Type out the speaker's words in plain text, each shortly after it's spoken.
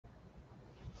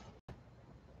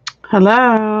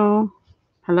Hello.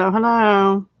 Hello,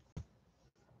 hello.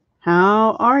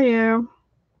 How are you?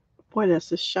 Boy,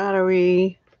 this is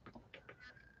shadowy.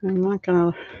 I'm not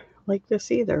going to like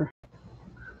this either.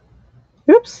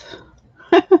 Oops.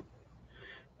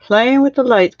 Playing with the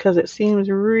lights because it seems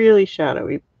really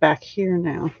shadowy back here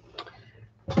now.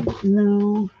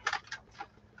 No.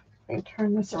 Let me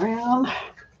turn this around.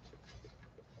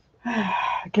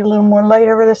 Get a little more light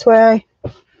over this way.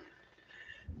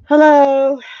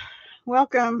 Hello.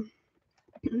 Welcome.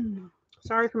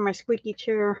 Sorry for my squeaky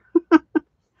chair.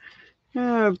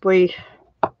 Oh, boy.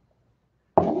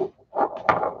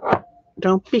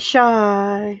 Don't be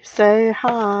shy. Say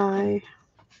hi.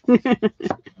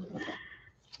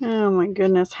 Oh my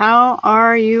goodness. How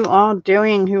are you all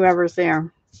doing, whoever's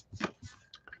there?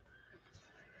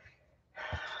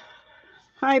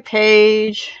 Hi,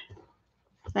 Paige.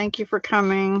 Thank you for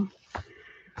coming.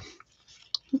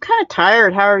 I'm kind of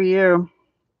tired. How are you?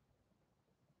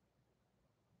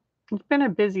 It's been a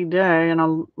busy day and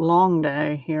a long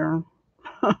day here.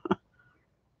 Oh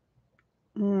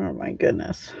my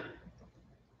goodness.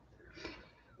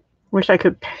 Wish I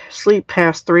could sleep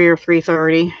past 3 or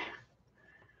 3:30.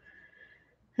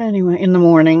 Anyway, in the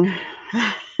morning.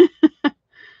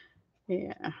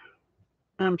 Yeah,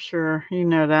 I'm sure you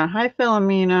know that. Hi,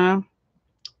 Philomena.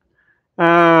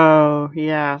 Oh,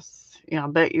 yes. Yeah, I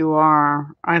bet you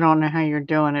are. I don't know how you're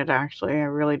doing it, actually. I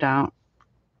really don't.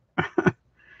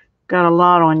 Got a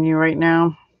lot on you right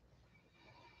now.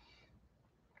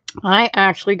 I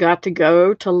actually got to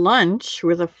go to lunch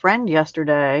with a friend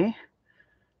yesterday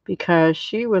because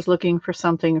she was looking for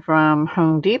something from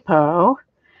Home Depot,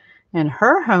 and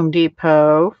her Home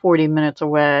Depot, 40 minutes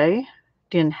away,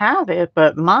 didn't have it,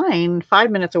 but mine,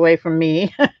 5 minutes away from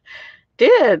me,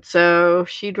 did. So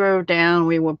she drove down.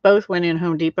 We both went in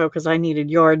Home Depot because I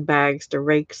needed yard bags to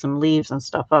rake some leaves and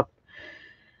stuff up,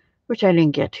 which I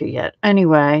didn't get to yet.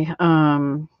 Anyway,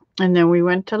 and then we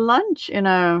went to lunch in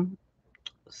a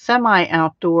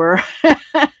semi-outdoor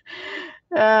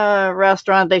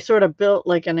restaurant. They sort of built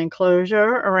like an enclosure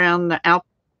around the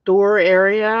outdoor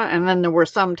area, and then there were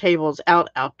some tables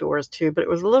outdoors too, but it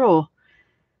was a little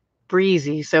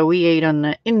breezy, so we ate on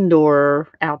the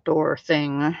outdoor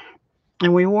thing,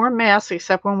 and we wore masks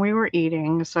except when we were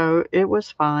eating, so it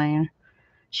was fine.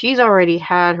 She's already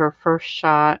had her first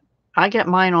shot. I get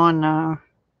mine on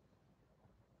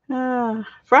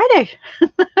Friday.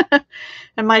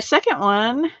 And my second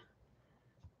one,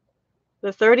 the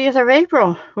 30th of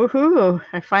April. Woohoo!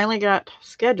 I finally got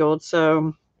scheduled,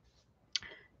 so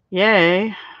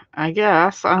yay, I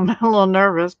guess. I'm a little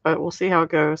nervous, but we'll see how it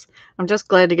goes. I'm just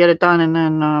glad to get it done, and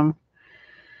then I'm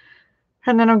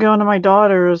going to my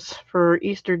daughter's for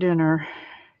Easter dinner.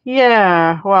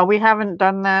 Yeah, well, we haven't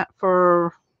done that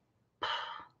for,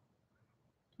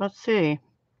 let's see.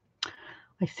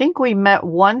 I think we met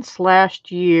once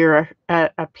last year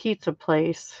at a pizza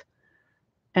place,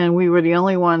 and we were the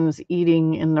only ones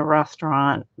eating in the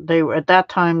restaurant. At that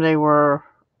time they were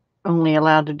only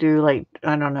allowed to do, like,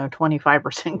 I don't know,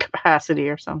 25% capacity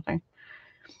or something.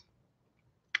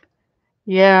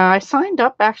 Yeah, I signed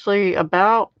up actually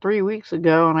about 3 weeks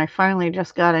ago, and I finally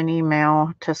just got an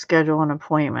email to schedule an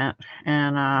appointment,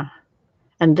 and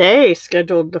they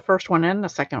scheduled the first one and the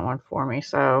second one for me,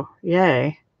 so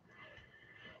yay.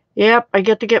 Yep, I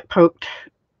get to get poked.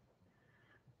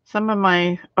 Some of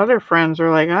my other friends are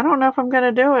like, I don't know if I'm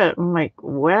going to do it. I'm like,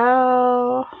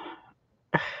 well,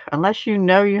 unless you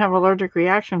know you have allergic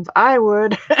reactions, I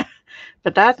would.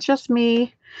 But that's just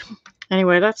me.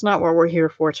 Anyway, that's not what we're here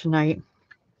for tonight.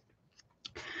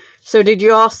 So did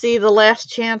you all see the Last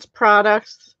Chance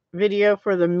Products video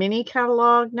for the mini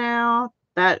catalog now?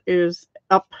 That is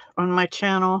up on my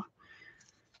channel.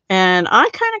 And I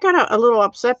kind of got a little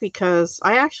upset because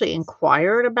I actually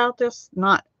inquired about this,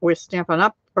 not with Stampin'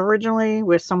 Up! Originally,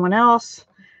 with someone else.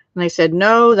 And they said,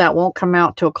 no, that won't come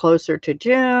out till closer to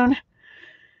June.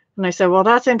 And I said, well,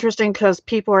 that's interesting because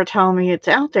people are telling me it's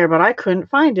out there, but I couldn't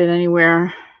find it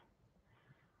anywhere.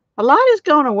 A lot is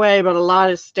going away, but a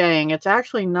lot is staying. It's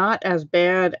actually not as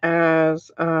bad as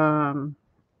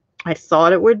I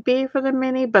thought it would be for the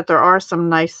mini, but there are some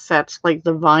nice sets, like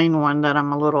the Vine one, that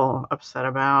I'm a little upset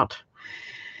about.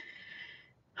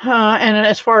 And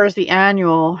as far as the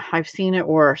annual, I've seen it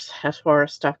worse as far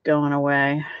as stuff going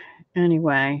away.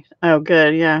 Anyway, oh,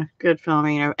 good. Yeah, good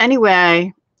filming.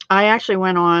 Anyway, I actually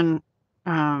went on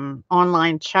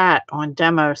online chat on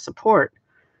demo support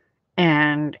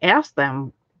and asked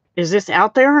them, is this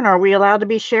out there and are we allowed to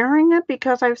be sharing it?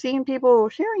 Because I've seen people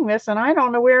sharing this and I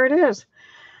don't know where it is.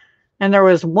 And there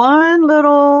was one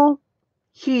little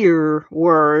here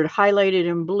word highlighted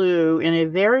in blue in a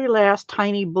very last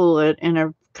tiny bullet in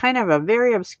a kind of a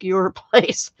very obscure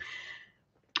place.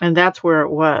 And that's where it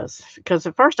was. Because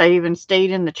at first I even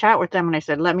stayed in the chat with them and I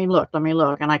said, let me look.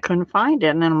 And I couldn't find it.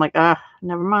 And then I'm like,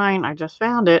 never mind. I just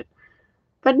found it.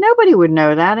 But nobody would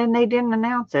know that, and they didn't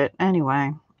announce it.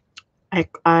 Anyway, I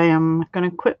am going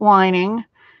to quit whining.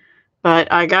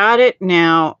 But I got it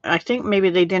now. I think maybe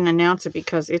they didn't announce it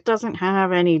because it doesn't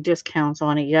have any discounts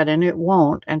on it yet, and it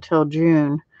won't until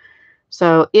June.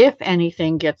 So if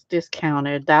anything gets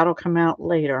discounted, that'll come out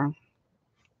later.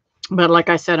 But like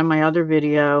I said in my other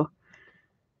video,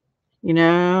 you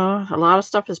know, a lot of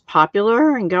stuff is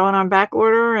popular and going on back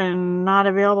order and not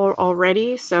available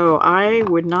already. So I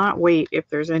would not wait if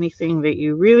there's anything that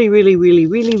you really, really, really,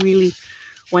 really, really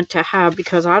want to have,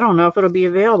 because I don't know if it'll be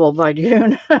available by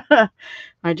June.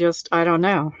 I don't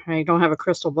know. I don't have a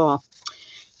crystal ball.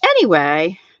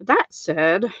 Anyway, that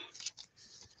said,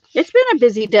 it's been a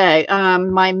busy day.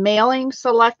 My mailing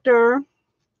selector,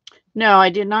 no, I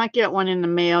did not get one in the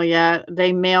mail yet.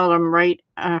 They mailed them right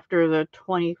after the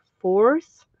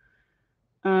 24th,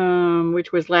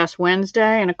 which was last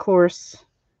Wednesday. And of course,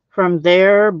 from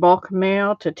there, bulk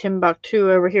mail to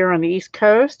Timbuktu over here on the East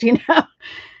Coast, you know,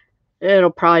 it'll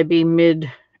probably be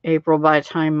mid-April by the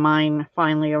time mine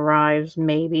finally arrives,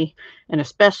 maybe. And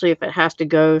especially if it has to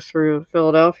go through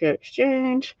Philadelphia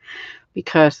Exchange,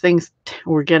 because things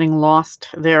were getting lost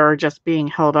there or just being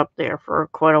held up there for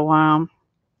quite a while.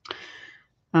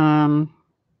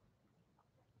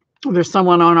 There's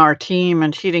someone on our team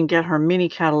and she didn't get her mini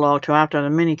catalog till after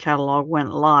the mini catalog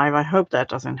went live. I hope that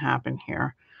doesn't happen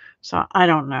here. So I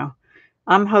don't know.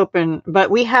 I'm hoping,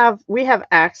 but we have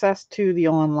access to the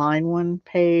online one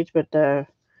page,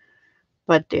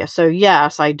 so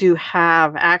yes, I do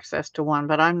have access to one,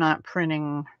 but I'm not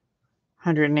printing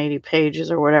 180 pages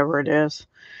or whatever it is.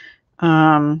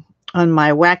 On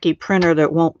my wacky printer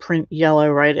that won't print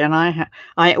yellow right, and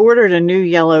I ordered a new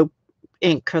yellow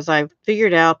ink because I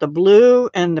figured out the blue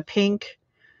and the pink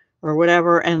or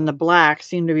whatever and the black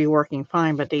seem to be working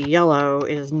fine, but the yellow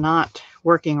is not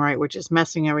working right, which is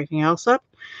messing everything else up.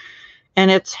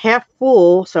 And it's half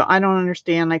full, so I don't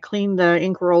understand. I cleaned the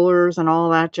ink rollers and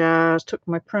all that jazz, took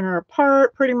my printer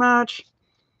apart pretty much.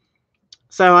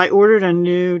 So I ordered a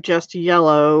new just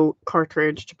yellow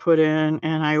cartridge to put in,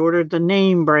 and I ordered the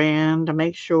name brand to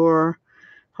make sure,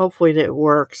 hopefully, that it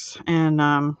works. And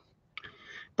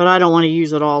but I don't want to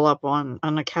use it all up on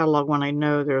the catalog when I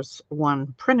know there's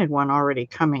one printed one already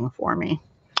coming for me.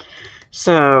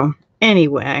 So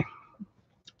anyway,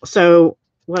 so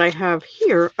what I have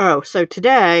here, so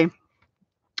today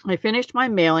I finished my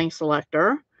mailing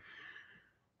selector.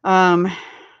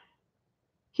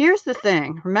 Here's the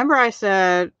thing. Remember I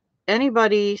said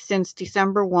anybody since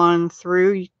December 1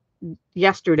 through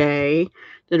yesterday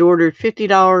that ordered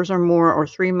 $50 or more or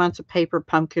 3 months of paper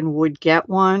pumpkin would get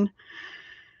one.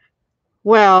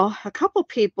 Well, a couple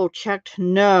people checked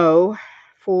no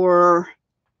for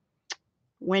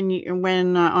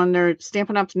when on their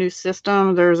Stampin' Up's new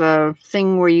system, there's a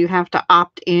thing where you have to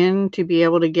opt in to be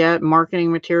able to get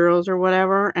marketing materials or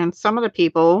whatever. And some of the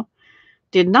people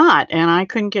did not, and I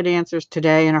couldn't get answers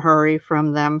today in a hurry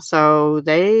from them. So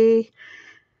they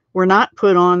were not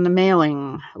put on the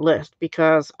mailing list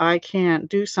because I can't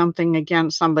do something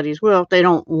against somebody's will if they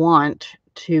don't want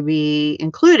to be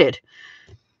included.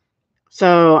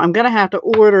 So I'm going to have to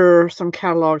order some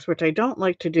catalogs, which I don't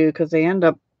like to do because they end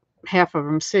up half of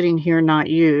them sitting here not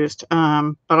used.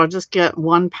 But I'll just get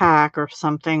one pack or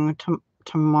something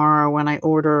tomorrow when I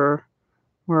order,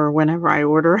 or whenever I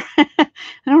order. I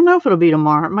don't know if it'll be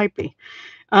tomorrow. It might be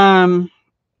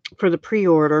for the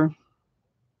pre-order.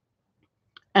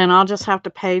 And I'll just have to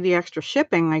pay the extra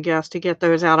shipping, I guess, to get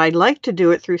those out. I'd like to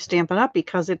do it through Stampin' Up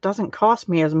because it doesn't cost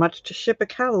me as much to ship a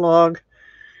catalog.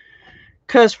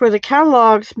 Because for the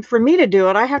catalogs, for me to do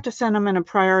it, I have to send them in a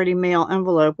priority mail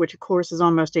envelope, which of course is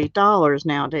almost $8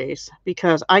 nowadays,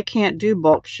 because I can't do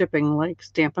bulk shipping like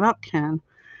Stampin' Up can.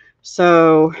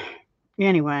 So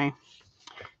anyway,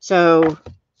 so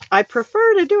I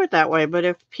prefer to do it that way. But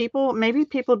if maybe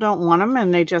people don't want them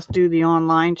and they just do the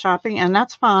online shopping, and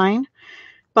that's fine.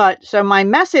 But so my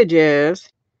message is,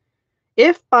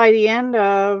 if by the end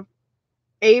of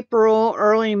April,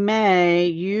 early May,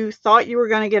 you thought you were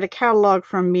going to get a catalog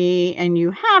from me and you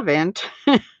haven't,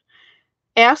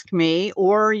 ask me,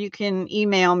 or you can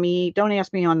email me. Don't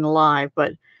ask me on the live,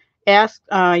 but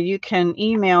you can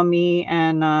email me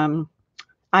and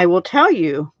I will tell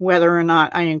you whether or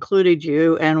not I included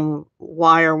you and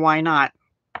why or why not.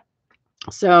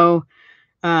 So,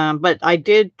 but I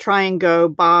did try and go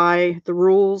by the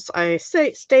rules I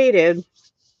stated.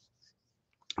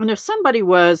 And if somebody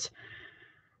was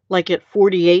like at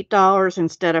 $48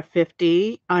 instead of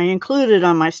 $50. I included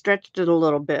them. I stretched it a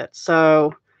little bit.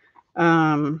 So,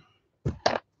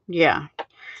 yeah.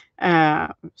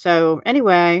 So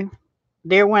anyway,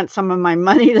 there went some of my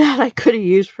money that I could have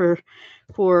used for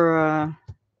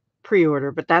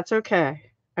pre-order, but that's okay.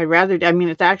 I'd rather, I mean,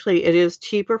 it is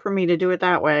cheaper for me to do it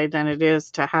that way than it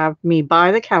is to have me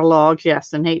buy the catalogs.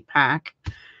 Yes, an 8-pack.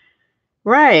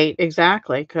 Right,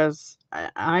 exactly. Because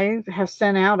I have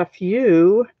sent out a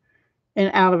few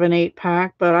out of an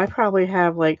 8-pack, but I probably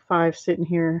have like 5 sitting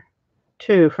here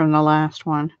too from the last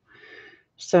one.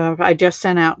 So I just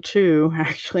sent out 2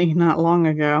 actually not long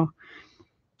ago.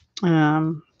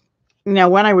 Now,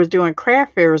 when I was doing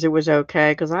craft fairs, it was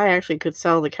okay because I actually could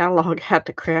sell the catalog at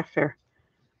the craft fair.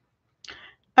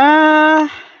 Uh,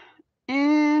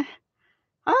 eh.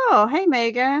 Oh, hey,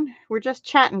 Megan. We're just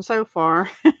chatting so far.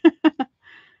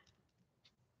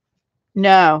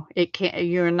 No, it can't.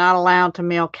 You're not allowed to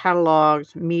mail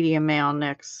catalogs, media mail,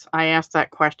 Nix. I asked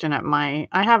that question at I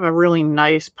have a really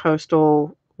nice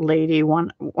postal lady,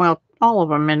 well, all of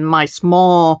them in my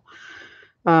small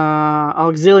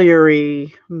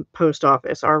auxiliary post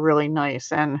office are really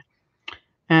nice. And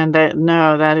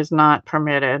no, that is not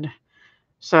permitted.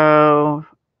 So,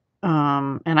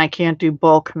 and I can't do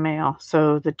bulk mail.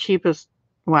 So the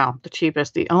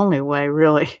the only way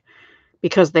really,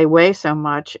 because they weigh so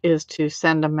much, is to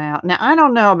send them out. Now, I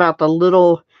don't know about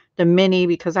the mini,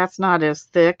 because that's not as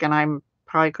thick, and I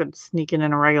probably could sneak it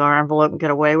in a regular envelope and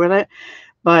get away with it.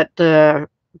 But the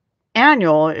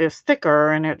annual is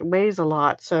thicker and it weighs a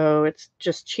lot. So it's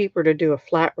just cheaper to do a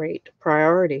flat rate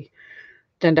priority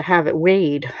than to have it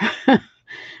weighed.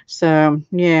 So,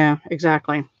 yeah,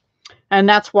 exactly. And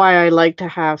that's why I like to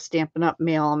have Stampin' Up!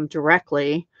 Mail them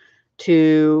directly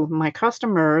to my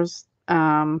customers.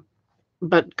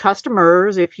 But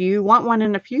customers, if you want one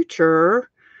in the future,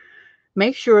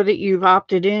 make sure that you've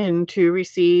opted in to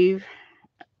receive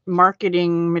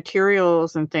marketing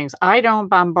materials and things. I don't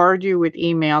bombard you with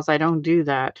emails. I don't do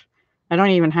that. I don't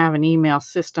even have an email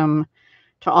system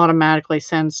to automatically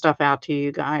send stuff out to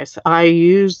you guys. I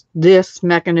use this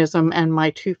mechanism and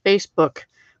my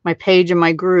my page and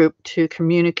my group to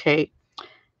communicate.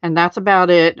 And that's about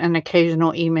it. And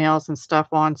occasional emails and stuff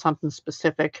on something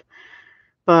specific.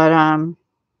 But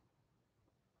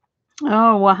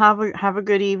oh, well, have a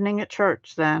good evening at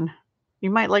church then. You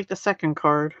might like the second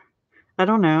card. I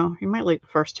don't know. You might like the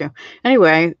first 2.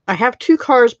 Anyway, I have 2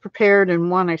 cards prepared and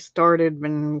one I started,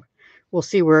 and we'll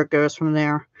see where it goes from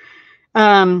there.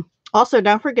 Also,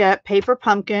 don't forget Paper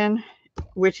Pumpkin,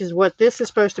 which is what this is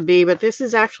supposed to be, but this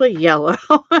is actually yellow.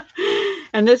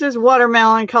 And this is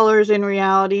watermelon colors in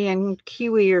reality, and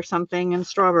kiwi or something, and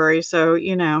strawberry. So,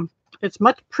 it's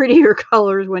much prettier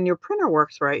colors when your printer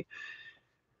works right.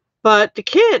 But the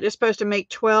kit is supposed to make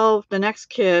 12, the next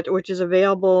kit, which is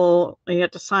available. You have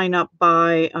to sign up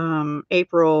by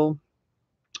April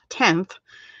 10th.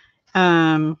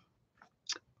 And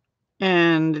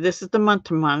this is the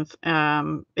month-to-month.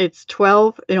 It's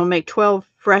 12. It'll make 12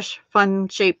 fresh,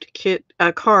 fun-shaped kit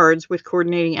cards with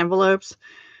coordinating envelopes.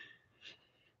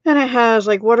 And it has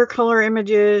like watercolor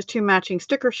images, 2 matching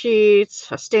sticker sheets,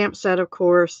 a stamp set, of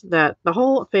course, that the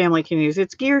whole family can use.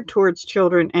 It's geared towards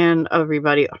children and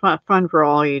everybody. Fun for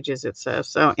all ages, it says.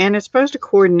 So, and it's supposed to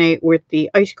coordinate with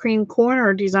the Ice Cream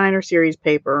Corner Designer Series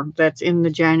paper that's in the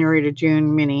January to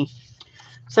June mini.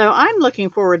 So I'm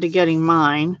looking forward to getting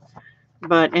mine.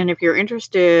 And if you're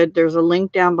interested, there's a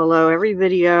link down below every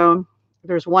video.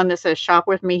 There's one that says shop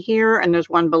with me here, and there's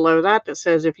one below that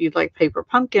says if you'd like Paper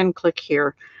Pumpkin, click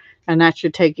here. And that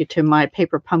should take you to my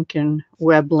Paper Pumpkin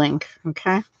web link.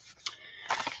 Okay.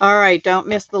 All right. Don't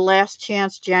miss the last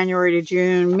chance January to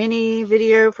June mini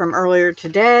video from earlier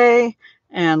today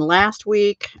and last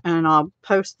week. And I'll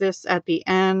post this at the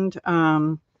end.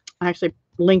 I actually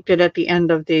linked it at the end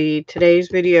of today's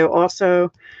video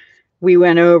also. We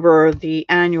went over the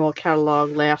annual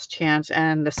catalog last chance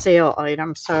and the sale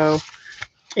item. So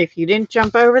if you didn't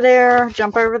jump over there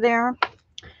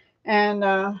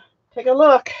and take a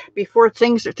look before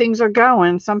things are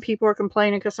going. Some people are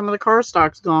complaining because some of the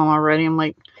cardstock's gone already. I'm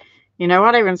like, you know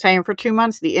what? I've been saying for 2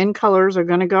 months, the in colors are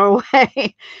going to go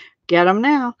away. Get them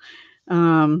now.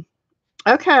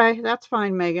 Okay, that's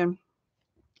fine, Megan.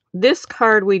 This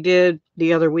card we did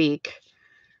the other week.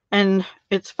 And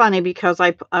it's funny because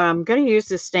I'm going to use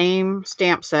the same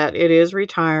stamp set. It is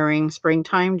retiring,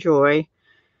 Springtime Joy.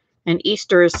 And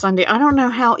Easter is Sunday. I don't know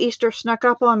how Easter snuck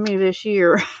up on me this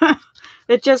year.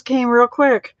 It just came real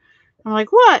quick. I'm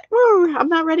like, what? Woo, I'm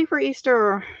not ready for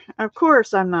Easter. Of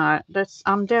course I'm not.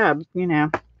 I'm Deb,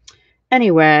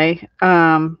 Anyway,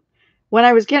 when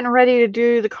I was getting ready to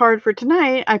do the card for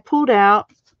tonight, I pulled out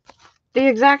the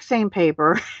exact same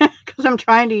paper because I'm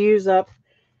trying to use up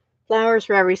flowers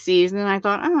for every season. And I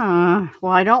thought,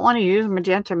 well, I don't want to use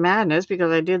Magenta Madness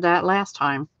because I did that last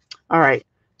time. All right.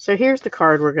 So here's the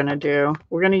card we're going to do.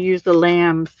 We're going to use the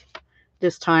lamb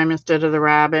this time instead of the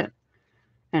rabbit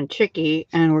and chickie.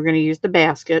 And we're going to use the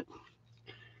basket.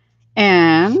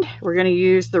 And we're going to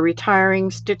use the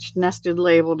retiring stitched nested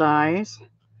label dies.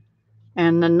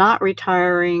 And the not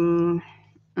retiring,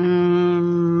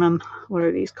 what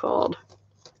are these called?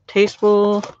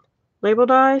 Tasteful label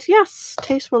dies? Yes,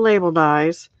 tasteful label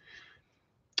dies.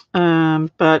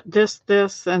 But this,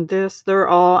 and this, they're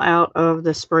all out of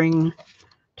the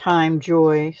Springtime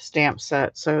Joy stamp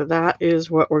set. So that is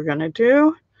what we're going to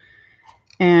do.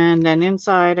 And then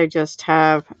inside I just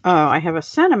have, I have a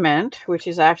sentiment, which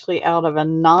is actually out of a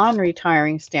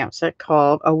non-retiring stamp set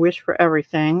called A Wish for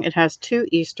Everything. It has 2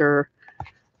 Easter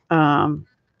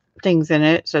things in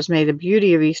it. It says, may the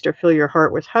beauty of Easter fill your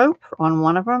heart with hope on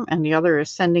one of them. And the other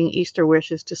is sending Easter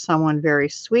wishes to someone very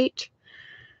sweet.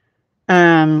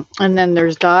 And then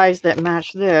there's dies that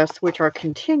match this, which are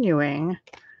continuing,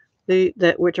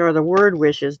 which are the word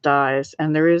wishes dies.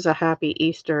 And there is a happy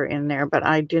Easter in there, but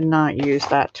I did not use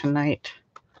that tonight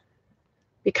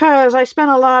because I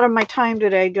spent a lot of my time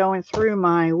today going through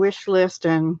my wish list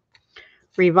and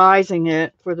revising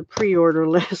it for the pre-order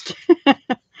list.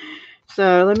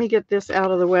 So let me get this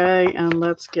out of the way and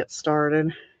let's get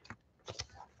started.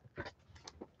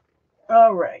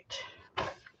 All right.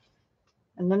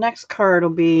 And the next card will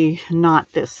be not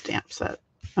this stamp set.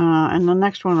 And the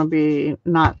next one will be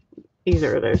not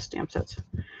either of those stamp sets.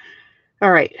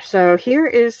 All right. So here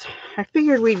is, I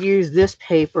figured we'd use this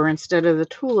paper instead of the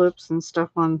tulips and stuff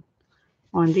on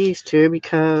these two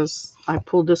because I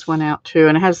pulled this one out too.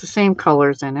 And it has the same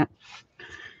colors in it.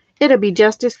 It'll be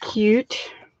just as cute,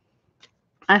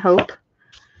 I hope.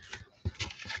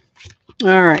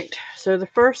 All right, so the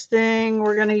first thing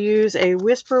we're going to use a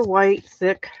Whisper White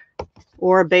Thick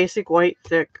or a basic white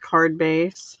thick card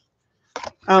base.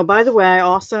 Oh, by the way,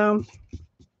 also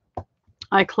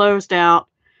I closed out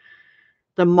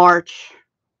the March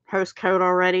host code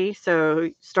already,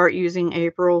 so start using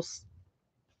April's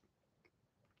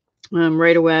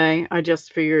right away. I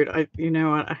just figured I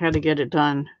had to get it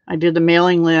done. I did the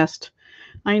mailing list.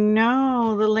 I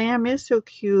know the lamb is so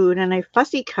cute, and I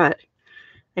fussy cut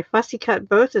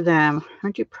both of them.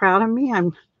 Aren't you proud of me?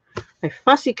 I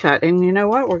fussy cut, and you know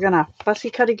what? We're gonna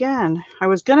fussy cut again. I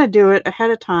was gonna do it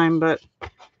ahead of time, but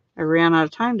I ran out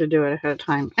of time to do it ahead of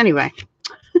time. Anyway,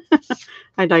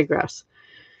 I digress.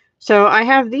 So I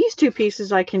have these 2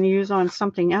 pieces I can use on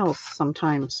something else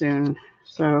sometime soon.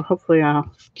 So hopefully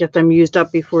I'll get them used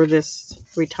up before this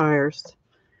retires.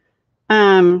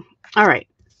 All right.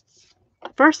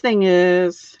 First thing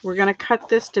is we're going to cut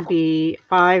this to be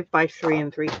 5 by 3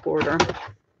 3/4.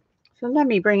 So let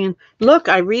me bring in, look,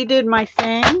 I redid my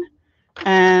thing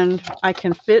and I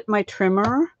can fit my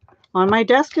trimmer on my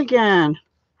desk again.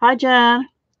 Hi, Jen.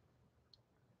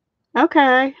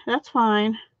 Okay, that's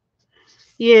fine.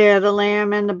 Yeah, the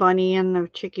lamb and the bunny and the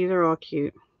chickie, they're all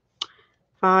cute.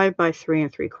 5 by 3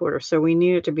 3/4. So we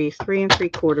need it to be 3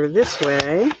 3/4 this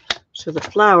way. So the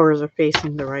flowers are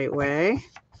facing the right way.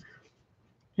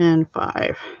 And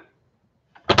 5.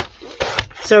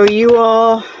 So you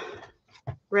all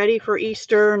ready for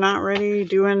Easter? Not ready?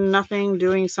 Doing nothing?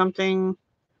 Doing something?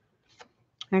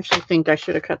 I actually think I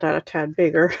should have cut that a tad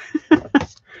bigger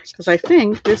because I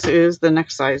think this is the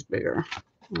next size bigger.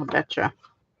 I'll betcha.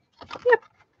 Yep.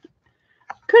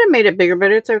 Could have made it bigger,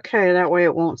 but it's okay. That way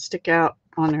it won't stick out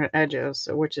on the edges,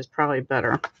 which is probably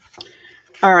better.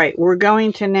 All right, we're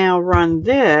going to now run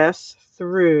this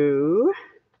through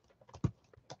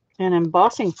an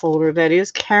embossing folder that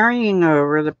is carrying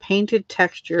over the Painted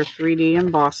Texture 3D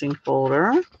embossing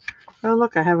folder. Oh,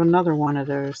 look, I have another one of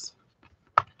those.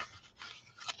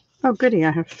 Oh, goody, I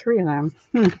have 3 of them.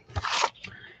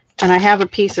 And I have a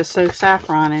piece of So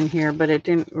Saffron in here, but it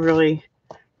didn't really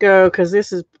go because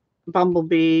this is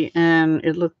Bumblebee and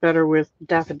it looked better with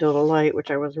Daffodil Delight,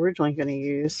 which I was originally going to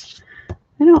use.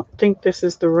 I don't think this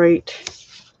is the right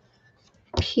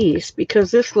piece because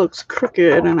this looks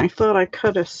crooked and I thought I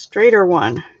cut a straighter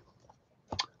one.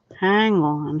 Hang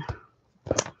on.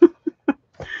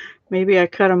 Maybe I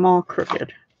cut them all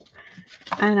crooked.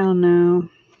 I don't know.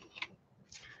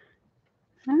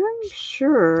 I'm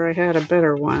sure I had a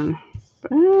better one.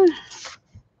 But,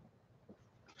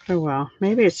 oh well,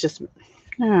 maybe it's just,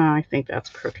 no, I think that's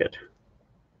crooked.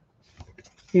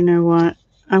 You know what?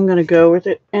 I'm going to go with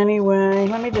it anyway.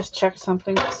 Let me just check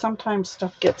something. Sometimes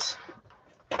stuff gets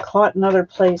caught in other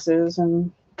places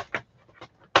and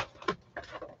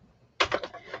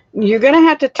You're going to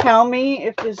have to tell me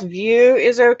if this view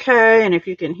is okay and if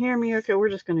you can hear me okay. We're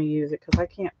just going to use it because I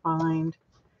can't find.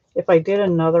 If I did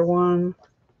another one,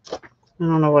 I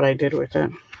don't know what I did with it.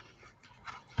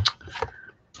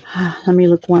 Let me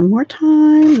look one more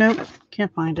time. Nope,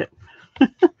 can't find it.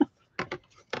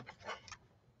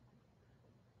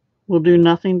 We'll do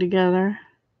nothing together.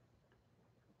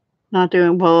 Not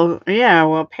doing well. Yeah,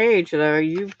 well, Paige, though,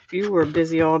 you were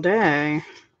busy all day.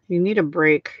 You need a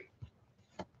break.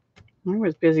 I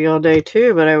was busy all day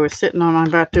too, but I was sitting on my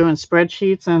butt doing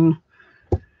spreadsheets, and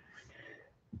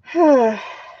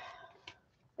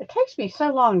it takes me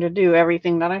so long to do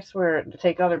everything that I swear it would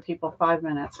take other people 5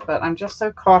 minutes. But I'm just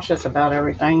so cautious about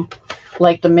everything,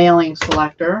 like the mailing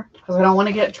selector, because I don't want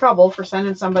to get in trouble for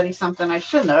sending somebody something I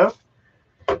shouldn't have.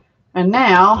 And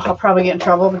now I'll probably get in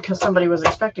trouble because somebody was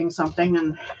expecting something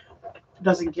and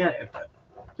doesn't get it. But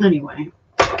anyway,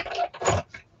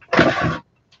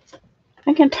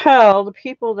 I can tell the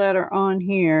people that are on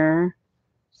here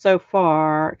so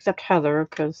far, except Heather,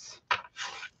 because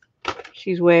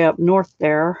she's way up north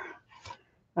there.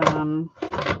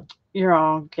 You're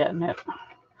all getting it.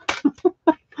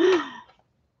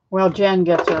 Well, Jen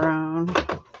gets her own.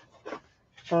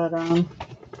 But,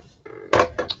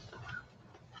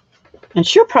 and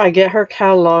she'll probably get her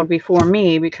catalog before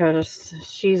me because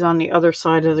she's on the other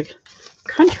side of the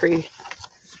country.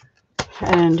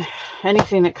 And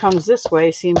anything that comes this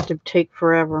way seems to take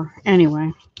forever.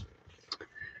 Anyway.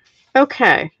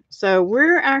 Okay, so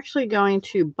we're actually going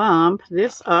to bump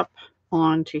this up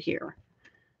onto here.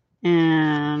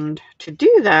 And to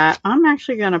do that, I'm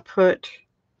actually going to put,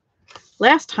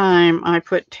 last time I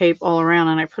put tape all around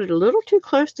and I put it a little too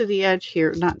close to the edge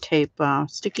here, not tape,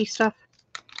 sticky stuff.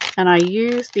 And I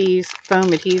use these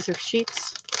foam adhesive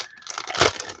sheets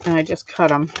and I just cut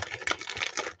them.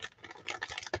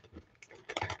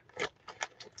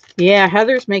 Yeah,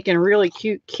 Heather's making really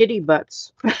cute kitty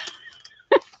butts.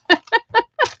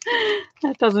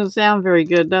 That doesn't sound very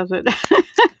good, does it?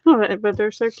 But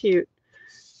they're so cute.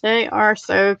 They are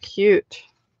so cute.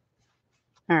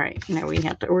 All right, now we're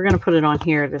going to put it on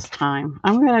here this time.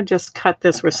 I'm going to just cut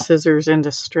this with scissors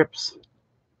into strips.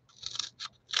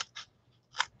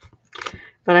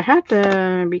 But I have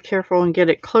to be careful and get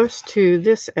it close to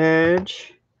this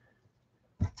edge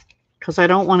because I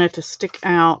don't want it to stick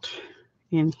out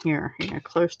in here. Yeah,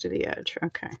 close to the edge.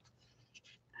 Okay.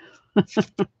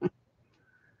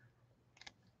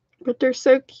 But they're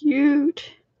so cute.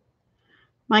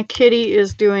 My kitty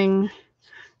is doing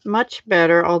much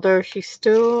better, although she's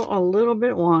still a little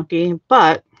bit wonky,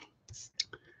 but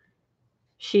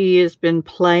she has been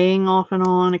playing off and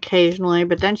on occasionally,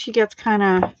 but then she gets kind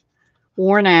of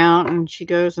worn out and she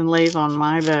goes and lays on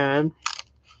my bed.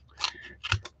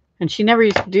 And she never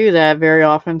used to do that very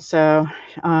often, so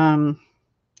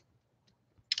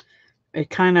it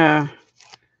kind of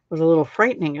was a little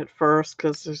frightening at first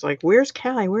because there's like, where's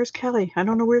Callie? Where's Callie? I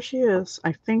don't know where she is.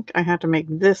 I think I had to make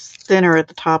this thinner at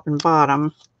the top and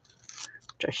bottom,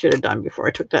 which I should have done before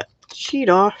I took that sheet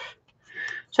off.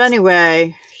 So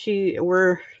anyway,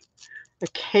 we're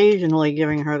occasionally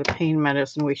giving her the pain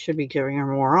medicine. We should be giving her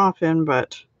more often,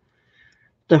 but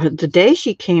the day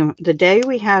she came, the day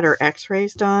we had her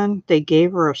x-rays done, they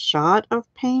gave her a shot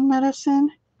of pain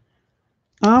medicine.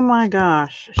 Oh my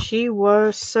gosh, she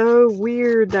was so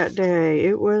weird that day.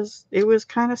 It was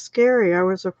kind of scary. I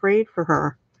was afraid for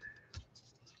her.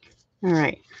 All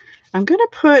right. I'm going to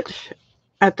put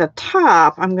at the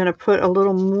top, I'm going to put a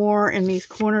little more in these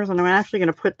corners, and I'm actually going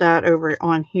to put that over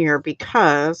on here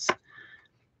because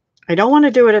I don't want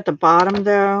to do it at the bottom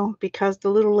though, because the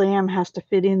little lamb has to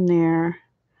fit in there.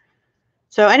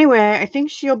 So anyway, I think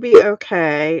she'll be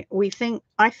okay.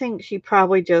 I think she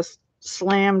probably just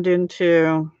slammed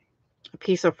into a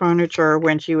piece of furniture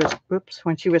when she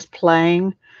was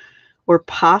playing, or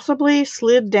possibly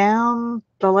slid down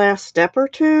the last step or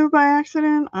two by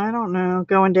accident. I don't know,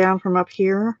 going down from up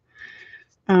here.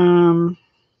 Oops.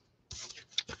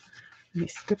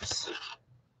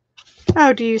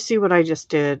 Oh, do you see what I just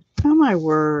did? Oh my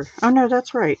word. Oh no,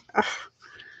 that's right.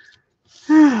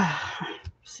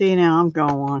 See, now I'm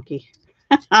going wonky.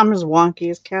 I'm as wonky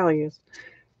as Callie is,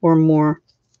 or more.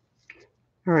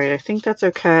 All right, I think that's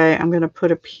okay. I'm going to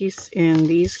put a piece in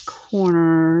these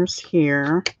corners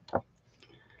here.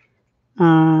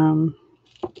 And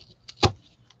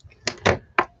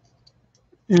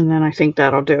then I think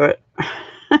that'll do it.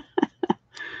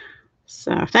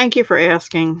 So thank you for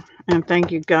asking. And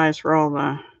thank you guys for all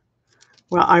the...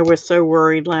 Well, I was so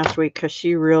worried last week because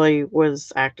she really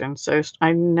was acting so...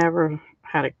 I never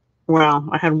had a... Well,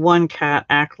 I had one cat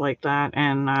act like that,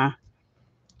 and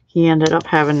he ended up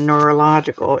having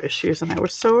neurological issues, and I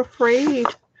was so afraid.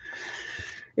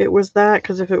 it was that,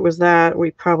 because if it was that,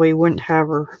 we probably wouldn't have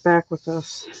her back with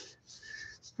us.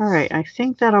 All right, I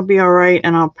think that'll be all right,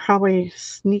 and I'll probably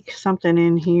sneak something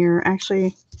in here.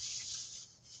 Actually,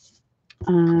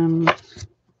 I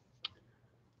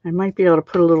might be able to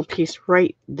put a little piece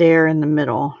right there in the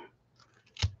middle,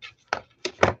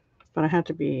 but I have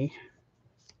to be,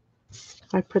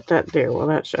 if I put that there, will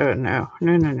that show? No.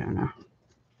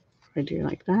 If I do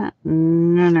like that,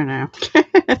 no.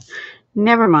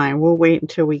 Never mind, we'll wait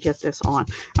until we get this on.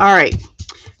 All right,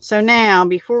 so now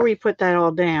before we put that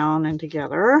all down and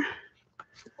together,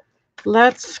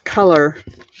 let's color.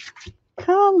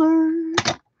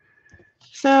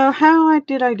 So how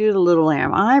did I do the little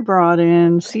lamb? I brought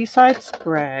in Seaside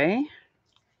Spray.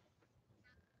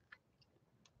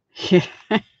 Yeah.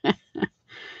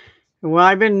 Well,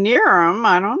 I've been near them.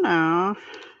 I don't know.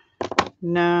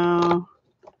 No,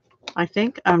 I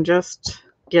think I'm just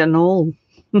getting old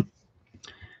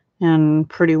and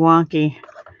pretty wonky.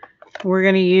 We're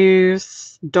going to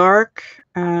use dark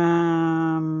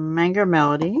Mango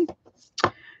Melody.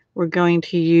 We're going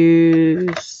to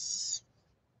use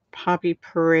Poppy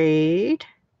Parade.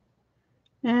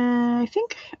 I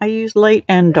think I used light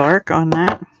and dark on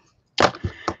that.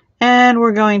 And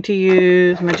we're going to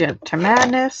use Magenta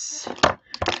Madness.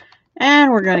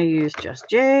 And we're going to use Just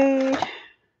Jade.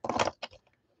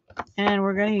 And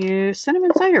we're going to use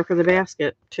Cinnamon Cider for the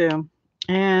basket too.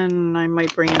 And I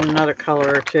might bring in another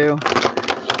color or two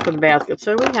for the basket.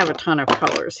 So we have a ton of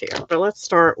colors here. But let's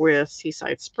start with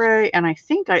Seaside Spray. And I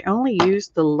think I only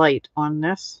used the light on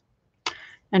this.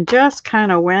 And just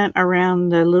kind of went around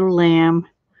the little lamb.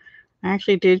 I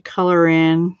actually did color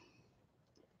in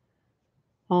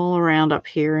all around up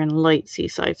here in light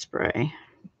Seaside Spray,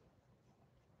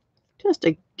 just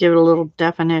to give it a little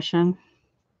definition.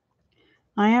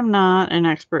 I am not an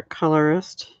expert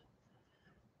colorist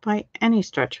by any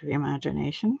stretch of the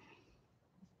imagination.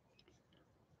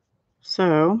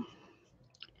 So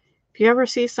if you ever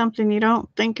see something you don't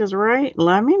think is right,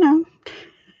 let me know.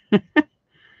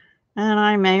 And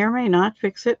I may or may not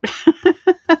fix it.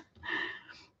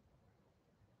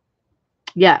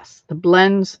 Yes, the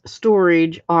blends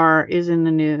storage is in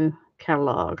the new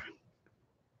catalog.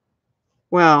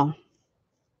 Well,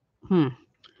 the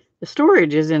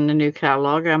storage is in the new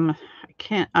catalog.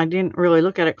 I didn't really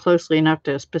look at it closely enough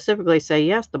to specifically say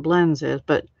yes, the blends is,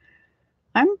 but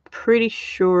I'm pretty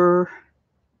sure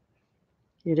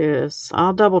it is.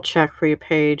 I'll double check for your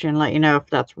page and let you know if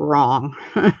that's wrong.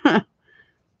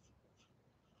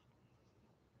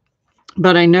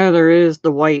 But I know there is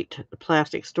the white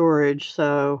plastic storage,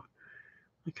 so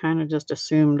I kind of just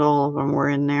assumed all of them were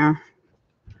in there.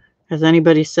 Has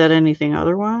anybody said anything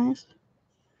otherwise?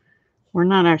 We're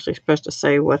not actually supposed to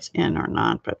say what's in or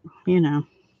not, but you know,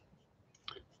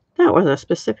 that was a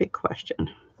specific question.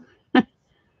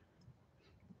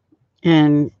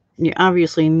 And you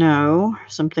obviously know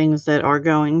some things that are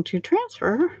going to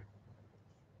transfer.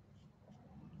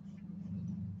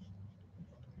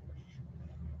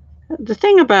 The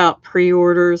thing about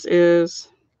pre-orders is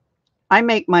I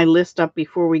make my list up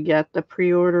before we get the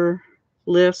pre-order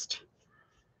list.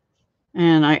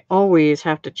 And I always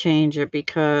have to change it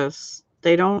because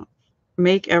they don't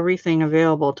make everything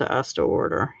available to us to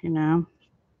order, you know.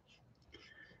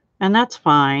 And that's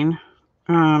fine.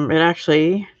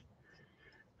 I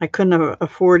couldn't have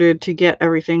afforded to get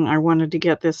everything I wanted to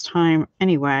get this time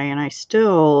anyway. And I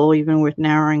still, even with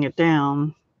narrowing it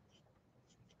down,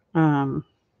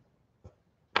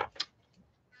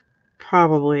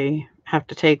 probably have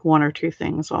to take one or two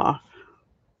things off.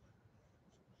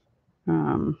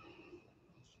 Because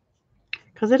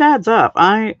it adds up.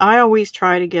 I always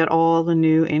try to get all the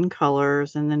new in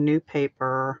colors and the new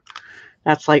paper.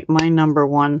 That's like my number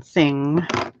one thing.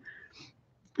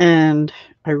 And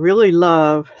I really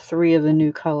love 3 of the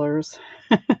new colors.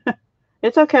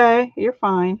 It's okay. You're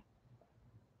fine.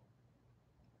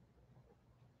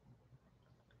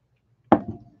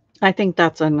 I think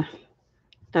that's an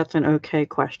okay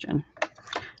question.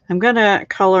 I'm going to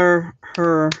color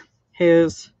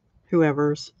whoever's.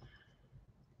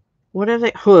 What are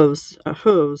they? Hooves.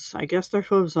 Hooves. I guess they're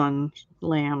hooves on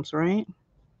lambs, right?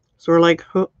 So we're like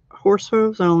horse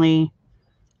hooves, only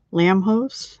lamb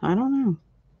hooves? I don't know.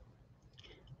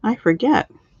 I forget.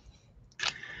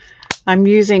 I'm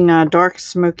using a dark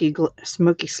smoky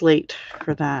slate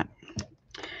for that.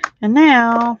 And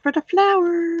now for the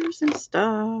flowers and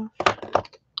stuff.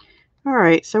 All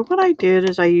right, so what I did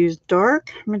is I used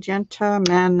dark Magenta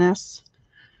Madness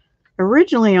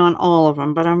originally on all of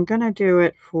them, but I'm going to do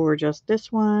it for just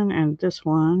this one and this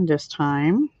one this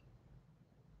time.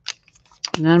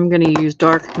 And then I'm going to use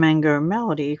dark Mango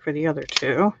Melody for the other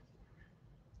 2.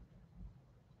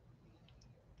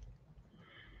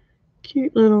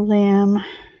 Cute little lamb.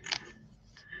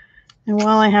 And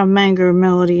while I have Mango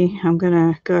Melody, I'm going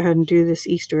to go ahead and do this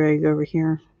Easter egg over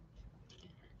here.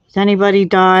 Does anybody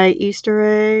dye Easter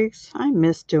eggs? I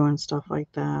miss doing stuff like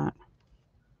that.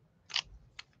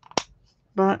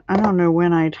 But I don't know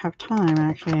when I'd have time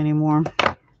actually anymore.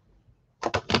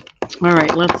 All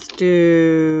right, let's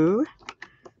do...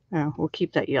 Oh, we'll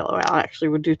keep that yellow out. Actually,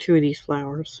 we'll do 2 of these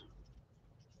flowers.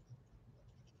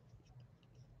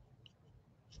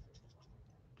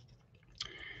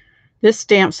 This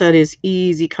stamp set is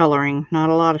easy coloring.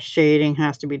 Not a lot of shading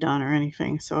has to be done or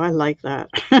anything. So I like that.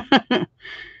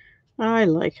 I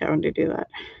like having to do that.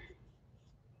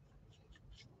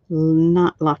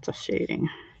 Not lots of shading.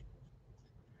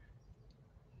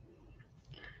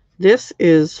 This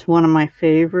is one of my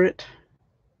favorite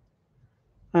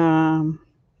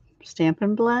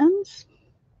Stampin' blends.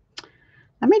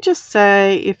 Let me just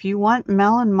say, if you want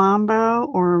Melon Mambo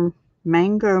or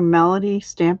Mango Melody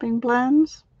stamping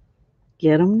blends,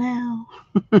 get them now.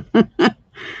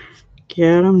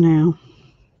 Get them now.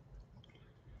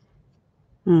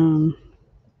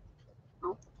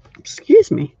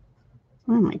 Excuse me.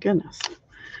 Oh my goodness.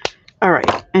 All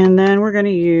right, and then we're going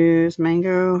to use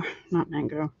Mango, not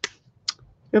Mango.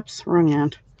 Oops, wrong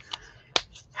end.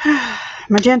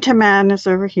 Magenta Madness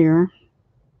over here.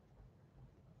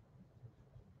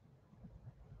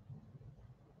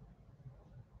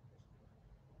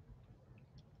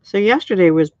 So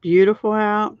yesterday was beautiful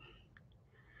out.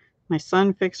 My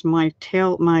son fixed my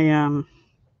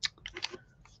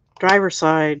driver's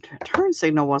side turn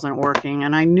signal wasn't working,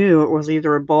 and I knew it was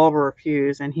either a bulb or a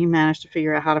fuse, and he managed to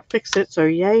figure out how to fix it, so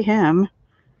yay him.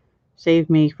 Saved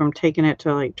me from taking it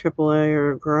to like AAA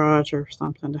or a garage or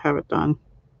something to have it done.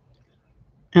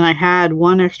 And I had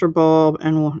 1 extra bulb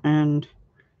and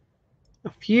a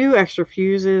few extra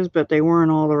fuses, but they weren't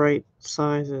all the right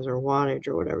sizes or wattage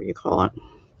or whatever you call it.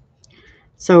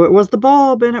 So it was the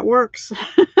bulb and it works.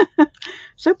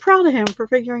 So proud of him for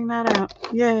figuring that out.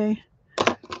 Yay.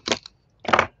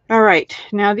 All right,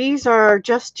 now these are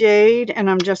just jade, and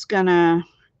I'm just gonna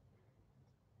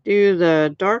do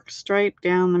the dark stripe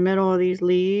down the middle of these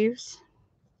leaves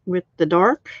with the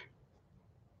dark.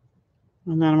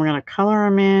 And then I'm gonna color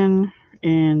them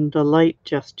in the light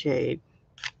just jade.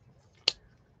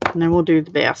 And then we'll do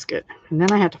the basket. And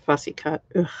then I have to fussy cut.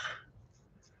 Ugh.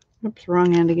 Oops,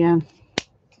 wrong end again.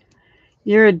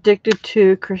 You're addicted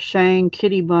to crocheting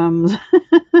kitty bums.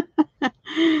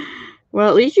 Well,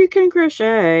 at least you can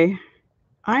crochet.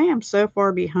 I am so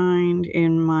far behind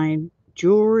in my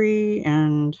jewelry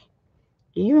and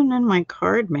even in my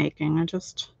card making. I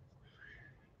just...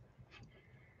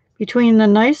 Between the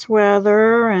nice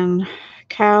weather and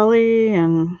Callie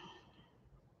and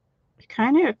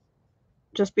kind of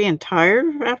just being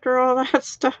tired after all that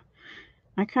stuff,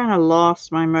 I kind of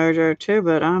lost my mojo too,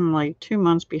 but I'm like 2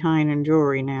 months behind in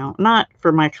jewelry now. Not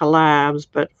for my collabs,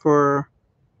 but for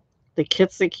the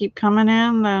kits that keep coming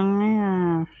in,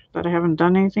 yeah, that I haven't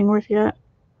done anything with yet.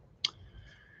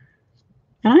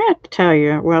 And I have to tell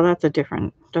you, well, that's a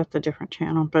different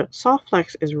channel, but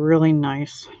Softflex is really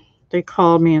nice. They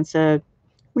called me and said,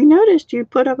 "We noticed you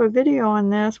put up a video on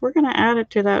this. We're going to add it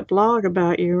to that blog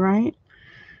about you, right?"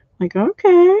 Like,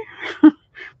 okay.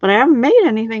 But I haven't made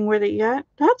anything with it yet.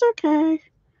 That's okay.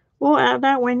 We'll add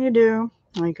that when you do.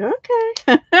 Like,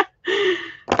 okay.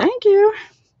 Thank you.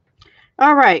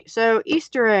 All right, so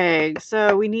Easter eggs.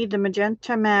 So we need the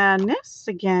Magenta Madness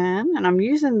again. And I'm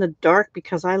using the dark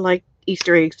because I like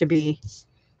Easter eggs to be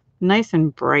nice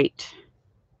and bright.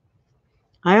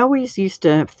 I always used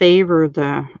to favor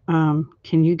the,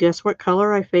 can you guess what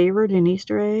color I favored in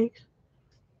Easter eggs?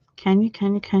 Can you?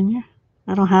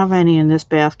 I don't have any in this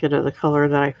basket of the color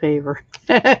that I favor.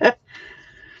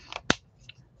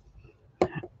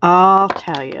 I'll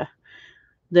tell you.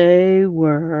 They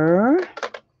were,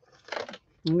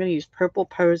 I'm going to use Purple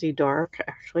Posy Dark,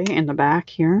 actually, in the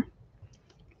back here.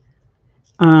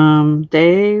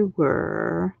 They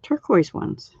were turquoise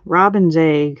ones. Robin's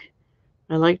Egg.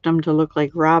 I liked them to look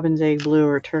like Robin's Egg blue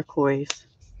or turquoise.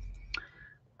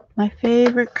 My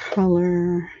favorite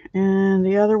color. And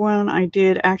the other one I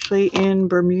did actually in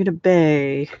Bermuda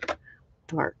Bay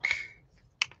Dark.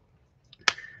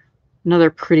 Another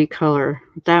pretty color.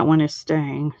 That one is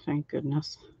staying, thank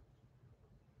goodness.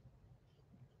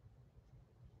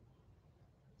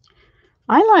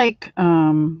 I like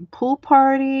Pool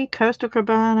Party, Coastal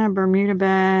Cabana, Bermuda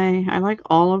Bay. I like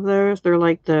all of those. They're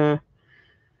like the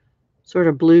sort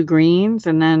of blue-greens.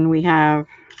 And then we have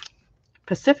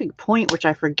Pacific Point, which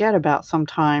I forget about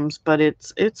sometimes, but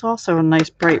it's also a nice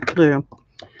bright blue.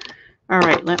 All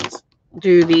right, let's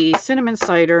do the cinnamon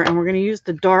cider, and we're going to use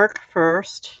the dark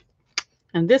first.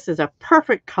 And this is a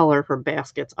perfect color for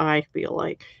baskets, I feel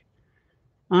like.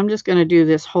 I'm just going to do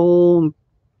this whole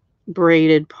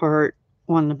braided part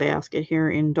on the basket here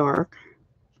in dark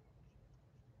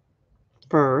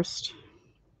first.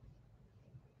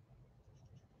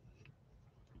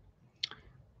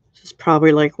 This is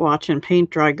probably like watching paint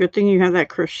dry. Good thing you have that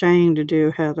crocheting to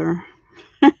do, Heather.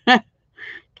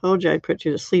 Told you I'd put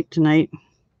you to sleep tonight.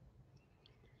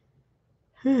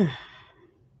 And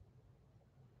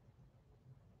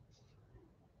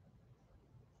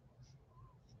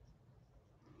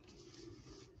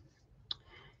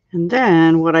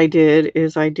then what I did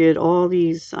is I did all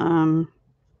these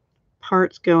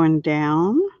parts going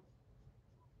down,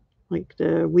 like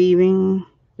the weaving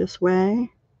this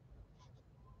way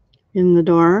in the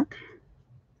dark.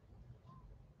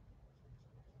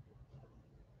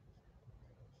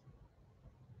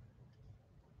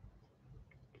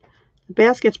 The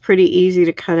basket's pretty easy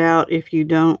to cut out if you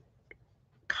don't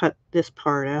cut this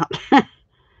part out.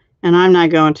 And I'm not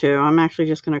going to. I'm actually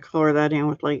just going to color that in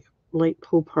with like light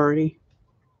pool party.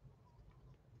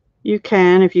 You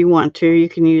can, if you want to, you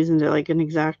can use it like an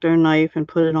X-Acto knife and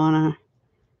put it on a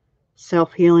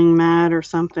self-healing mat or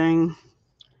something.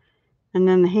 And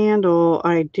then the handle,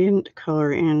 I didn't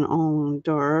color in all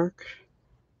dark.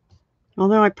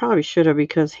 Although I probably should have,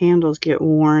 because handles get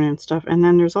worn and stuff. And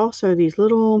then there's also these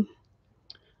little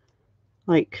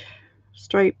like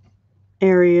stripe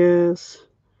areas,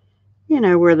 you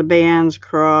know, where the bands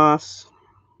cross.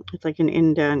 It's like an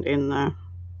indent in the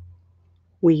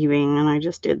weaving, and I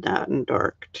just did that in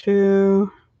dark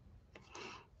too.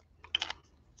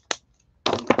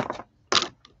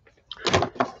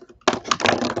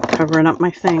 Covering up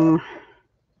my thing.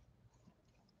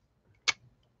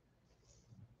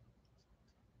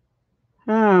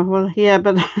 Oh, well, yeah,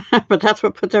 but but that's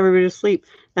what puts everybody to sleep.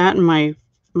 That and my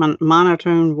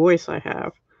monotone voice I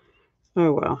have.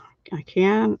 Oh, well, I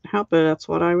can't help it. That's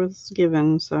what I was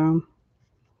given, so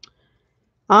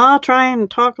I'll try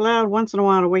and talk loud once in a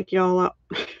while to wake y'all up.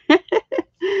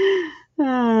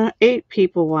 8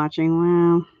 people watching.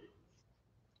 Wow.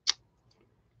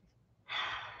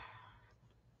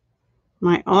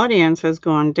 My audience has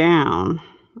gone down.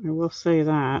 I will say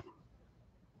that.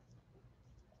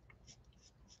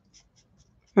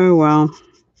 Oh, well.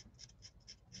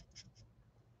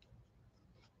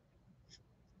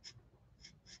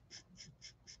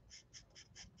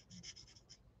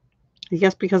 I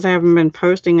guess because I haven't been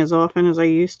posting as often as I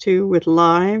used to with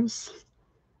lives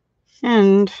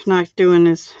and not doing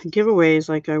as giveaways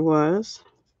like I was.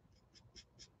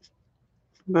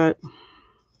 But,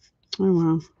 oh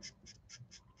well.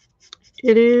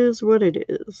 It is what it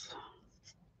is.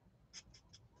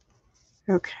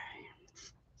 Okay.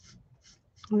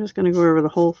 I'm just going to go over the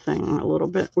whole thing a little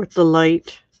bit with the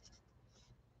light.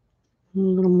 A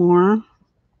little more.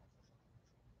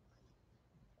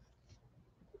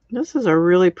 This is a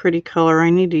really pretty color. I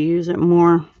need to use it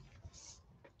more.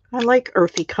 I like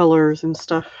earthy colors and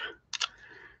stuff.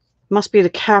 Must be the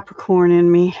Capricorn in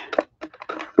me.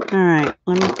 Alright,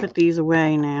 let me put these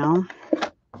away now.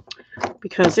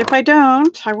 Because if I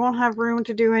don't, I won't have room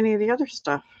to do any of the other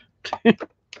stuff.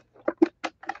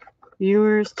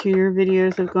 Viewers to your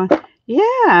videos have gone.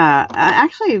 Yeah,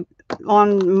 actually,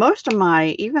 on most of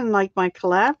my, even like my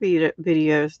collab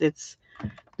videos, it's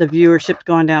the viewership's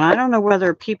gone down. I don't know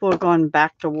whether people have gone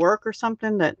back to work or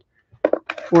something that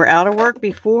were out of work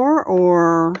before,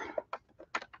 or,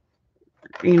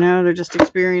 you know, they're just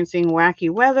experiencing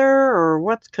wacky weather or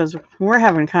what's, because we're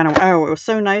having kind of, oh, it was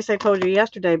so nice, I told you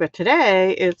yesterday, but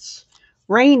today it's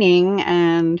raining,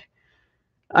 and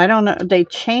I don't know, they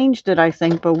changed it, I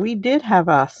think, but we did have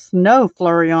a snow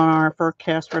flurry on our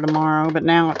forecast for tomorrow, but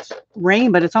now it's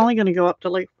rain, but it's only going to go up to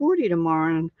like 40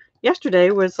 tomorrow, and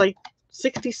yesterday was like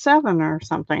 67 or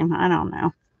something. I don't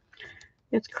know.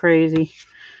 It's crazy.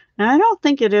 And I don't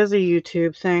think it is a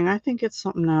YouTube thing. I think it's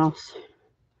something else.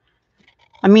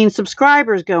 I mean,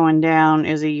 subscribers going down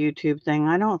is a YouTube thing.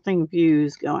 I don't think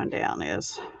views going down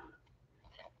is.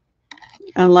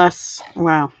 Unless,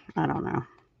 well, I don't know.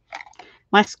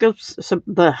 My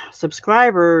the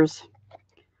subscribers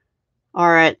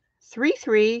are at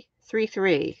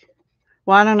 3333.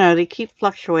 Well, I don't know. They keep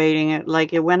fluctuating. It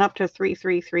like it went up to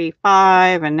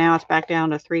 3335, and now it's back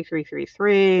down to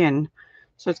 3333, and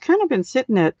so it's kind of been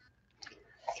sitting at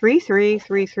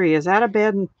 3333. Is that a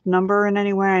bad number in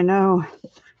any way? I know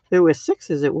if it was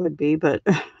 6s, it would be, but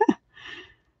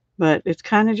but it's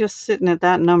kind of just sitting at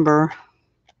that number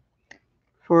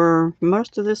for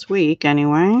most of this week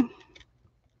anyway.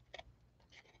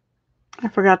 I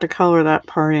forgot to color that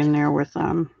part in there with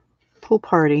pool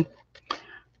party.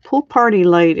 Pool party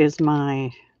light is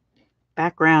my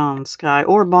Background sky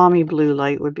or balmy blue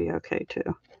light would be okay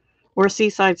too. Or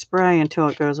seaside spray until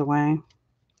it goes away.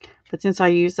 But since I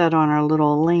used that on our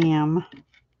little lamb,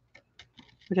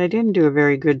 which I didn't do a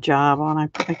very good job on,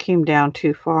 I came down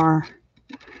too far.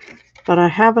 But I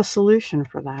have a solution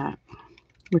for that,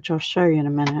 which I'll show you in a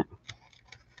minute.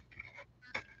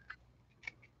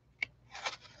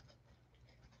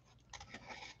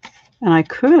 And I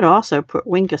could also put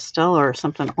Wink Estella or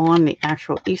something on the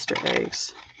actual Easter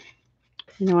eggs.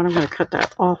 You know what, I'm going to cut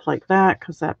that off like that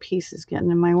because that piece is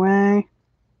getting in my way.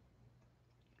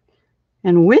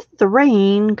 And with the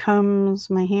rain comes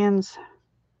my hands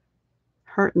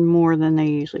hurting more than they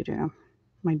usually do.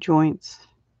 My joints.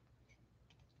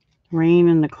 Rain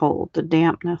and the cold, the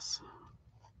dampness.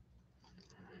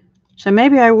 So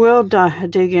maybe I will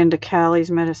dig into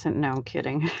Callie's medicine. No, I'm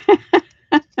kidding.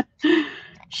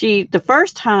 The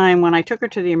first time when I took her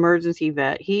to the emergency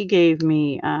vet, he gave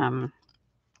me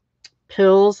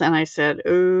pills, and I said,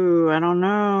 "Ooh, I don't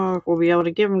know if we'll be able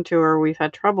to give them to her. We've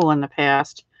had trouble in the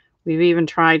past. We've even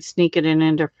tried sneaking it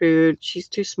into food. She's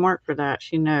too smart for that.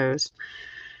 She knows."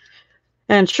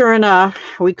 And sure enough,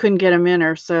 we couldn't get them in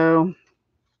her. So,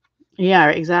 yeah,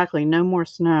 exactly. No more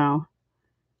snow.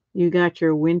 You got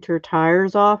your winter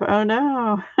tires off? Oh,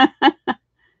 no.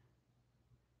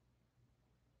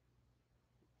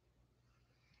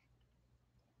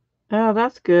 Oh,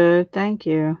 that's good. Thank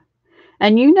you.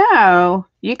 And you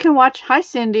can watch, hi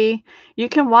Cindy, you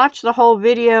can watch the whole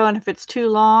video, and if it's too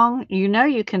long,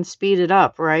 you can speed it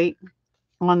up, right?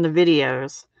 On the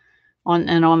videos, on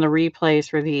the replays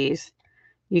for these.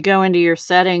 You go into your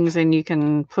settings and you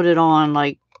can put it on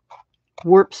like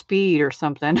warp speed or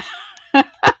something.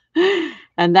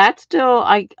 And that's still,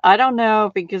 I don't know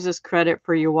if it gives us credit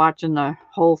for you watching the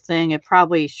whole thing. It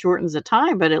probably shortens the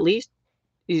time, but at least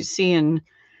you see, and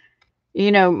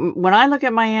when I look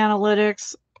at my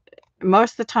analytics,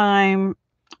 most of the time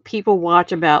people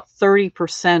watch about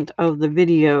 30% of the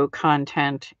video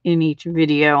content in each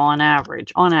video on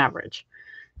average.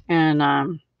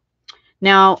 And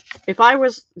now if I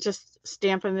was just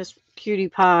stamping this cutie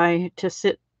pie to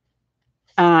sit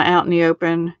out in the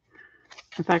open,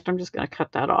 in fact, I'm just going to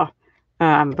cut that off.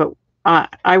 But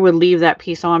I would leave that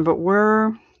piece on, but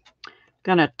we're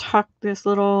going to tuck this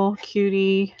little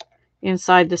cutie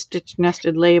inside the stitch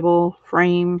nested label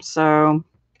frame so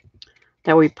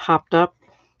that we popped up.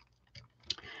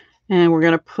 And we're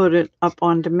going to put it up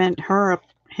on it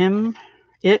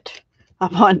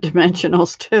up on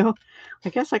dimensionals too. I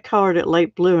guess I colored it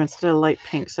light blue instead of light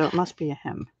pink, so it must be a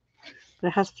him. But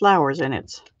it has flowers in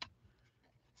its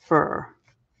fur.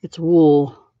 It's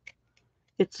wool.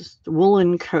 It's a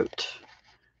woolen coat.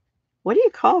 What do you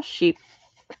call sheep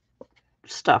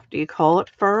stuff? Do you call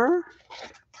it fur?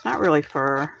 Not really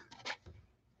fur.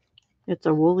 It's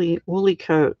a woolly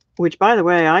coat, which, by the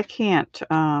way, I can't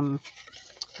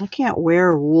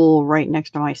wear wool right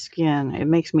next to my skin. It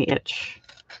makes me itch.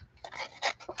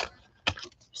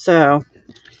 So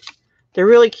they're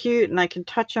really cute, and I can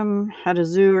touch them at a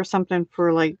zoo or something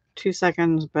for like 2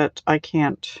 seconds, but I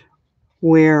can't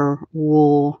wear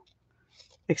wool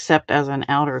except as an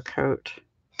outer coat.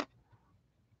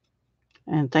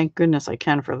 And thank goodness I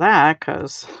can for that,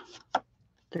 because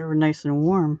they were nice and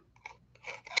warm.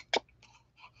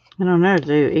 I don't know, do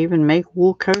they even make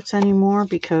wool coats anymore?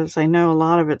 Because I know a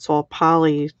lot of it's all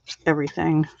poly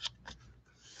everything.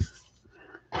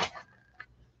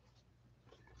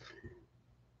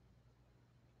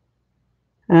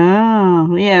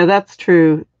 Oh, yeah, that's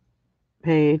true,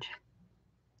 Paige.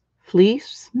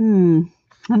 Fleece? I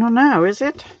don't know, is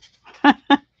it?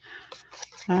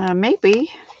 Maybe.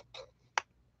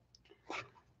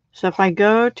 So if I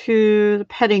go to the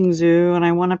petting zoo and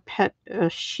I want to pet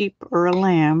a sheep or a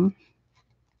lamb,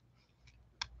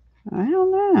 I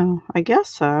don't know. I guess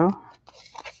so.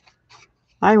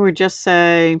 I would just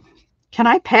say, can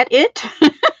I pet it?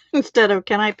 Instead of,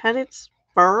 can I pet its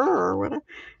fur or whatever?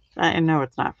 I know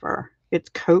it's not fur. It's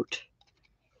coat.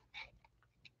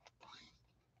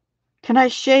 Can I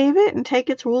shave it and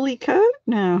take its woolly coat?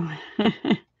 No.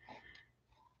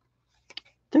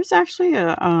 There's actually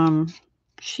a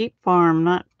sheep farm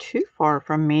not too far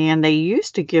from me, and they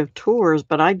used to give tours,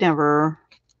 but I never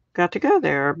got to go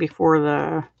there before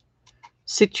the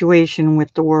situation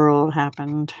with the world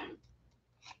happened.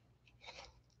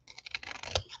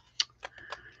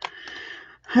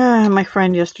 My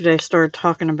friend yesterday started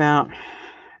talking about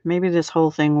maybe this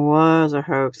whole thing was a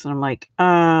hoax, and I'm like,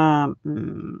 I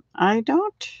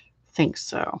don't think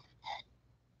so.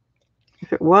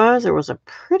 If it was a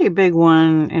pretty big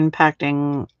one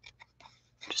impacting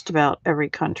just about every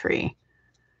country.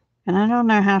 And I don't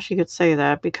know how she could say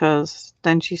that, because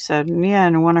then she said, yeah,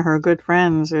 and one of her good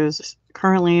friends is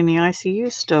currently in the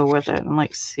ICU still with it. I'm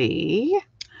like, see?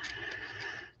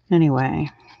 Anyway.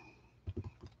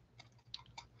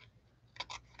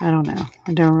 I don't know.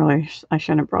 I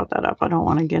shouldn't have brought that up. I don't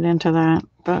want to get into that,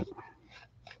 but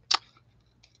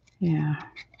yeah.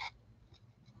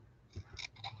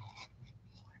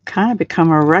 Kind of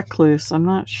become a recluse. I'm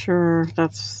not sure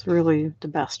that's really the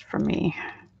best for me.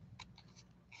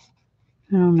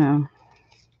 I don't know.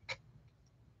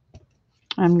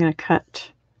 I'm going to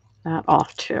cut that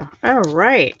off too. All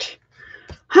right.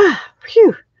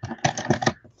 Phew.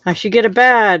 I should get a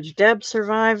badge. Deb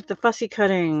survived the fussy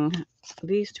cutting.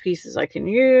 These pieces I can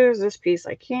use. This piece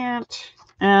I can't.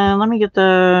 And let me get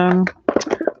the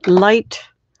light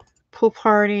pool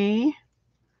party.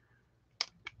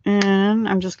 And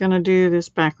I'm just going to do this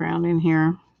background in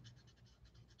here.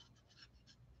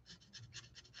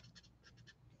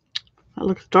 That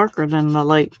looks darker than the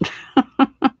light.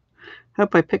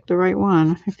 Hope I picked the right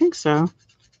one. I think so.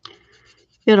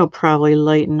 It'll probably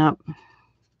lighten up.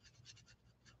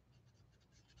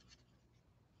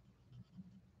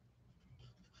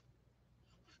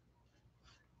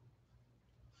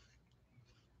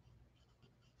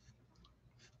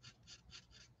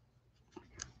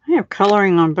 I have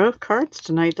coloring on both cards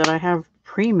tonight that I have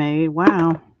pre-made.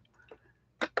 Wow.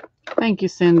 Thank you,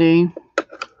 Cindy.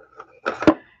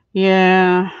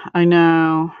 Yeah, I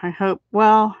know. I hope.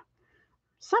 Well,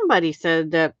 somebody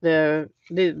said that the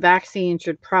vaccine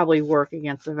should probably work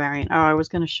against the variant. Oh, I was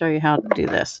going to show you how to do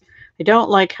this. I don't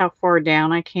like how far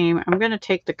down I came. I'm going to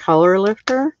take the color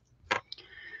lifter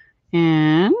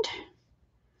and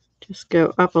just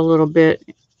go up a little bit,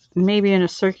 maybe in a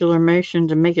circular motion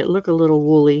to make it look a little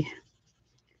woolly.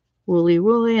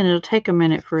 Woolly, and it'll take a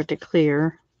minute for it to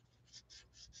clear.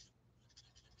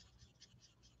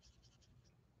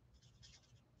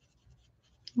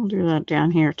 I'll do that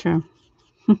down here too.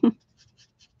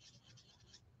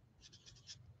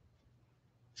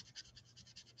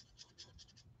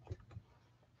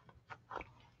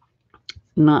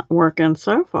 Not working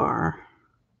so far,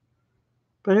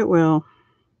 but it will.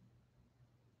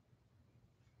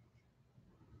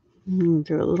 Do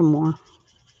a little more.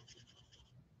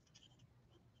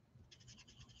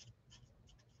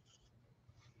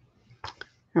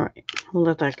 All right, we'll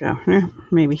let that go.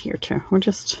 Maybe here too. I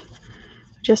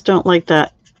just don't like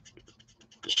that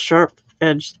sharp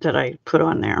edge that I put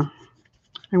on there.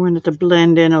 I wanted to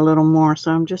blend in a little more,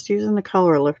 so I'm just using the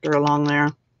color lifter along there.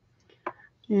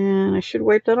 And I should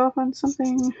wipe that off on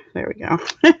something. There we go.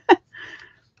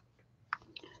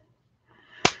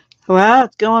 Well,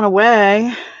 it's going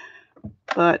away,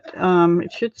 but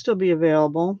it should still be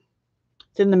available.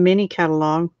 It's in the mini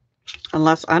catalog.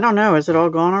 Unless, I don't know, is it all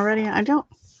gone already? I don't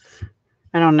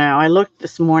know. I looked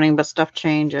this morning, but stuff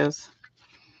changes.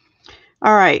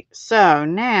 All right, so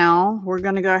now we're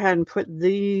going to go ahead and put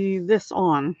this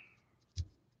on.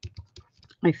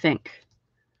 I think.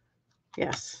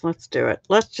 Yes, let's do it.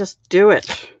 Let's just do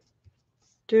it.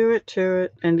 Do it to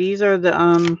it. And these are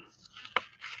the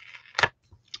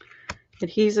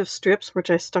adhesive strips,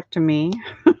 which I stuck to me.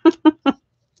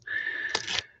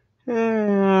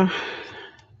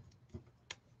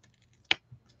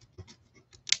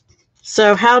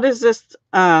 So how does this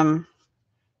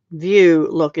view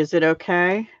look? Is it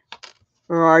okay?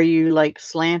 Or are you like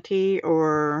slanty?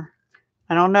 Or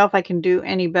I don't know if I can do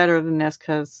any better than this,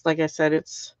 because like I said,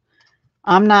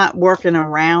 I'm not working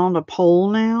around a pole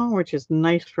now, which is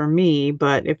nice for me,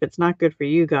 but if it's not good for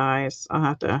you guys, I'll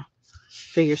have to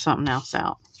figure something else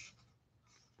out.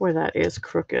 Boy, that is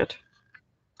crooked.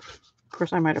 Of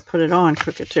course, I might have put it on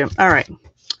crooked too. All right.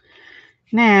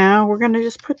 Now we're going to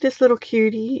just put this little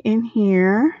cutie in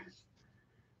here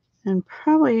and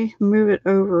probably move it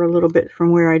over a little bit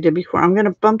from where I did before. I'm going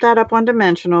to bump that up on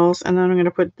dimensionals, and then I'm going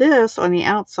to put this on the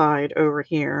outside over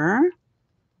here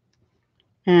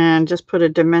and just put a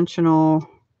dimensional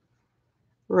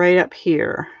right up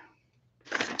here.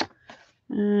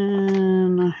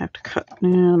 And I have to cut.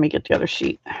 Now, let me get the other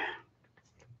sheet.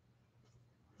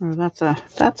 Oh, that's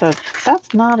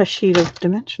not a sheet of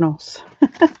dimensionals.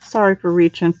 Sorry for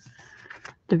reaching.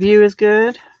 The view is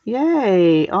good.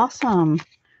 Yay, awesome.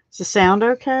 Is the sound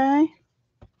okay?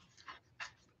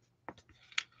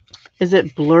 Is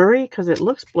it blurry? Because it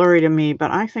looks blurry to me, but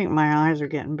I think my eyes are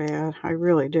getting bad. I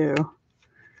really do.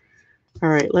 All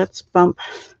right, let's bump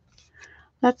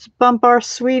our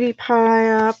sweetie pie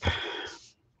up.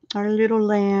 Our little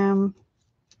lamb.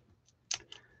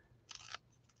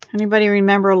 Anybody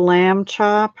remember Lamb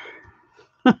Chop?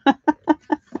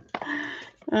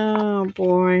 Oh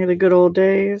boy, the good old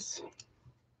days.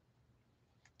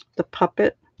 The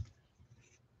puppet.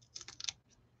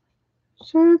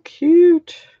 So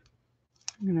cute.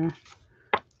 I'm gonna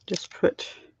just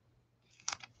put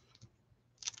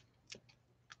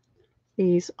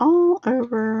these all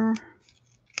over.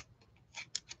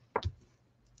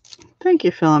 Thank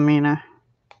you, Philomena.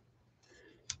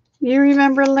 You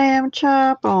remember Lamb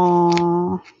Chop?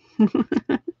 Aww.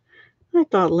 I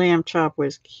thought Lamb Chop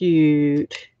was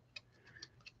cute.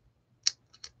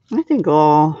 I think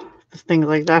all things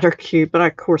like that are cute, but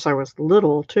of course I was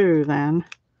little too then.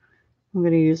 I'm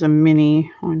going to use a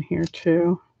mini on here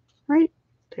too. Right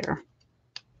there.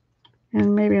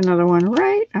 And maybe another one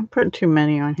right. I'm putting too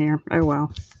many on here. Oh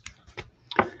well.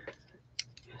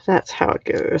 That's how it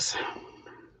goes.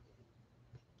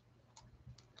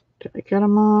 Did I get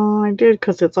them all? I did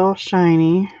because it's all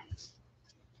shiny.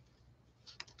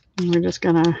 And we're just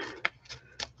going to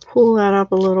pull that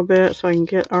up a little bit so I can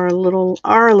get our little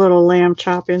Lamb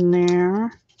Chop in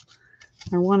there.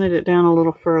 I wanted it down a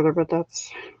little further, but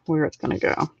that's where it's going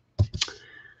to go.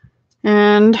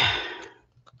 And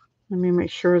let me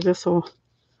make sure this will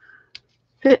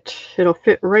fit. It'll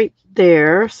fit right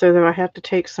there, so that I have to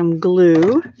take some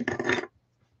glue.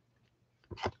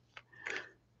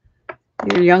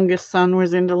 Your youngest son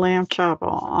was into Lamb Chop.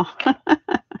 Aw.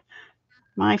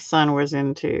 My son was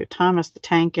into Thomas the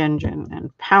Tank Engine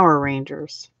and Power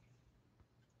Rangers.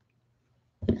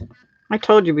 I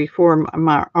told you before,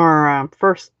 our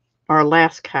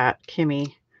last cat,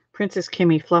 Kimmy, Princess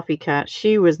Kimmy Fluffy Cat,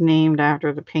 she was named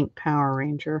after the pink Power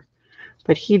Ranger.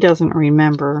 But he doesn't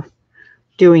remember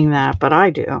doing that, but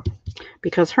I do,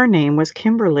 because her name was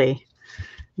Kimberly.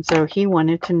 And so he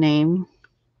wanted to name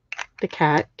the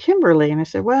cat Kimberly. And I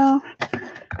said, well,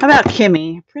 how about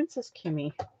Kimmy? Princess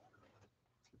Kimmy.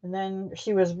 And then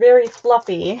she was very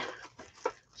fluffy,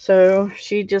 so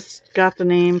she just got the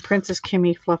name Princess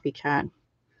Kimmy Fluffy Cat.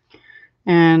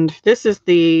 And this is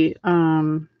the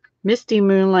Misty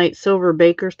Moonlight Silver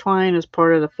Baker's Twine as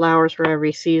part of the Flowers for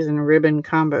Every Season ribbon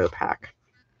combo pack.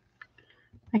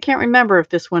 I can't remember if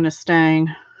this one is staying.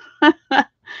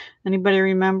 Anybody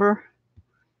remember?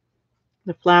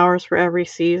 The Flowers for Every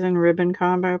Season ribbon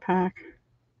combo pack.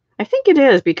 I think it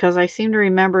is, because I seem to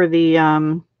remember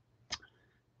the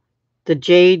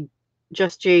Jade,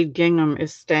 Just Jade Gingham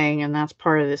is staying, and that's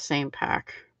part of the same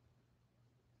pack.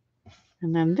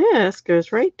 And then this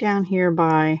goes right down here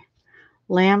by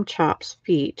Lamb Chop's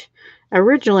feet.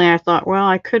 Originally I thought, well,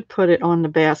 I could put it on the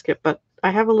basket, but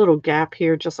I have a little gap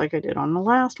here just like I did on the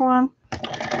last one.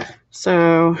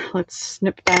 So let's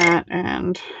snip that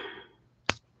and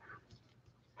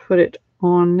put it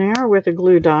on there with a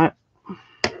glue dot.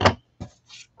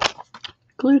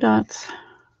 Glue dots.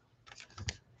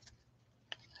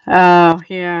 Oh,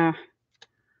 yeah.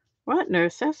 What? No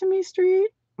Sesame Street?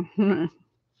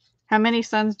 How many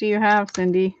sons do you have,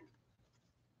 Cindy?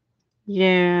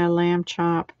 Yeah, Lamb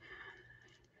Chop.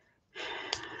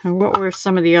 And what were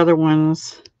some of the other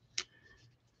ones?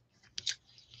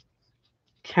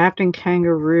 Captain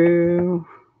Kangaroo,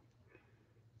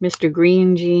 Mr.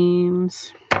 Green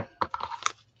Jeans.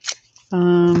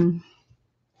 I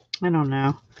don't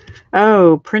know.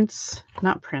 Oh,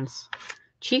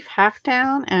 Chief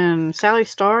Halftown and Sally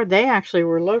Star, they actually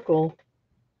were local.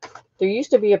 There used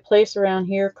to be a place around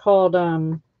here called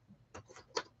the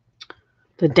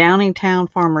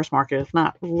Downingtown Farmers Market. It's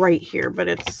not right here, but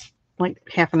it's like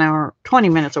half an hour, 20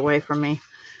 minutes away from me.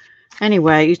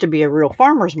 Anyway, it used to be a real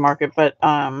farmers market, but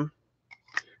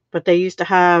they used to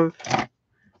have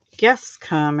guests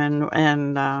come,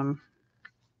 and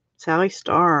Sally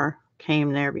Star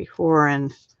came there before,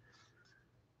 and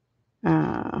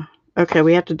okay,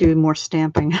 we have to do more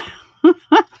stamping.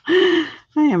 I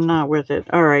am not with it.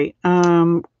 All right.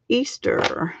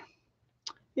 Easter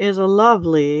is a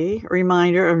lovely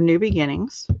reminder of new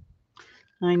beginnings.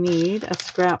 I need a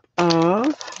scrap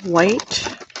of white.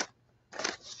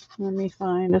 Let me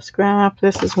find a scrap.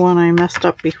 This is one I messed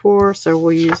up before, so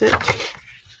we'll use it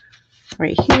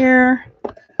right here.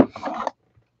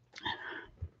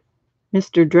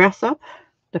 Mr. Dress Up,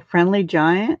 the Friendly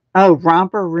Giant. Oh,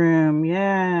 Romper Room.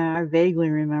 Yeah, I vaguely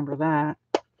remember that.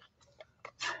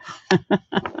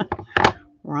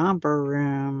 Romper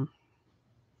Room.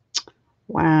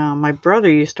 Wow, my brother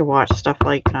used to watch stuff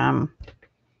like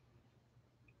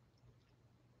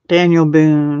Daniel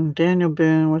Boone. Daniel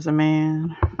Boone was a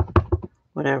man.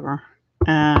 Whatever.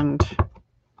 And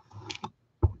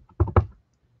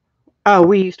oh,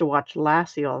 we used to watch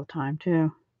Lassie all the time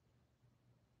too.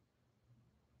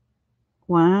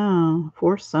 Wow,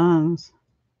 4 sons.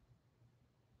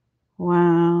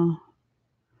 Wow.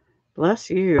 Bless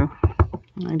you.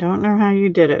 I don't know how you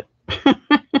did it.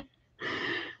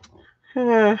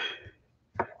 Why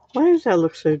does that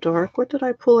look so dark? What did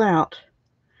I pull out?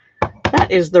 That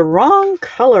is the wrong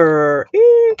color.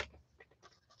 Eek.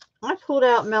 I pulled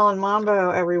out Melon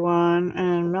Mambo, everyone,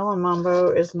 and Melon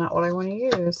Mambo is not what I want to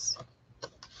use.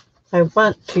 I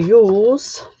want to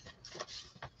use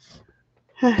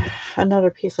another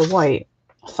piece of white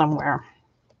somewhere.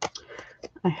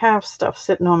 I have stuff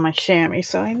sitting on my chamois,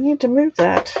 so I need to move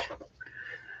that.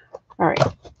 All right.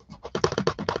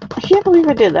 I can't believe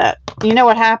I did that. You know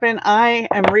what happened? I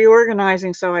am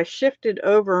reorganizing, so I shifted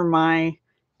over my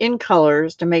in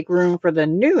colors to make room for the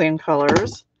new in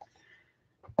colors.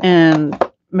 And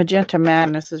Magenta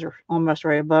Madness is almost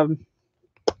right above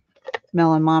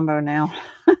Melon Mambo now.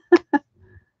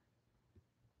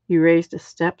 You raised a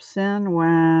steps in?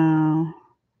 Wow.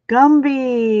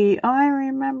 Gumby! I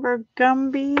remember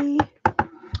Gumby.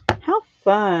 How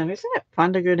fun. Isn't it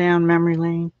fun to go down memory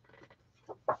lane?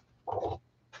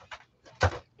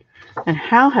 And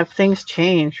how have things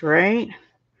changed, right?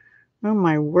 Oh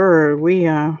my word.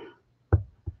 All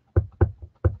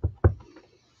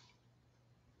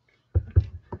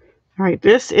right,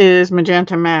 this is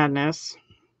Magenta Madness.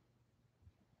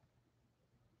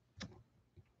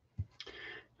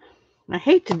 I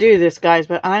hate to do this, guys,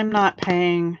 but I'm not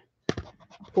paying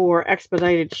for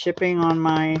expedited shipping on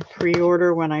my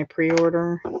pre-order when I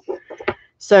pre-order.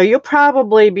 So you'll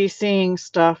probably be seeing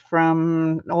stuff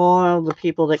from all the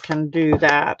people that can do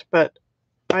that, but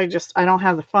I don't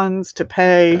have the funds to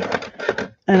pay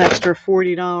an extra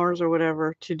 $40 or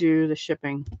whatever to do the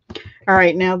shipping. All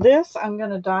right, now this I'm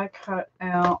going to die cut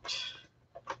out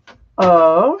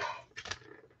of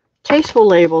Tasteful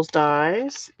Labels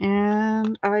dies,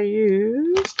 and I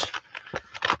used,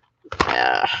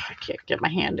 I can't get my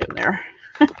hand in there.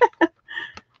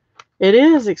 It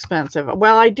is expensive.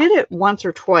 Well, I did it once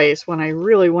or twice when I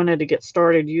really wanted to get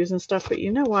started using stuff, but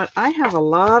you know what? I have a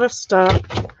lot of stuff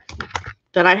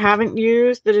that I haven't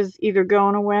used that is either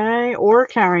going away or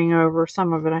carrying over.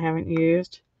 Some of it I haven't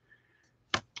used.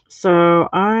 So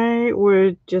I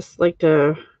would just like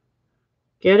to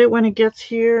get it when it gets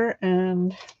here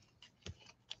and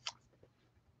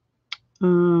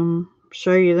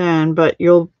show you then, but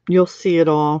you'll see it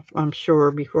all, I'm sure,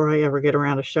 before I ever get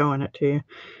around to showing it to you.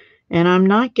 And I'm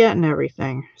not getting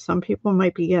everything. Some people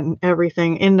might be getting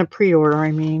everything in the pre-order,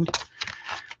 I mean.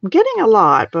 I'm getting a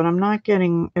lot, but I'm not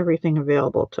getting everything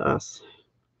available to us.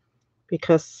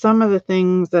 Because some of the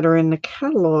things that are in the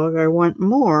catalog, I want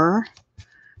more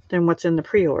than what's in the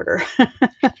pre-order.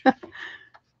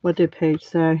 What did Paige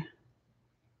say?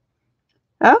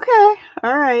 Okay,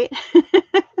 all right.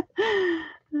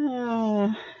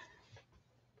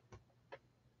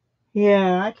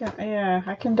 Yeah,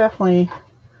 I can definitely.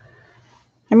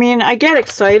 I mean, I get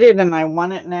excited and I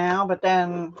want it now, but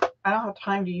then I don't have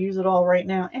time to use it all right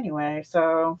now anyway,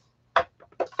 so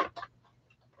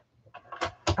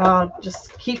I'll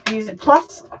just keep using.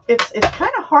 Plus, it's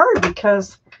kind of hard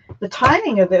because the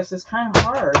timing of this is kind of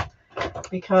hard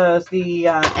because the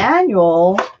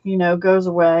annual, goes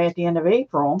away at the end of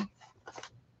April,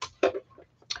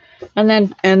 and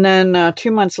then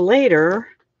 2 months later,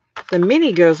 the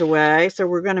mini goes away. So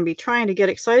we're going to be trying to get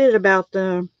excited about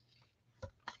the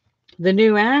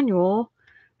new annual,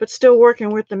 but still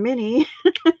working with the mini.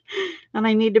 And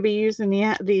I need to be using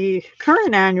the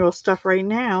current annual stuff right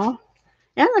now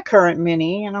and the current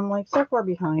mini. And I'm like so far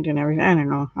behind and everything. I don't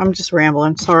know. I'm just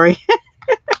rambling. Sorry.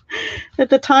 But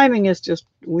the timing is just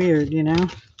weird,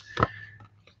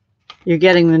 You're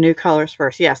getting the new colors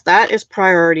first. Yes, that is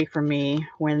priority for me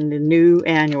when the new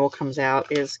annual comes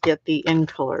out, is get the in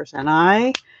colors. And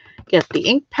I get the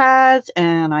ink pads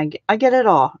and I get it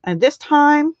all. And this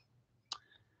time,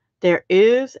 there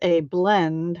is a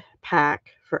blend pack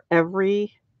for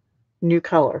every new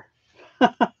color,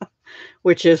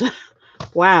 which is,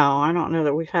 wow, I don't know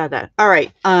that we've had that. All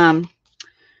right.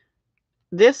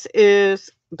 This is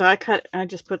die cut. I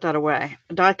just put that away.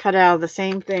 Die cut out of the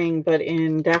same thing, but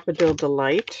in Daffodil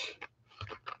Delight.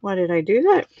 Why did I do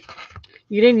that?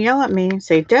 You didn't yell at me and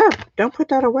say, Deb, don't put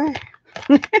that away.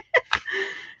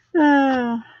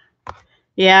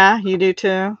 Yeah, you do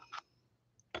too.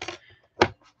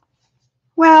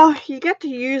 Well, you get to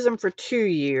use them for 2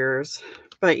 years,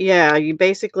 but yeah, you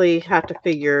basically have to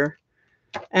figure.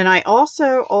 And I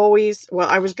also always,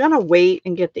 I was going to wait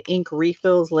and get the ink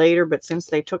refills later, but since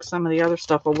they took some of the other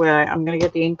stuff away, I'm going to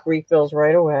get the ink refills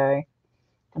right away.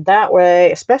 And that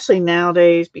way, especially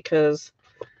nowadays, because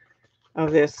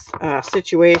of this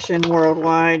situation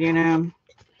worldwide,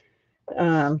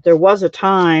 there was a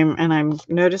time, and I'm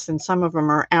noticing some of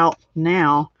them are out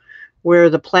now,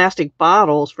 where the plastic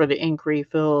bottles for the ink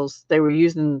refills, they were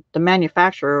using, the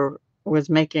manufacturer was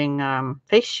making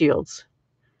face shields.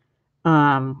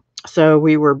 So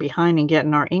we were behind in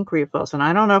getting our ink refills. And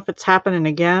I don't know if it's happening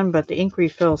again, but the ink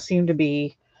refills seem to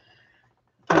be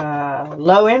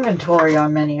low inventory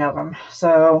on many of them.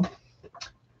 So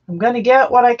I'm going to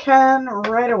get what I can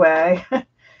right away.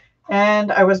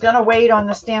 And I was going to wait on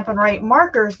the Stampin' Right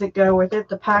markers that go with it,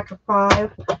 the pack of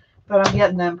 5, but I'm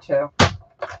getting them too.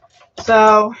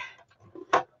 So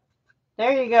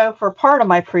there you go for part of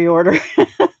my pre-order.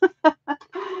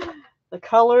 The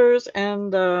colors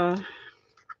and the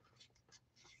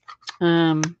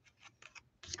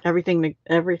everything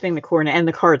to coordinate, and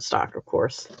the cardstock, of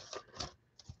course.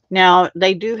 Now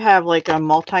they do have like a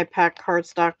multi-pack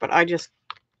cardstock, but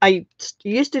I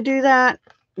used to do that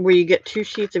where you get 2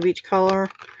 sheets of each color,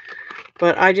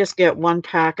 but I just get 1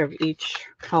 pack of each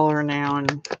color now,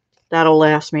 and that'll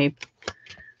last me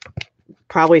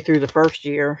probably through the first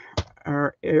year,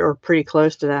 or pretty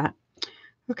close to that.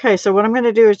 Okay, so what I'm going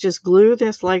to do is just glue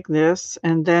this like this,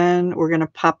 and then we're going to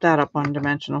pop that up on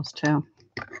dimensionals too.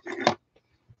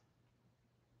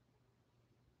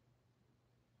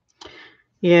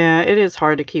 Yeah, it is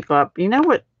hard to keep up. You know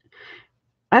what?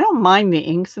 I don't mind the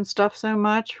inks and stuff so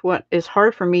much. What is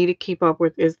hard for me to keep up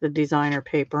with is the designer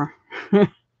paper.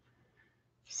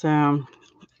 So,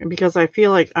 because I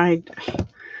feel like I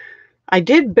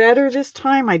did better this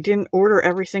time. I didn't order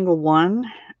every single one,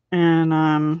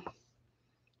 and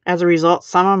as a result,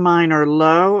 some of mine are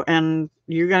low, and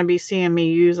you're going to be seeing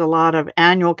me use a lot of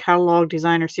annual catalog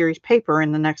designer series paper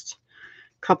in the next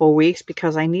couple weeks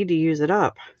because I need to use it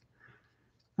up.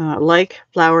 Like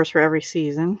Flowers for Every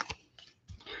Season,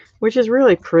 which is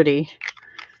really pretty.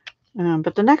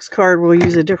 But the next card will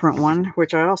use a different one,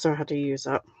 which I also have to use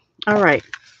up. All right,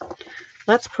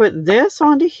 let's put this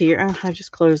onto here. I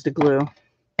just closed the glue.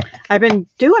 I've been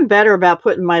doing better about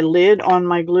putting my lid on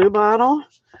my glue bottle.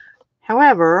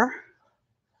 However,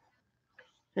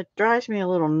 it drives me a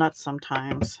little nuts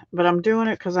sometimes, but I'm doing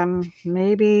it because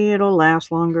maybe it'll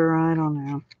last longer. I don't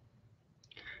know.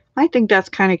 I think that's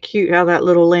kind of cute how that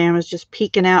little lamb is just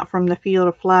peeking out from the field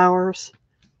of flowers,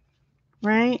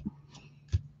 right?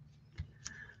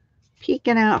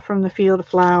 Peeking out from the field of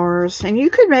flowers. And you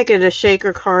could make it a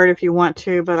shaker card if you want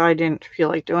to, but I didn't feel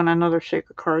like doing another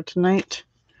shaker card tonight.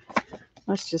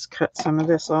 Let's just cut some of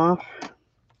this off.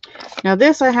 Now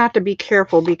this I have to be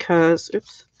careful because,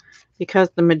 because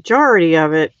the majority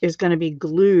of it is going to be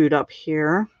glued up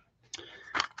here.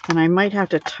 And I might have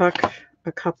to tuck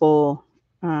a couple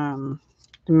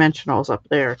dimensionals up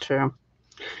there too.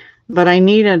 But I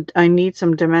need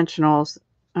some dimensionals,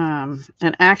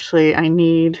 and actually I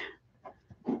need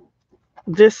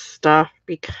this stuff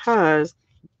because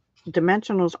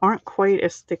dimensionals aren't quite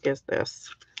as thick as this.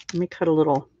 Let me cut a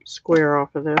little square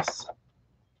off of this,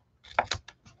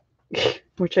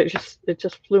 which it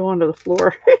just flew onto the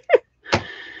floor. All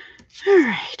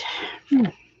right.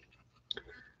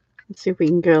 Let's see if we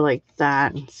can go like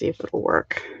that and see if it'll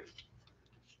work.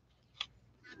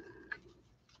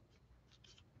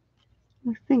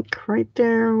 I think right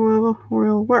there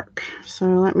will work. So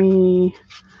let me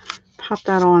pop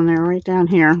that on there right down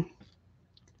here.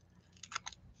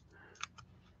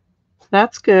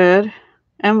 That's good.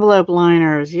 Envelope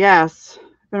liners. Yes.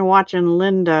 I've been watching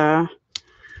Linda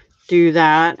do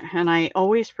that, and I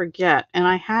always forget. And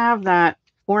I have that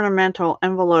ornamental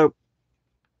envelope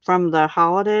from the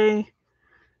holiday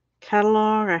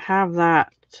catalog. I have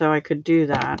that, so I could do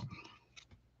that.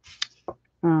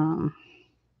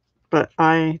 But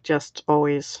I just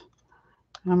always,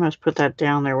 I almost put that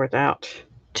down there without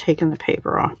taking the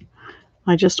paper off.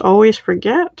 I just always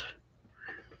forget.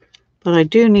 But I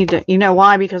do need to, you know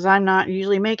why? Because I'm not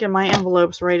usually making my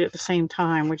envelopes right at the same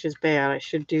time, which is bad. I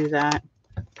should do that.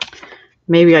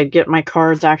 Maybe I'd get my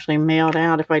cards actually mailed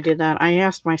out if I did that. I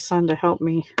asked my son to help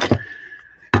me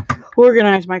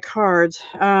organize my cards.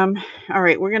 All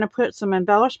right, we're going to put some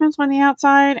embellishments on the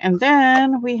outside, and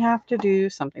then we have to do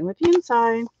something with the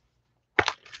inside.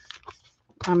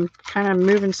 I'm kind of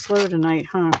moving slow tonight,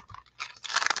 huh?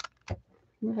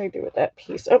 What do I do with that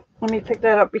piece? Oh, let me pick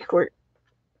that up before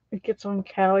it gets on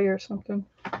Callie or something.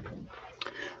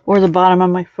 Or the bottom of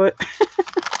my foot.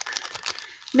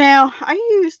 Now, I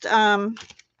used the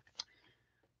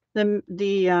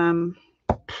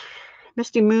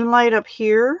Misty Moonlight up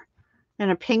here and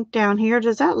a pink down here.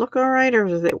 Does that look all right, or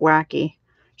is it wacky?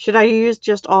 Should I use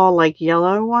just all like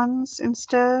yellow ones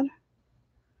instead?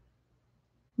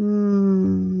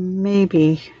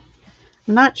 Maybe.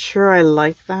 I'm not sure I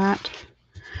like that.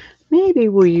 Maybe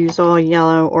we'll use all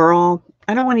yellow or all...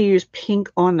 I don't want to use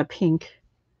pink on the pink.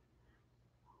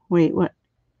 Wait, what?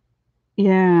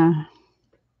 Yeah.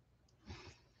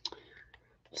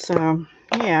 So,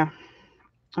 yeah.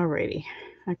 Alrighty.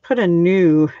 I put a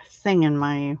new thing in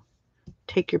my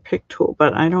take your pick tool,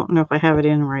 but I don't know if I have it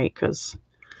in right because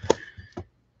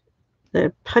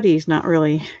the putty's not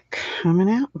really coming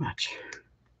out much.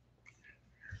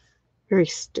 Very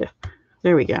stiff.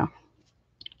 There we go.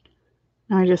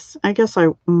 I guess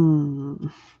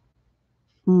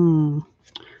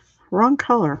wrong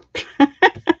color.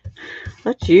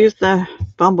 Let's use the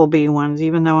bumblebee ones,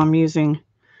 even though I'm using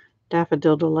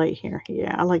Daffodil Delight here.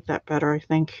 Yeah, I like that better, I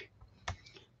think.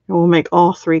 We'll make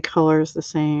all three colors the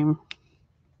same.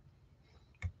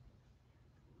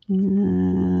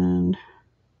 And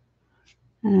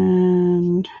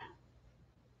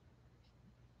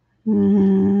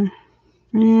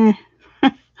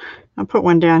I'll put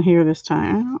one down here this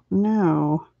time. I don't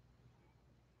know.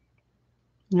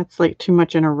 That's like too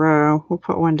much in a row. We'll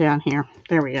put one down here.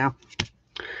 There we go.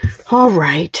 All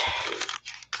right.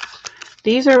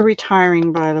 These are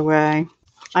retiring, by the way.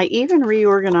 I even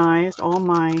reorganized all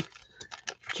my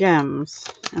gems.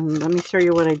 And let me show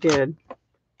you what I did.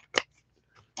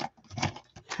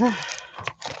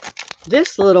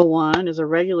 This little one is a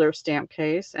regular stamp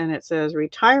case, and it says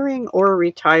retiring or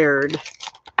retired.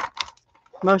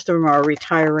 Most of them are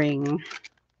retiring.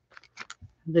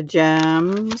 The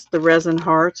gems, the resin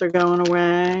hearts are going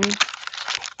away.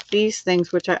 These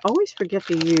things, which I always forget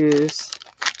to use.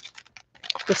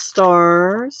 The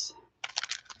stars.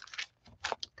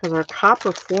 Because our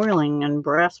copper foiling and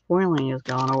brass foiling is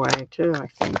going away too, I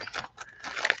think.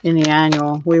 In the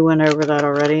annual, we went over that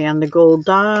already. And the gold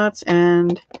dots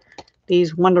and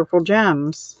these wonderful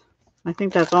gems. I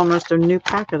think that's almost a new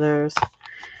pack of those.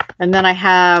 And then I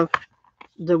have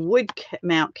the wood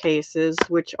mount cases,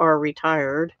 which are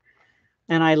retired.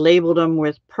 And I labeled them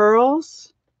with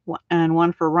pearls, and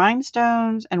one for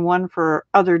rhinestones, and one for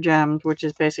other gems, which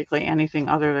is basically anything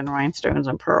other than rhinestones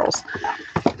and pearls.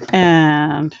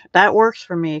 And that works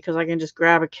for me because I can just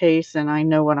grab a case and I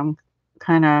know what I'm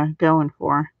kind of going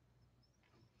for.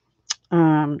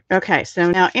 Okay,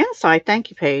 so now inside thank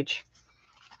you page.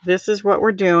 This is what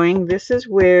we're doing. This is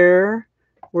where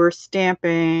we're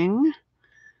stamping.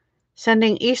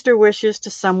 Sending Easter wishes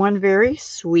to someone very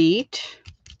sweet.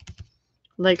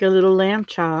 Like a little lamb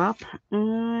chop.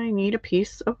 I need a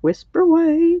piece of Whisper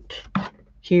White.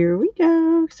 Here we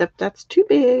go. Except that's too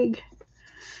big.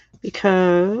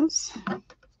 Because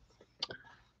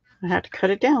I had to cut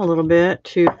it down a little bit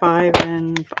to 5 by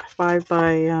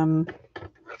 3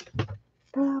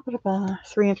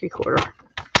 3/4.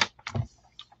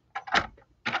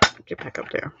 Get back up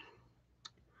there.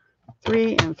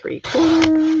 3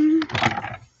 3/4.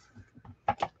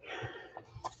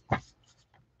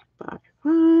 5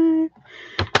 5.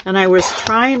 And I was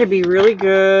trying to be really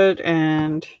good,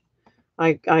 and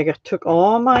I took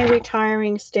all my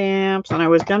retiring stamps and I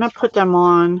was going to put them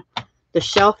on the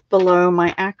shelf below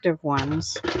my active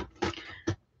ones.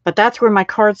 But that's where my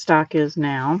cardstock is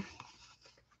now.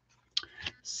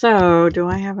 So, do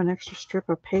I have an extra strip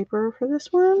of paper for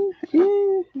this one?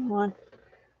 Yeah, hang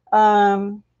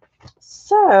on.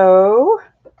 So,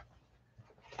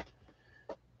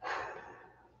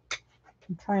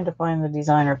 I'm trying to find the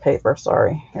designer paper.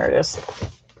 Sorry, here it is.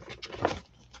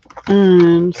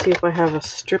 And see if I have a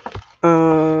strip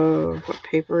of, what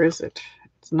paper is it?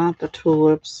 It's not the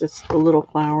tulips, it's the little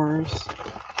flowers.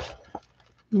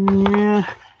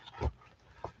 Yeah.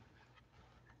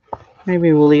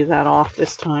 Maybe we'll leave that off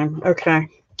this time. Okay.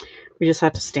 We just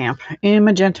have to stamp in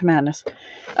Magenta Madness.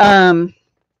 And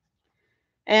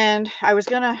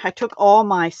I took all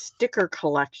my sticker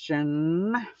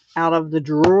collection out of the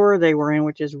drawer they were in,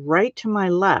 which is right to my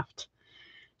left.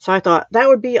 So I thought that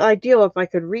would be ideal if I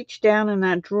could reach down in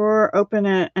that drawer, open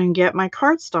it, and get my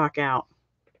cardstock out.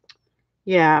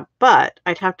 Yeah, but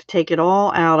I'd have to take it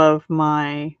all out of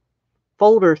my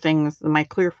folder things, my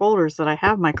clear folders that I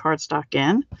have my cardstock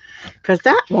in, because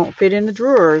that won't fit in the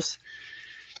drawers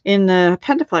in the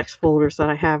Pentaflex folders that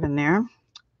I have in there.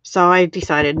 So I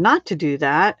decided not to do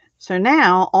that. So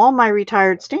now all my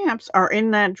retired stamps are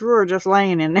in that drawer just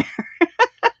laying in there.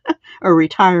 Or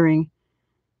retiring.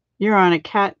 You're on a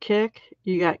cat kick.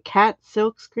 You got cat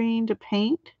silk screen to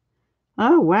paint.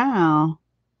 Oh, wow.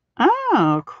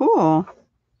 Oh, cool.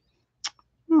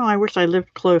 Oh, I wish I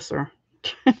lived closer.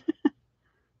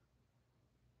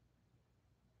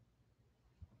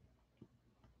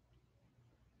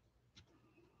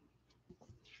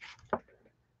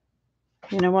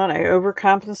 You know what? I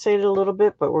overcompensated a little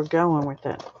bit, but we're going with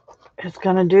it. It's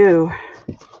going to do.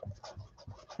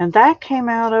 And that came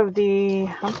out of the,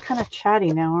 I'm kind of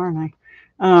chatty now, aren't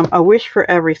I? A Wish for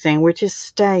Everything, which is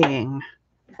staying.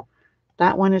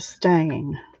 That one is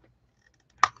staying.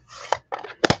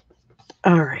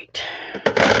 All right.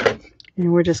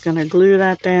 And we're just going to glue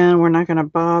that down. We're not going to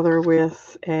bother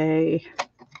with a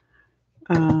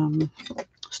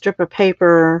strip of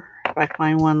paper. If I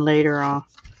find one later, I'll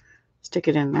stick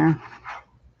it in there.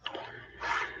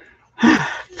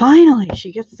 Finally,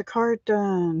 she gets the card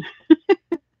done.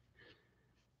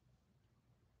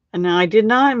 And now I did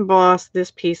not emboss this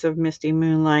piece of Misty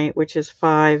Moonlight, which is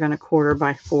 5 1/4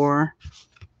 by 4,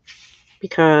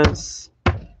 because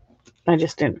I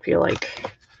just didn't feel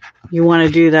like you want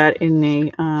to do that in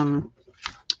the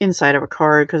inside of a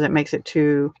card because it makes it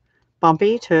too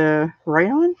bumpy to write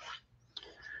on.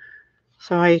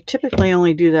 So I typically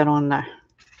only do that on the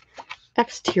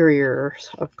exteriors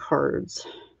of cards,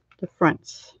 the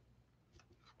fronts.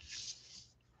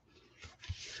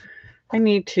 I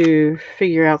need to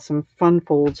figure out some fun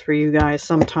folds for you guys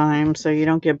sometime so you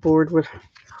don't get bored with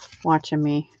watching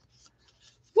me.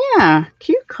 Yeah,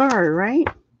 cute card, right?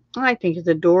 I think it's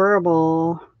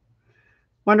adorable.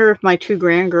 Wonder if my 2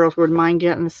 grandgirls would mind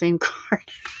getting the same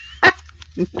card.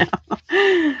 No.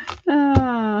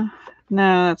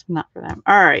 No, that's not for them.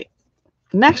 All right.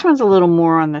 Next one's a little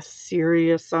more on the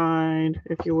serious side,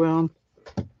 if you will.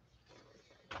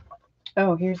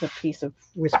 Oh, here's a piece of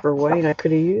Whisper White I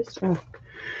could have used. Oh.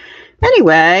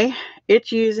 Anyway,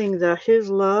 it's using the His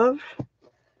Love.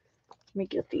 Let me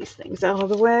get these things out of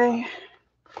the way.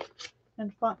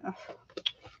 And fun.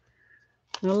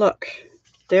 Now look,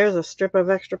 there's a strip of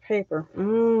extra paper.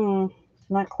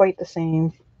 Not quite the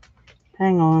same.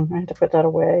 Hang on, I have to put that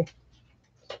away.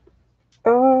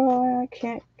 Oh, I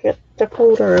can't get the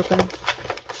folder open.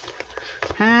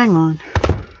 Hang on.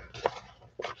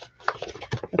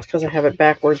 That's because I have it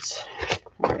backwards.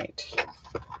 All right.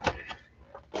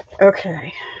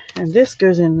 Okay, and this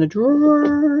goes in the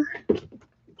drawer.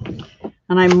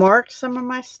 And I marked some of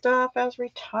my stuff as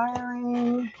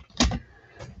retiring.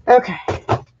 Okay.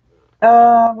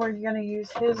 We're going to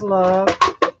use His Love.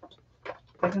 If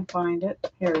I can find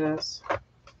it. Here it is.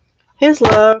 His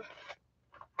Love.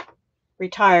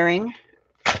 Retiring.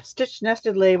 Stitch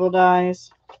nested label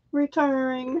dies.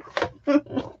 Retiring.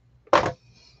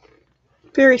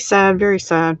 Very sad, very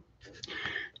sad.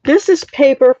 This is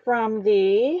paper from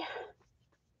the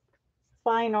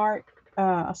Fine Art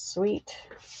Suite.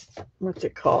 What's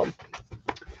it called?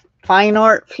 Fine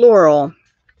Art Floral.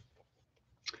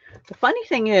 The funny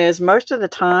thing is, most of the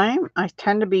time, I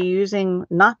tend to be using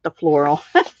not the floral.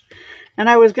 And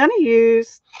I was going to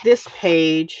use this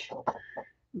page,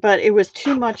 but it was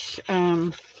too much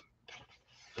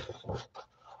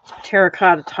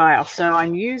terracotta tile. So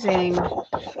I'm using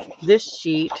this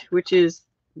sheet, which is,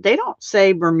 they don't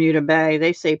say Bermuda Bay.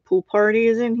 They say Pool Party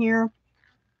is in here.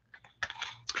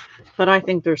 But I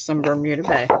think there's some Bermuda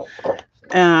Bay.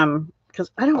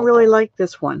 Because I don't really like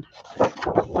this one.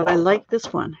 But I like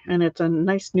this one. And it's a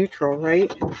nice neutral,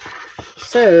 right?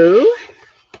 So,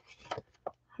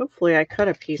 hopefully I cut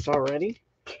a piece already.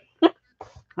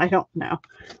 I don't know.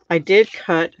 I did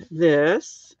cut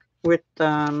this with,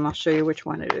 I'll show you which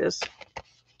one it is.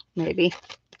 Maybe.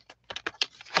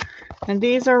 And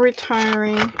these are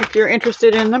retiring. If you're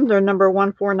interested in them, they're number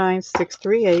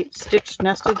 149638. Stitched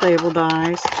nested label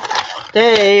dies.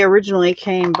 They originally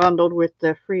came bundled with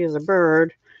the Free as a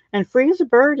Bird. And Free as a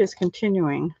Bird is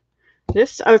continuing.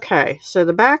 This, okay, so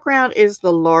the background is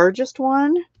the largest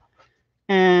one.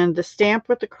 And the stamp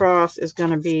with the cross is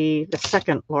going to be the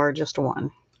second largest one.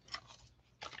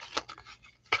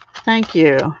 Thank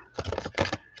you.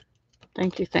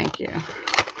 Thank you, thank you.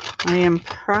 I am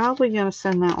probably going to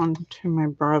send that one to my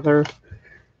brother.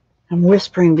 I'm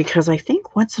whispering because I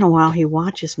think once in a while he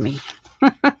watches me.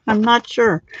 I'm not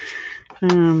sure.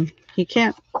 He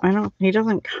can't, he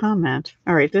doesn't comment.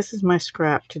 All right, this is my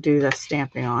scrap to do the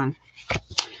stamping on.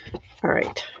 All right,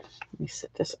 let me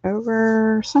set this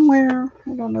over somewhere.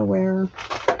 I don't know where.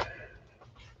 All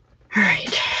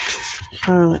right,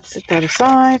 so let's set that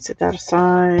aside,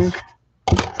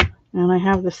 And I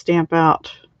have the stamp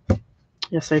out.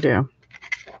 Yes, I do.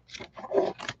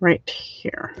 Right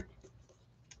here.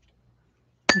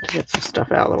 Let's get some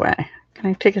stuff out of the way.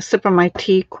 Can I take a sip of my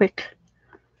tea quick?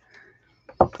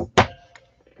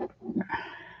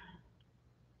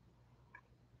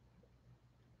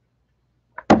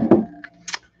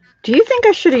 Do you think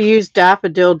I should have used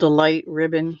Daffodil Delight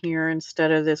ribbon here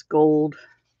instead of this gold?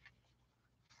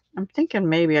 I'm thinking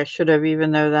maybe I should have,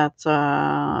 even though that's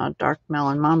Dark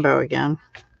Melon Mambo again.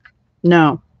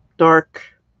 No, Dark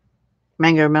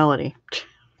Mango Melody.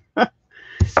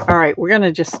 All right, we're going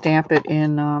to just stamp it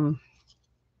in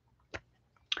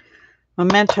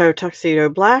Memento Tuxedo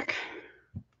Black.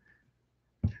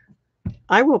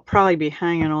 I will probably be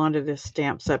hanging on to this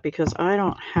stamp set because I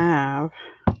don't have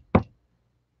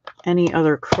any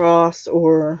other cross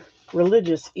or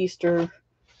religious Easter.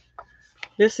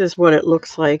 This is what it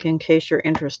looks like in case you're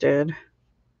interested.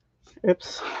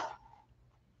 Oops.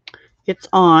 It's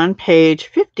on page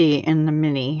 50 in the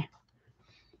mini.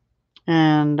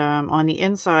 And on the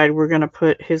inside, we're going to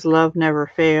put His Love Never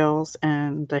Fails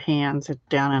and the hands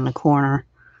down in the corner.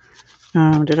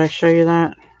 Did I show you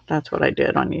that? That's what I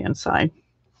did on the inside.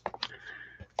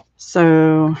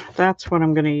 So that's what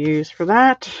I'm going to use for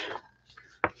that.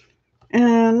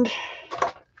 And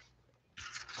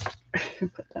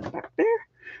put that back there.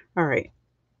 All right.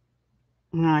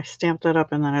 Now I stamped that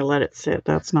up and then I let it sit.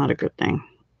 That's not a good thing.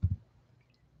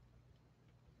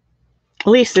 At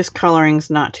least this coloring's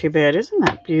not too bad. Isn't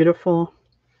that beautiful?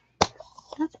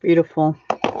 That's beautiful.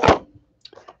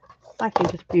 I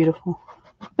think it's beautiful.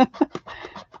 I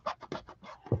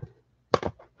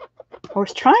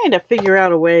was trying to figure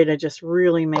out a way to just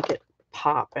really make it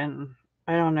pop, and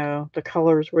I don't know. The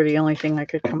colors were the only thing I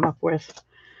could come up with.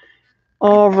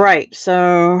 All right,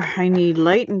 so I need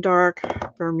light and dark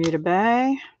Bermuda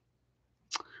Bay.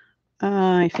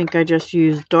 I think I just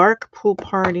used dark Pool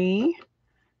Party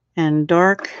and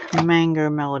dark Mango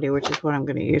Melody, which is what I'm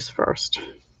going to use first.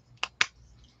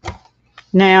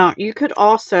 Now, you could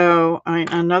also,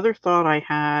 another thought I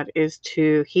had is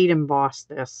to heat emboss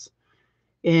this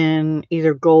in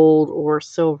either gold or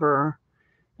silver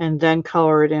and then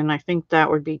color it in. I think that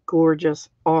would be gorgeous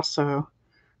also.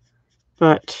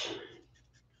 But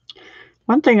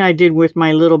one thing I did with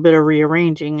my little bit of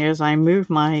rearranging is I moved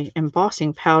my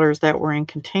embossing powders that were in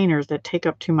containers that take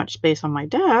up too much space on my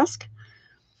desk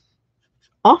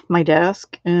off my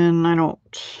desk, and now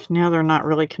they're not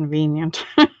really convenient.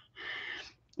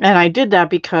 And I did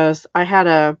that because I had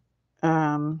a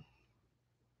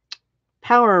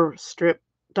power strip,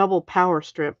 double power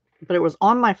strip, but it was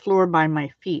on my floor by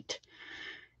my feet.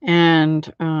 And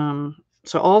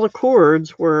so all the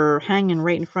cords were hanging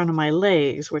right in front of my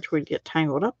legs, which would get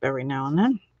tangled up every now and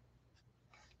then.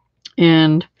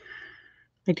 And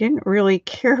I didn't really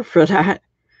care for that.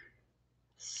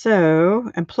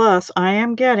 So, and plus I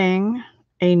am getting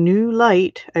a new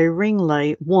light, a ring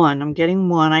light, one. I'm getting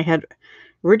one. I had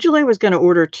originally was going to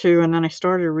order two, and then I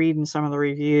started reading some of the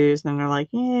reviews, and they're like,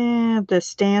 yeah, the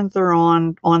stands they're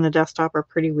on the desktop are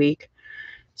pretty weak.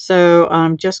 So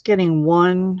I'm just getting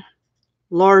one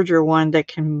larger one that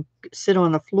can sit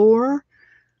on the floor,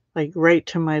 like right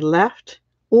to my left,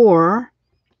 or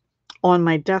on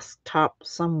my desktop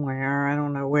somewhere. I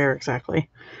don't know where exactly,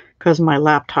 because my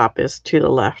laptop is to the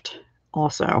left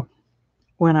also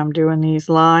when I'm doing these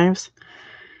lives.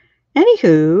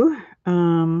 Anywho,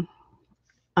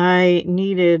 I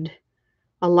needed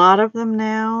a lot of them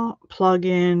now plug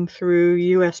in through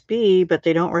USB, but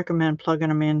they don't recommend plugging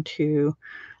them into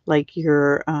like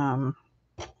your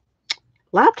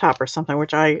laptop or something,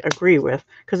 which I agree with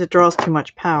because it draws too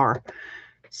much power.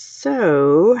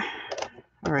 So,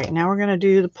 all right, now we're going to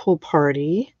do the Pool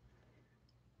Party.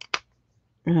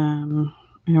 And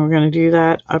we're going to do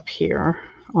that up here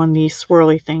on these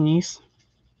swirly thingies.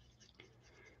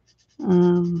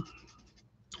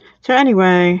 So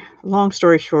anyway, long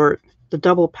story short, the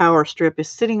double power strip is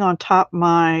sitting on top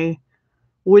my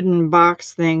wooden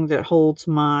box thing that holds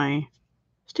my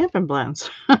Stampin'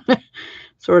 Blends,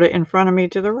 sort of in front of me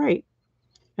to the right.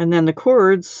 And then the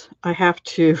cords, I have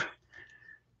to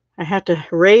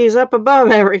raise up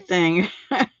above everything.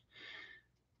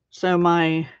 So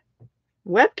my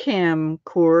webcam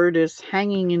cord is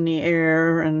hanging in the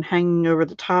air and hanging over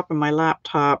the top of my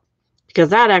laptop because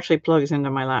that actually plugs into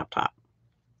my laptop.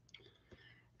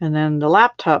 And then the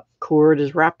laptop cord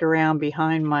is wrapped around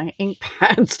behind my ink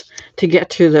pads to get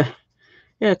to the,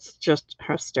 it's just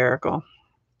hysterical.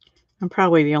 I'm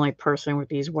probably the only person with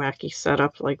these wacky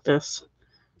setups like this.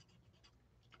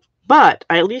 But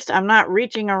at least I'm not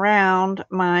reaching around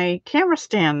my camera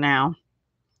stand now,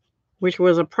 which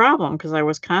was a problem because I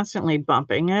was constantly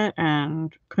bumping it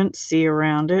and couldn't see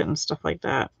around it and stuff like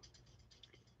that.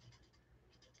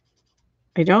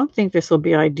 I don't think this will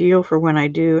be ideal for when I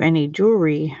do any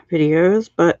jewelry videos,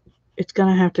 but it's going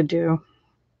to have to do.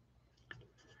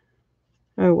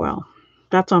 Oh well,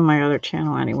 that's on my other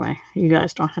channel anyway. You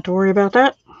guys don't have to worry about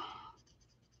that.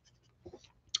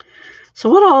 So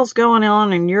what all's going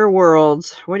on in your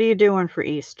worlds? What are you doing for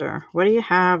Easter? What are you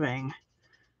having?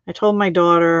 I told my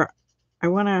daughter I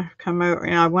want to come over,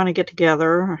 I want to get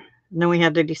together. And then we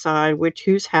had to decide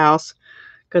whose house,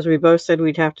 because we both said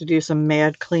we'd have to do some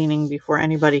mad cleaning before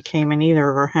anybody came in either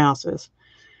of our houses.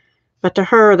 But to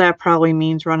her, that probably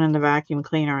means running the vacuum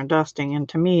cleaner and dusting. And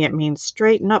to me, it means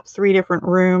straighten up 3 different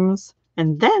rooms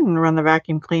and then run the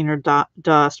vacuum cleaner,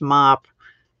 dust, mop,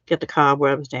 get the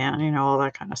cobwebs down, all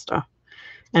that kind of stuff.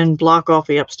 and block off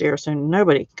the upstairs so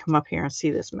nobody can come up here and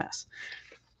see this mess.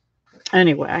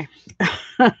 Anyway,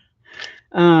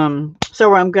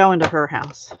 so I'm going to her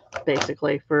house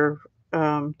basically for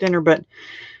dinner, but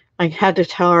I had to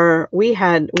tell her we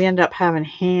ended up having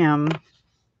ham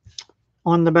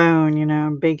on the bone, you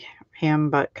know, big ham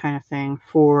butt kind of thing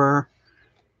for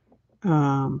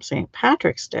St.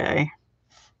 Patrick's Day.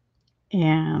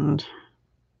 And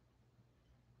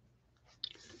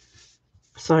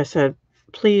so I said,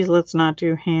 please let's not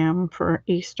do ham for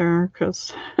Easter,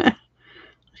 because can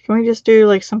we just do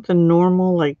like something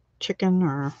normal like chicken,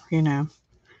 or, you know.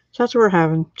 So that's what we're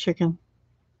having, chicken.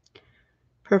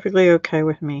 Perfectly okay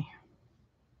with me.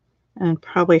 And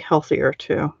probably healthier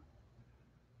too.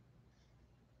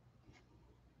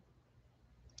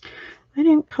 I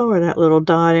didn't color that little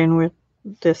dot in with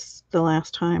this the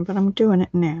last time, but I'm doing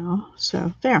it now.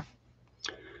 So there.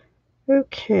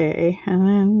 Okay, and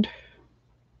then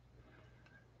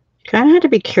kind of had to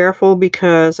be careful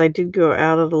because I did go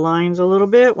out of the lines a little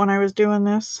bit when I was doing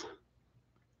this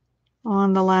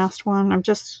on the last one. I'm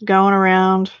just going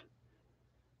around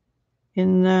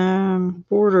in the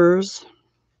borders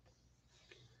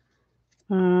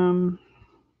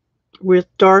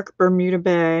with dark Bermuda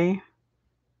Bay.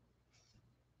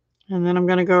 And then I'm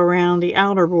going to go around the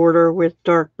outer border with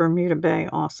dark Bermuda Bay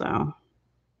also.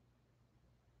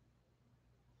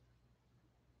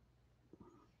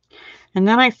 And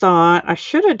then I thought I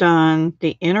should have done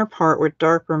the inner part with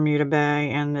dark Bermuda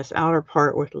Bay and this outer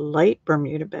part with light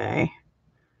Bermuda Bay,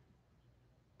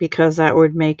 because that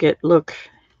would make it look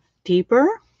deeper,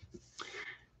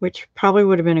 which probably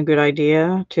would have been a good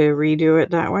idea to redo it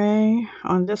that way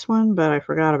on this one, but I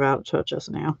forgot about it till just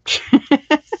now.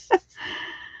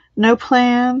 No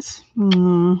plans.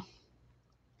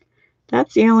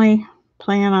 That's the only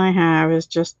plan I have, is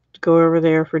just go over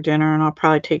there for dinner, and I'll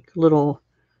probably take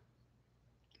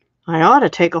I ought to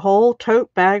take a whole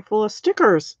tote bag full of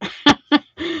stickers.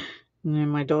 And then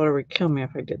my daughter would kill me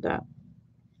if I did that,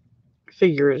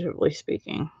 figuratively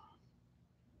speaking.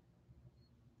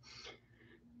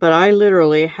 But I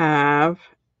literally have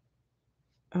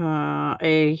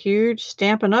a huge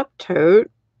Stampin' Up!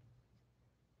 Tote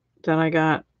that I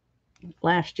got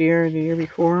last year, the year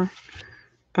before,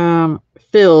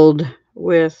 filled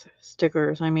with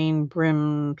stickers. I mean,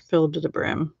 filled to the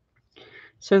brim.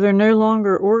 So they're no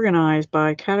longer organized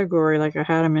by category like I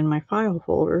had them in my file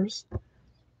folders.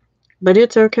 But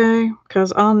it's okay,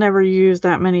 because I'll never use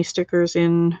that many stickers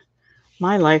in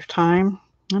my lifetime.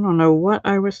 I don't know what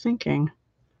I was thinking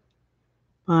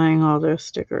buying all those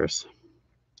stickers.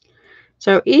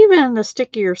 So even the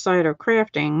Stickier Side of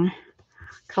Crafting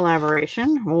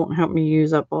collaboration won't help me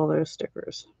use up all those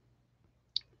stickers.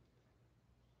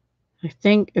 I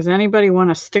think, does anybody want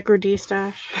a sticker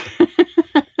de-stash?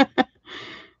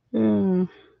 And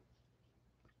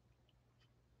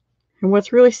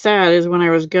what's really sad is when I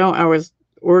was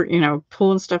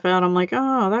pulling stuff out, I'm like,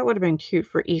 oh, that would have been cute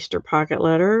for Easter pocket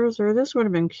letters, or this would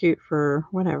have been cute for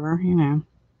whatever, you know.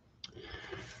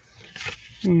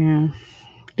 Yeah.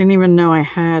 Didn't even know I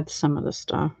had some of the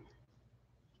stuff.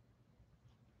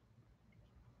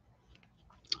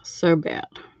 So bad.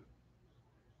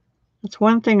 That's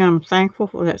one thing I'm thankful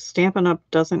for, that Stampin' Up!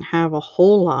 Doesn't have a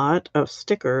whole lot of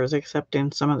stickers except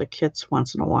in some of the kits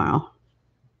once in a while.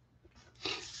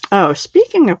 Oh,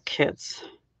 speaking of kits,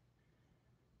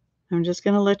 I'm just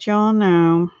going to let y'all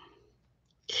know,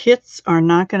 kits are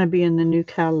not going to be in the new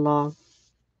catalog.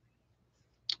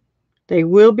 They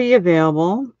will be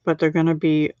available, but they're going to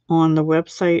be on the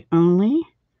website only.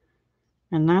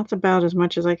 And that's about as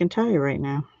much as I can tell you right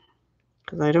now,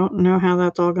 because I don't know how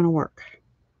that's all going to work.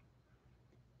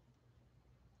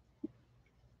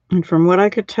 And from what I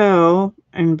could tell,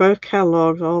 in both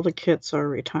catalogs, all the kits are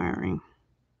retiring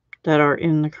that are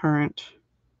in the current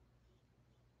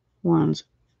ones.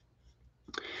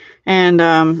 And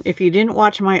if you didn't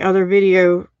watch my other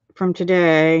video from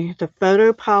today, the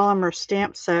photopolymer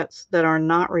stamp sets that are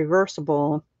not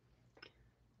reversible,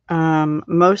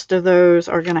 most of those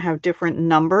are going to have different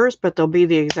numbers, but they'll be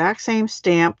the exact same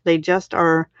stamp. They just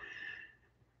are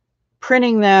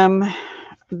printing them.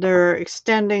 They're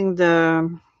extending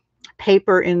the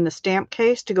paper in the stamp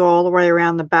case to go all the way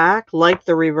around the back, like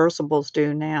the reversibles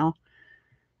do now.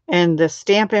 And the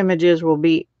stamp images will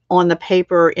be on the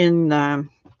paper in the,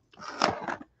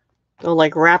 they'll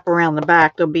like wrap around the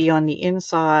back. They'll be on the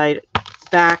inside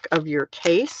back of your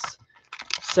case.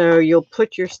 So you'll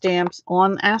put your stamps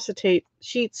on acetate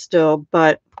sheets still,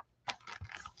 but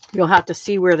you'll have to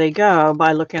see where they go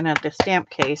by looking at the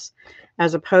stamp case,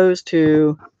 as opposed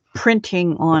to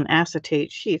printing on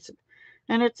acetate sheets.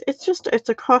 And it's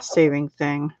a cost-saving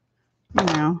thing, you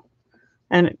know.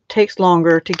 and it takes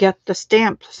longer to get the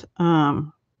stamps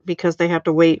because they have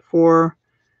to wait for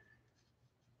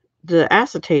the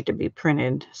acetate to be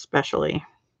printed specially.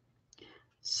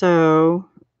 So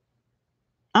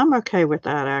I'm okay with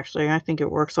that, actually. I think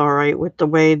it works all right with the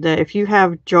way that if you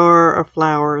have jar of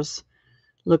flowers,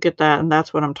 look at that, and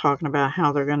that's what I'm talking about,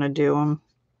 how they're going to do them.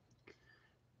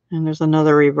 And there's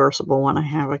another reversible one I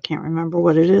have. I can't remember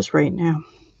what it is right now.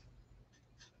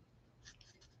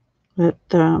 But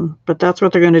that's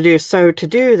what they're going to do. So to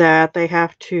do that, they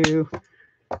have to,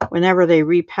 whenever they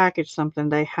repackage something,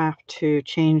 they have to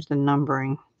change the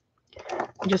numbering.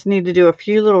 I just need to do a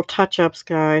few little touch-ups,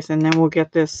 guys, and then we'll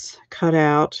get this cut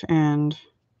out and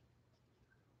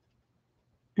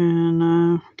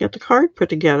get the card put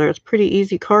together. It's a pretty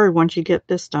easy card once you get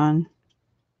this done.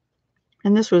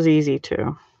 And this was easy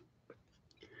too.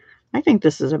 I think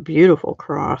this is a beautiful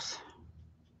cross.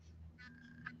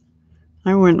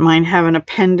 I wouldn't mind having a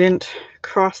pendant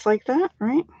cross like that,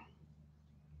 right?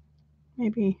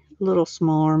 Maybe a little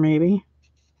smaller, maybe.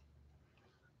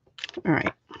 All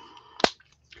right.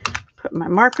 Put my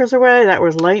markers away. That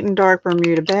was Light and Dark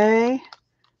Bermuda Bay,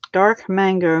 Dark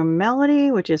Mango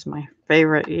Melody, which is my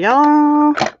favorite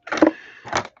yellow.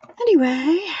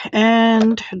 Anyway,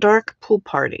 and Dark Pool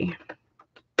Party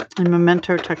and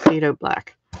Memento Tuxedo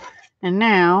Black. And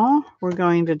now we're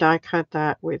going to die cut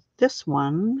that with this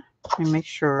one and make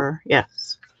sure,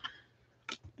 yes.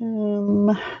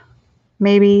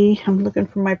 Maybe I'm looking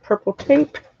for my purple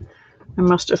tape. I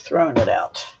must have thrown it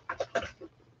out.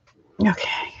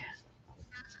 Okay.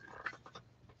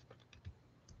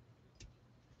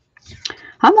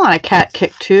 I'm on a cat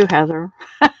kick too, Heather.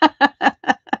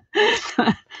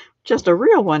 Just a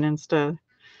real one instead.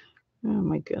 Oh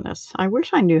my goodness. I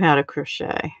wish I knew how to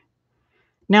crochet.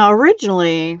 Now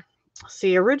originally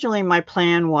my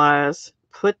plan was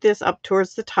put this up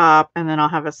towards the top and then I'll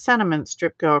have a sentiment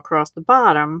strip go across the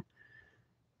bottom.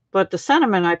 But the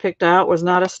sentiment I picked out was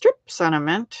not a strip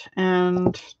sentiment,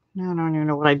 and I don't even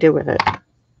know what I did with it.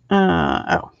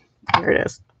 Oh, there it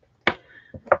is.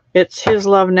 It's His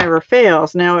Love Never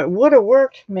Fails. Now, it would have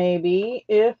worked maybe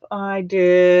if I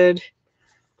did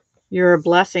You're a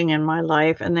Blessing in My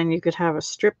Life, and then you could have a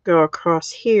strip go across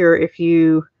here if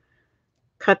you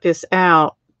cut this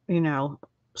out, you know,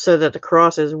 so that the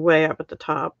cross is way up at the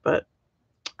top. But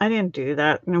I didn't do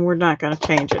that, and we're not going to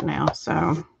change it now.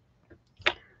 So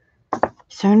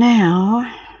now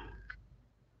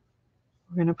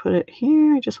we're going to put it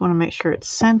here. I just want to make sure it's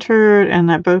centered and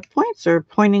that both points are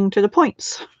pointing to the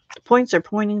points. The points are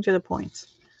pointing to the points.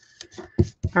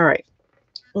 All right.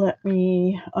 Let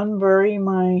me unbury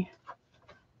my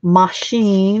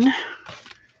machine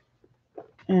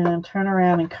and turn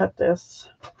around and cut this.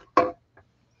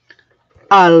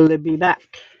 I'll be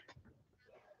back.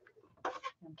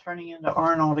 I'm turning into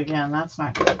Arnold again. That's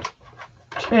not good.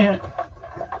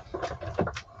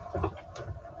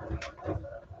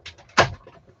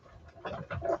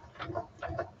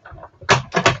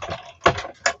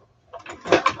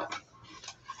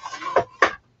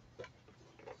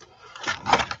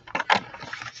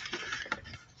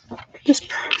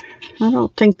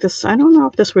 I don't know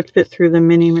if this would fit through the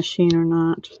mini machine or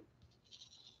not.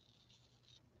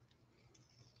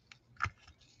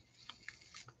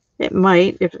 It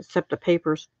might, except the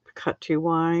paper's cut too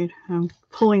wide. I'm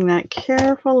pulling that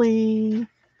carefully.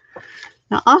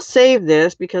 Now I'll save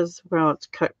this because, well, it's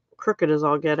cut crooked as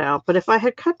all get out. But if I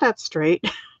had cut that straight,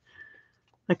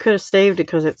 I could have saved it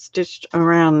because it's stitched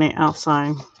around the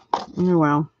outside. Oh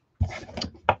well.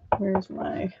 Where's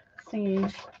my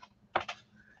thingy?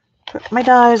 Put my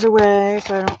dies away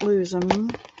so I don't lose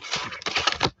them.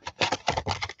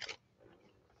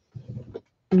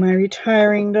 My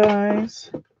retiring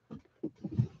dies.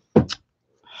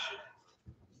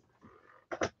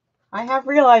 I have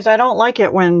realized I don't like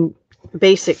it when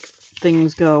basic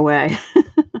things go away.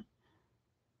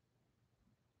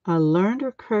 I learned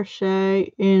to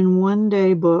crochet in one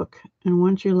day book, and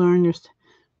once you learn your...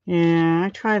 Yeah, I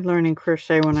tried learning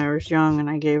crochet when I was young and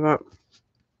I gave up.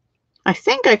 I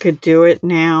think I could do it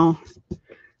now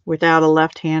without a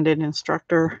left-handed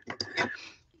instructor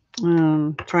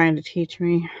trying to teach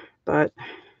me, but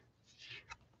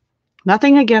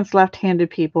nothing against left-handed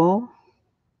people.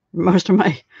 Most of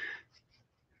my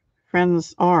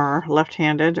friends are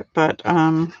left-handed, but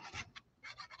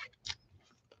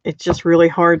it's just really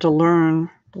hard to learn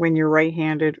when you're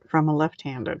right-handed from a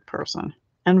left-handed person,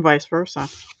 and vice versa.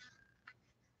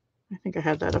 I think I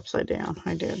had that upside down.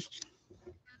 I did.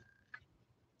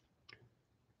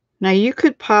 Now you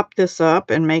could pop this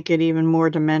up and make it even more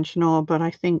dimensional, but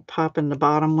I think popping the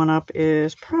bottom one up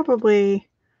is probably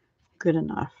good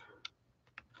enough.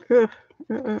 Ugh,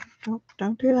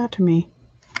 Don't do that to me.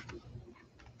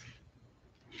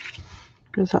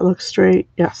 Does that look straight?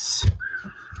 Yes.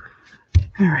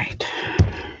 All right.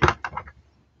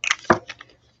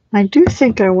 I do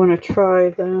think I want to try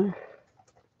the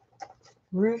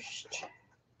ruched.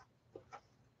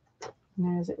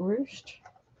 Now, is it ruched?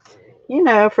 You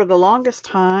know, for the longest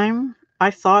time, I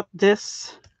thought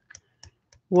this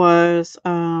was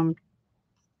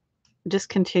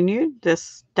discontinued,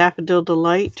 this Daffodil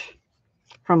Delight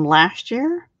from last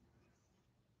year,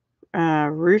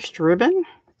 ruched ribbon.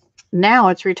 Now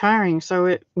it's retiring, so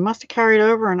it must have carried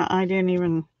over, and I didn't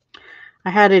even, I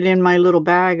had it in my little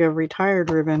bag of retired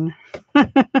ribbon. All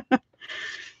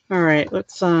right,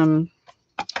 let's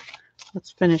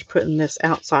finish putting this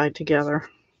outside together.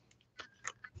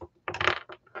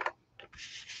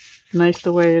 Nice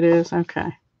the way it is.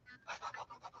 Okay.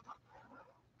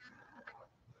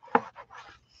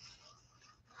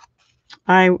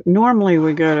 I normally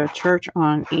would go to church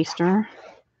on Easter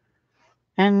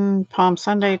and Palm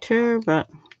Sunday too, but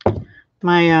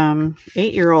my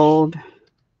 8-year-old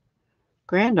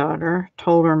granddaughter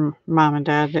told her mom and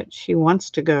dad that she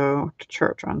wants to go to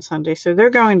church on Sunday, so they're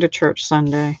going to church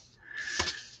Sunday.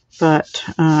 But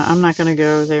I'm not going to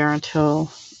go there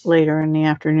until later in the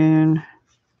afternoon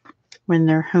when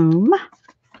they're home.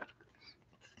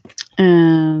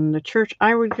 And the church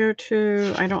I would go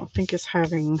to, I don't think is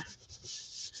having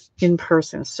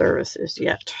in-person services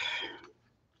yet.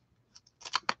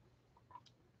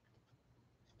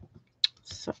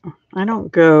 So I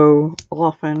don't go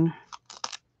often.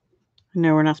 I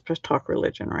know we're not supposed to talk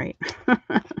religion, right?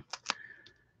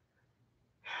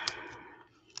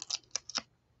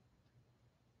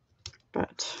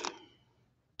 But,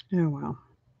 oh well.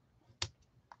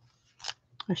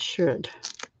 I should.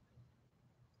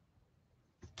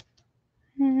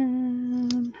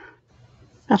 And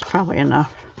that's probably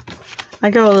enough. I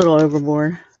go a little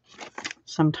overboard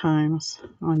sometimes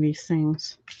on these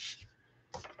things.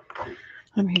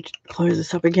 Let me close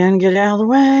this up again, get it out of the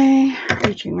way,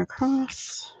 reaching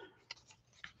across.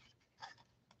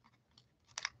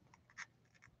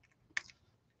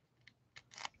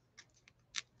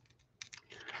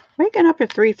 Waking up at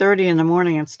 3:30 in the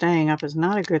morning and staying up is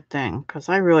not a good thing because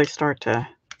I really start to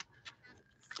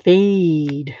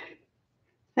fade.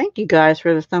 Thank you guys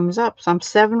for the thumbs up. So I'm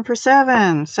 7 for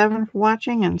 7. 7 for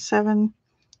watching and 7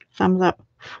 thumbs up.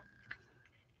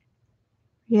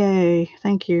 Yay.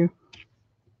 Thank you.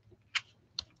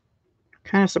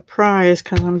 Kind of surprised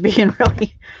because I'm being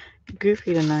really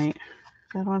goofy tonight.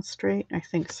 Is that on straight? I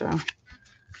think so.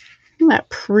 Isn't that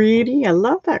pretty? I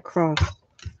love that cross.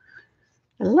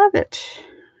 I love it.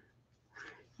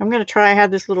 I'm going to try. I had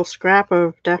this little scrap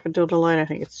of Daffodil Delight. I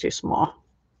think it's too small.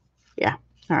 Yeah.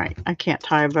 All right. I can't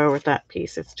tie a bow with that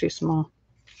piece. It's too small.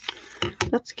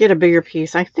 Let's get a bigger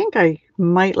piece. I think I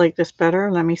might like this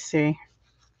better. Let me see.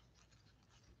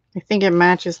 I think it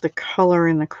matches the color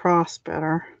in the cross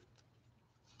better.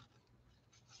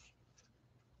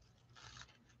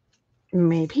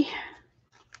 Maybe.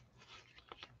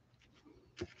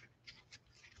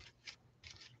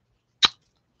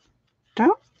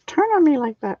 Don't turn on me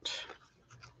like that.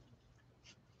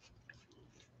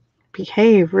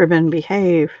 Behave, ribbon,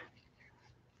 behave.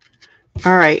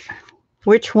 All right.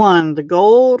 Which one, the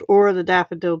gold or the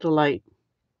Daffodil Delight?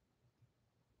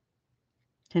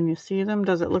 Can you see them?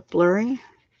 Does it look blurry?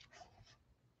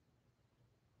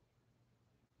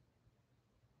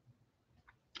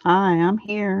 Hi, I'm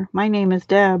here. My name is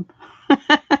Deb.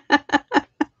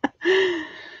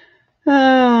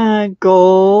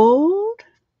 Gold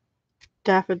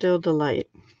Daffodil Delight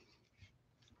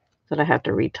that I have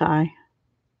to retie.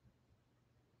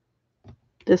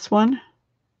 This one,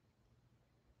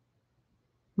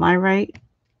 my right,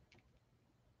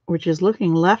 which is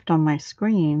looking left on my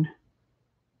screen.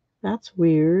 That's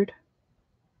weird.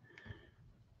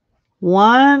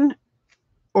 1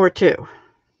 or 2?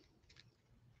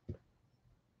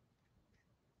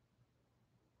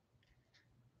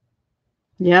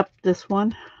 Yep, this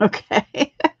one.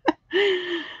 Okay.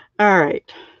 All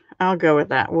right. I'll go with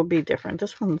that. We'll be different.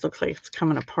 This one looks like it's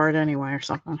coming apart anyway or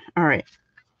something. All right.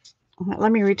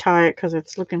 Let me retie it because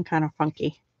it's looking kind of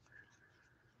funky.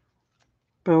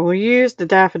 But we'll use the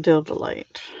Daffodil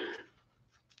Delight.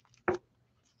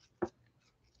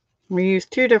 We use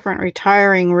 2 different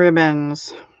retiring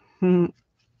ribbons.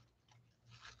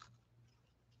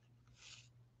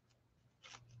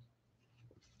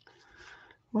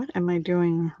 What am I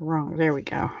doing wrong? There we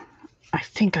go. I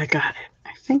think I got it.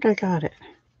 I think I got it.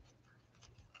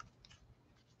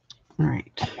 All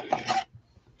right.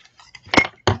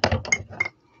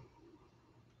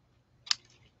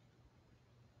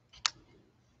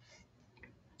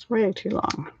 way too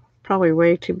long. Probably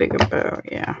way too big a bow,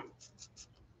 yeah.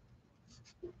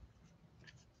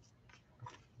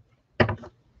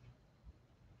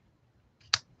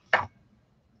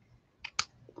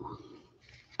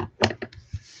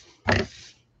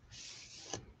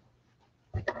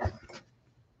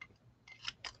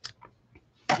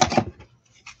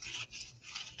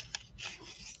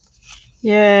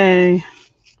 Yay.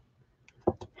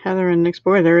 Heather and Nick's,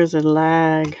 boy, there is a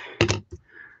lag.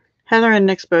 Heather and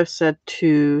Nick's both said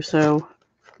 2, so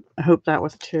I hope that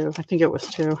was 2. I think it was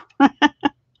 2.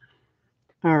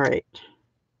 All right.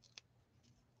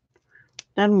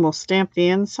 Then we'll stamp the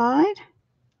inside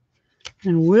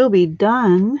and we'll be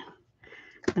done.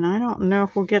 And I don't know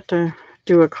if we'll get to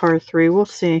do a card 3. We'll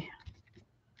see.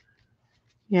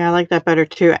 Yeah, I like that better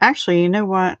too. Actually, you know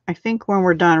what? I think when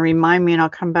we're done, remind me and I'll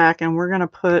come back and we're going to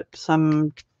put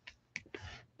some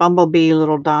bumblebee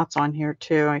little dots on here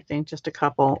too. I think just a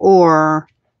couple or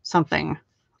something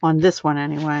on this one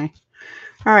anyway.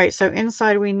 All right, so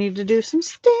inside we need to do some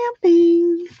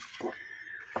stamping.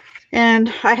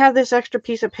 And I have this extra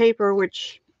piece of paper,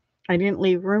 which I didn't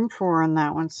leave room for on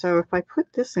that one. So if I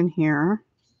put this in here,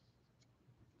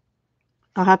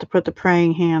 I'll have to put the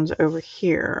praying hands over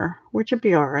here, which would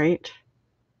be all right.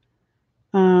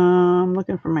 I'm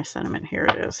looking for my sentiment. Here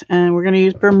it is. And we're going to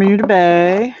use Bermuda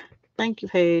Bay. Thank you,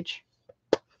 Paige.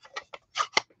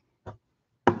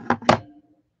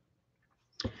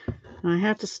 I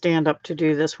have to stand up to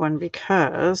do this one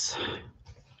because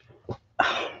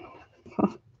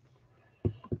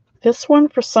this one,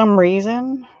 for some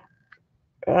reason,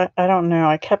 I don't know.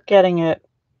 I kept getting it.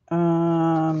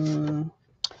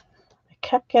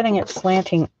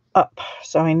 Slanting up,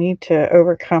 so I need to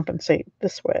overcompensate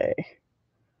this way.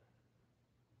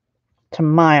 To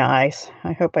my eyes,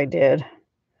 I hope I did.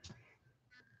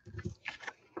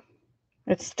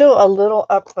 It's still a little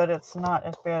up, but it's not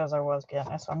as bad as I was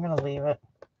getting it, so I'm going to leave it.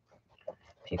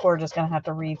 People are just going to have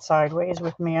to read sideways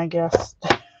with me, I guess.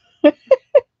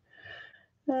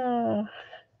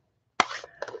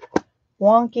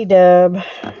 Wonky dub.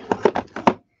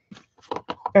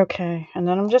 Okay, and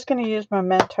then I'm just going to use my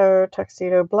Memento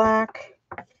Tuxedo Black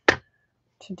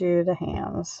to do the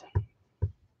hands.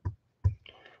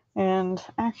 And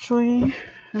actually,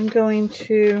 I'm going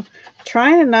to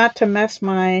try not to mess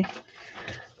my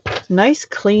nice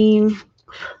clean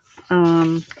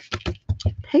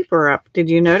paper up. Did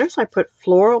you notice I put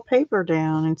floral paper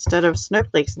down instead of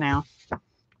snowflakes now?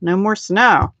 No more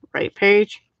snow, right,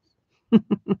 Paige? There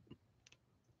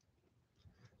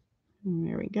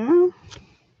we go.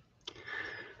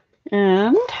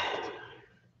 And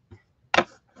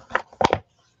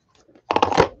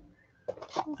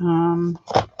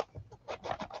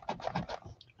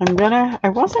I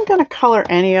wasn't gonna color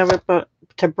any of it, but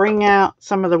to bring out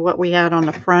some of what we had on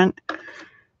the front,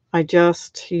 I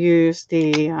just used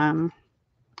the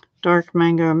Dark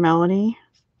Mango Melody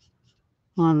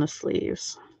on the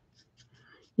sleeves.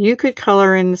 You could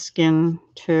color in the skin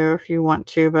too if you want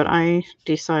to, but I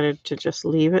decided to just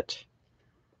leave it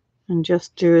and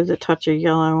just do the touch of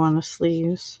yellow on the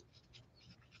sleeves.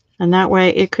 And that way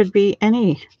it could be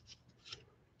any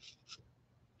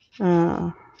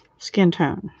skin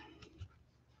tone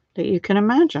that you can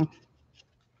imagine.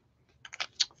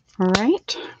 All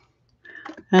right.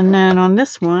 And then on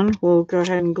this one, we'll go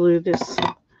ahead and glue this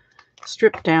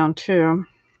strip down too.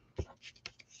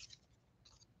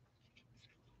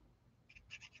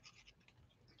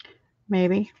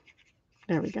 Maybe.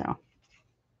 There we go.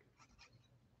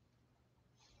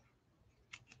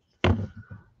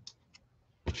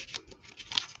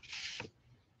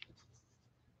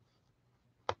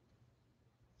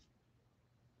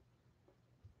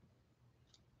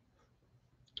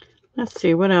 Let's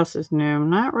see, what else is new?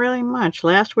 Not really much.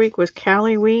 Last week was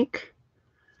Callie week.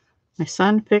 My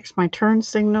son fixed my turn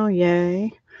signal,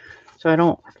 yay. So I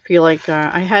don't feel like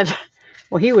I had,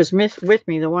 well, he was with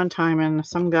me the one time and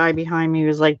some guy behind me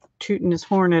was like tooting his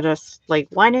horn at us, like,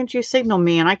 why didn't you signal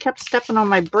me? And I kept stepping on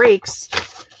my brakes,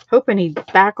 hoping he'd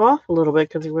back off a little bit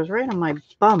because he was right on my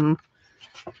bum.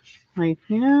 Like,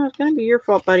 you know, it's going to be your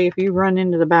fault, buddy, if you run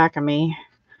into the back of me.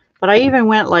 But I even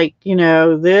went like, you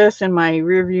know, this in my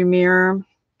rearview mirror.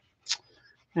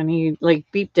 And he like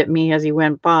beeped at me as he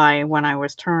went by when I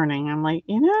was turning. I'm like,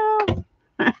 you know,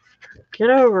 get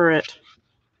over it.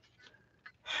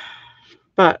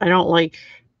 But I don't like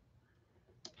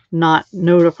not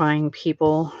notifying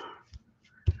people.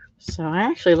 So I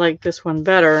actually like this one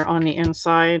better on the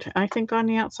inside. I think on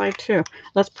the outside too.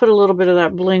 Let's put a little bit of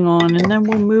that bling on and then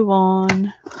we'll move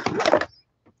on.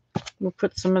 We'll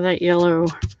put some of that yellow,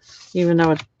 even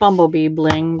though it's bumblebee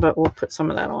bling, but we'll put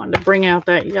some of that on to bring out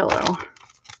that yellow.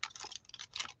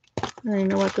 You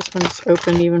know what? This one's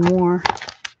open even more.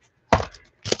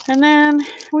 And then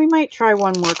we might try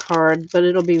one more card, but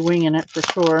it'll be winging it for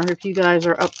sure if you guys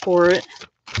are up for it.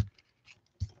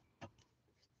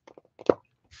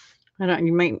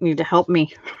 You might need to help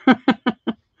me.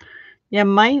 You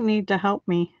might need to help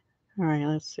me. All right,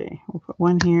 let's see. We'll put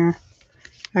one here.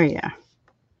 Oh, yeah.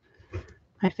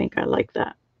 I think I like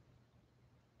that.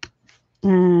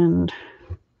 And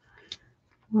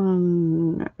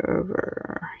one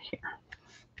over here.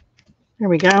 There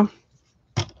we go.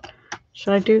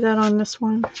 Should I do that on this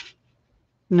one?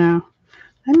 No.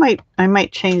 I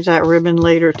might change that ribbon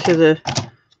later to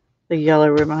the yellow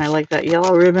ribbon. I like that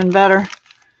yellow ribbon better.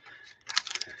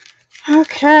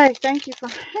 Okay, thank you for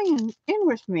hanging in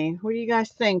with me. What do you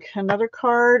guys think? Another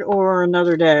card or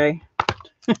another day?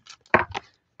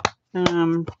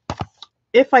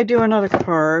 If I do another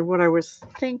card, what I was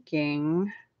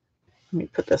thinking, let me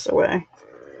put this away,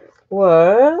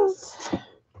 was,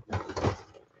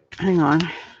 hang on.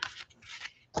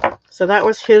 So that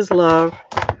was his love.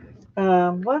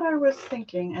 What I was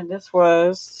thinking, and this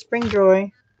was Spring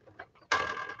Joy,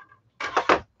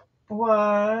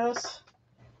 was,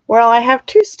 well, I have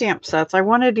two stamp sets. I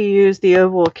wanted to use the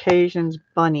Oval Occasions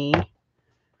bunny,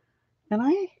 and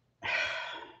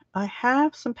I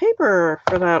have some paper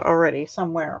for that already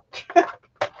somewhere.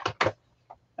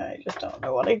 I just don't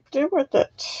know what I do with it.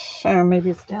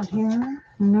 Maybe it's down here.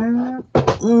 No.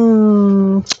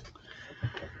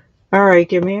 All right,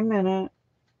 give me a minute.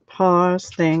 Pause,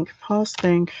 think. Pause,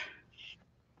 think.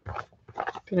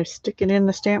 Did I stick it in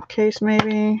the stamp case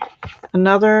maybe?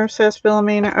 Another, says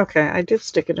Philomena. Okay, I did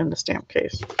stick it in the stamp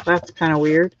case. That's kind of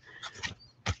weird.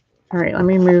 All right, let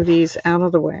me move these out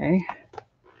of the way.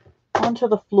 Onto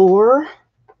the floor.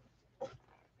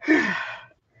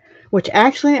 Which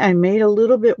actually I made a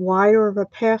little bit wider of a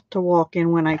path to walk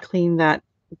in when I cleaned that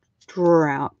drawer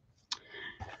out.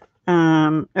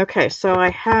 Okay, so I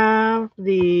have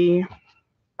the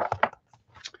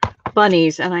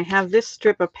bunnies, and I have this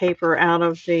strip of paper out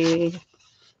of the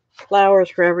Flowers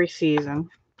for Every Season.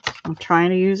 I'm trying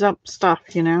to use up stuff,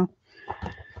 you know.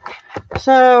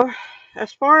 So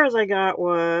as far as I got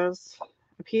was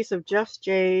a piece of Just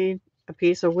Jade, a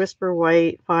piece of Whisper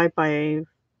White, 5 by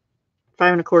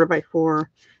 5 1/4 by 4,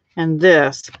 and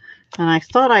this. And I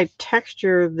thought I'd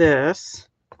texture this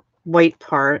white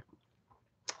part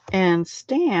and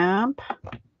stamp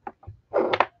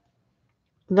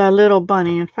the little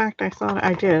bunny. In fact, I thought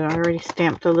I did. I already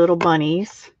stamped the little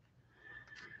bunnies.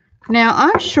 Now,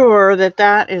 I'm sure that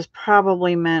that is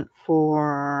probably meant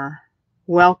for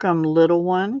Welcome Little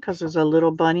One, because there's a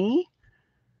little bunny.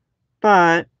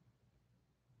 But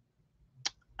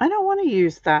I don't want to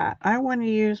use that. I want to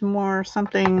use more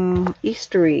something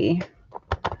Eastery.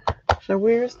 So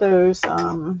where's those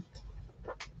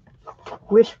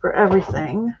Wish for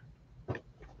Everything?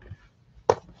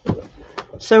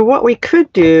 So what we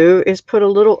could do is put a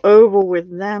little oval with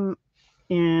them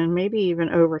in, maybe even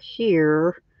over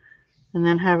here, and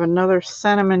then have another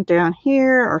sentiment down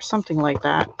here or something like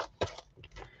that.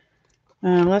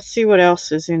 Let's see what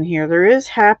else is in here. There is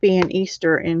Happy and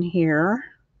Easter in here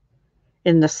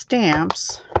in the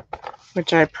stamps,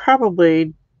 which I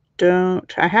probably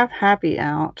don't. I have Happy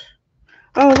out.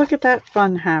 Oh, look at that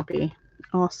fun Happy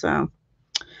also.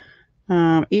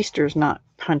 Easter's not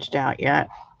punched out yet.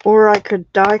 Or I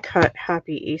could die cut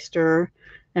Happy Easter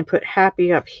and put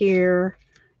Happy up here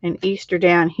and Easter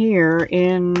down here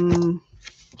in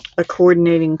a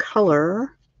coordinating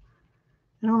color.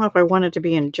 I don't know if I want it to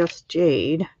be in Just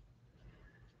Jade.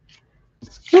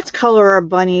 Let's color our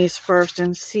bunnies first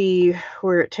and see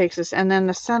where it takes us. And then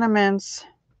the sentiments,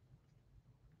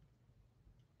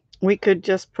 we could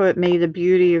just put May the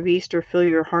beauty of Easter fill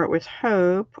your heart with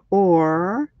hope,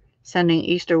 or sending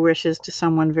Easter wishes to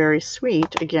someone very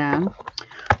sweet again.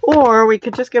 Or we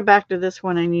could just go back to this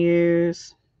one and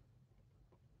use,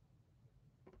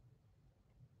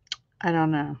 I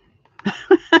don't know.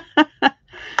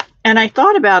 And I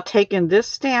thought about taking this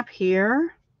stamp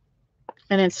here,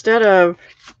 and instead of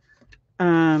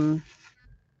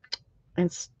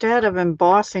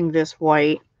embossing this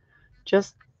white,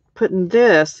 just putting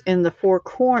this in the 4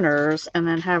 corners and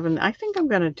then having, I think I'm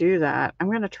going to do that. I'm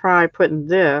going to try putting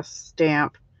this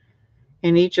stamp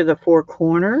in each of the 4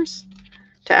 corners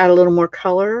to add a little more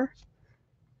color,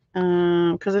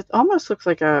 because it almost looks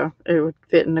like it would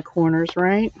fit in the corners,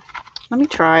 right? Let me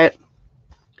try it.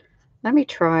 Let me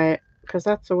try it, because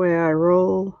that's the way I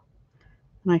roll.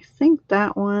 And I think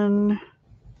that one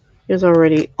is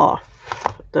already off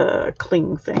the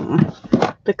cling thing.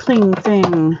 The cling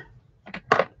thing.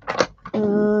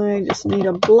 I just need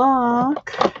a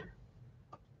block.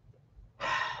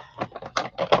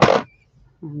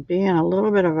 I'm being a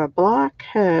little bit of a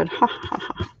blockhead. Ha ha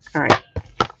ha. All right.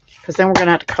 Because then we're going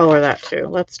to have to color that too.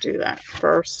 Let's do that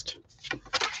first.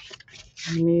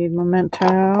 I need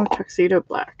Memento Tuxedo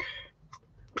Black.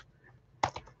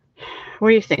 What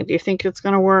do you think? Do you think it's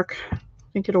going to work?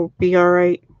 Think it'll be all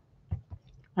right?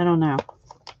 I don't know.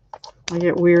 I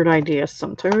get weird ideas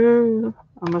sometimes.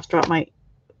 I almost dropped my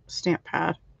stamp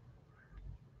pad.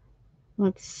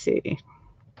 Let's see.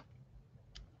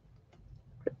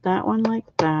 Put that one like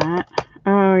that.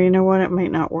 Oh, you know what? It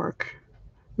might not work.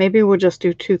 Maybe we'll just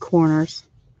do 2 corners.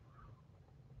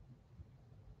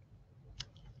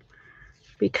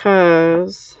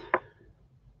 Because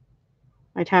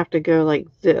I'd have to go like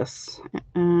this.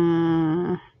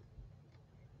 Yeah.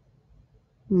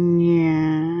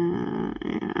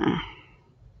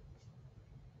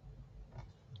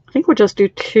 I think we'll just do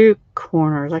 2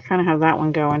 corners. I kind of have that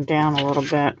one going down a little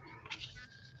bit.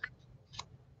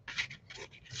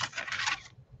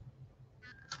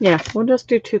 Yeah, we'll just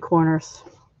do 2 corners.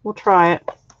 We'll try it.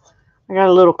 I got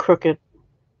a little crooked,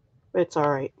 but it's all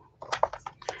right.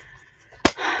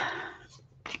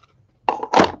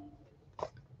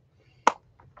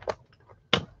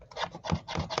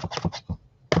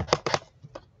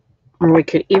 Or we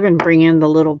could even bring in the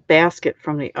little basket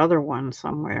from the other one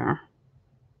somewhere.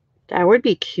 That would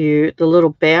be cute. The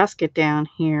little basket down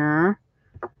here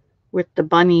with the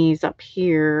bunnies up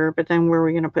here. But then where are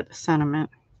we going to put the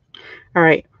sentiment? All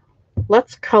right.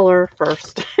 Let's color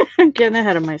first. I'm getting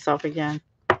ahead of myself again.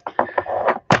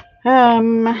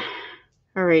 All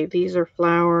right. These are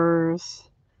flowers.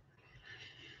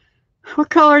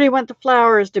 What color do you want the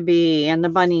flowers to be and the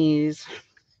bunnies?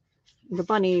 The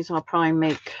bunnies I'll probably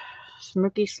make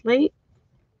smoky slate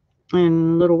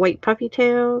and little white puffy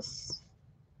tails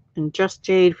and just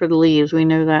jade for the leaves. We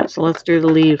know that, so let's do the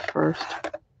leaves first.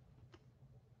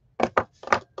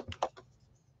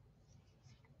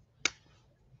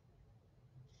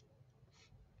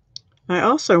 I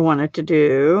also wanted to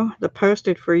do the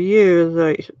posted for you,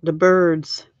 the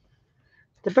birds.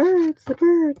 The birds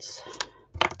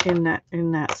in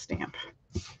that stamp.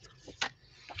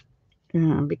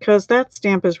 Because that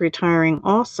stamp is retiring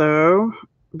also,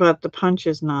 but the punch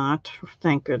is not.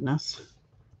 Thank goodness.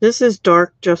 This is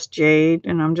dark just jade,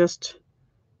 and I'm just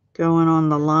going on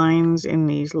the lines in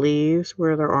these leaves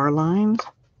where there are lines.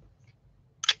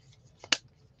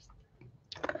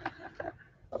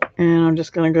 And I'm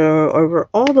just going to go over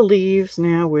all the leaves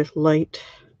now with light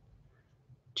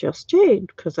just jade,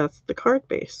 because that's the card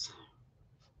base.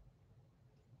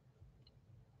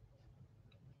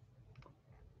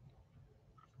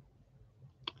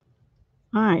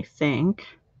 I think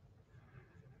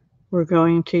we're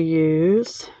going to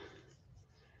use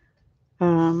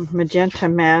Magenta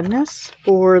Madness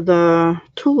for the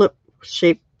tulip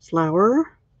shaped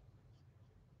flower,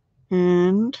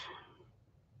 and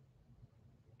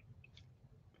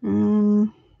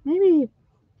maybe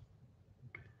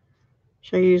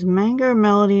should I use Mango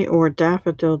Melody or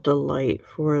Daffodil Delight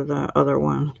for the other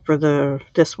one, for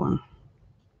this one,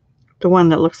 the one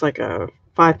that looks like a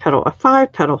five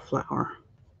petal flower.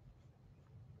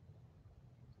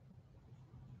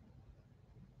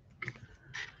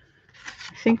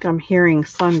 I think I'm hearing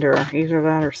thunder. Either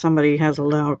that or somebody has a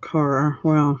loud car.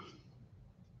 Well,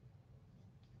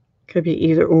 could be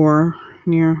either or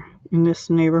near in this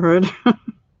neighborhood.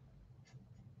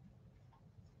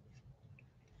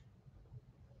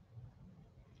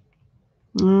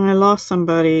 I lost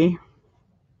somebody.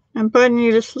 I'm putting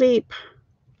you to sleep.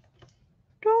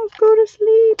 Don't go to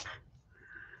sleep.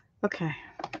 Okay.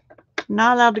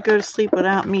 Not allowed to go to sleep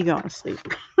without me going to sleep.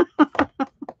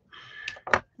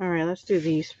 All right, let's do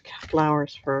these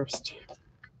flowers first.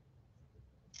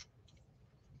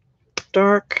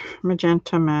 Dark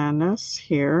Magenta Madness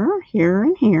here, here,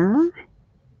 and here.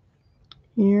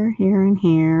 Here, here, and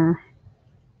here.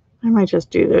 I might just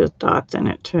do those dots in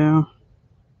it too.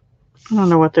 I don't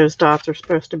know what those dots are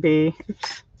supposed to be.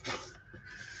 Oops.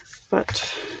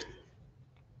 But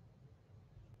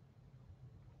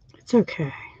it's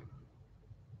okay.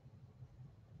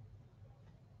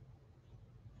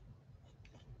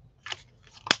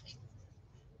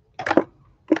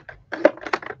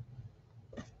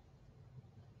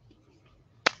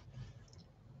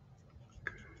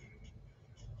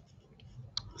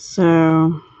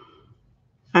 So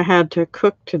I had to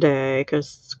cook today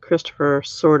because Christopher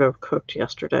sort of cooked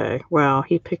yesterday. Well,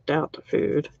 he picked out the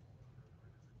food.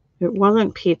 It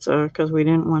wasn't pizza because we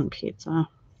didn't want pizza.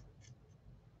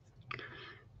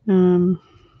 But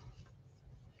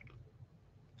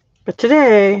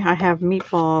today I have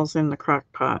meatballs in the crock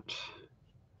pot.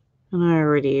 And I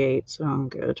already ate, so I'm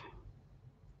good.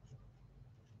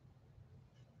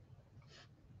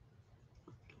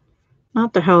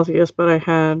 Not the healthiest, but I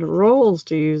had rolls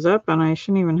to use up, and I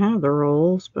shouldn't even have the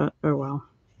rolls, but oh well.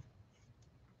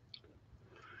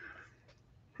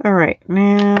 All right,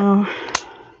 now,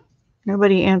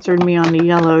 nobody answered me on the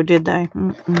yellow, did they?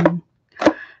 Mm-mm.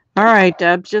 All right,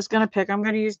 Deb's just going to pick. I'm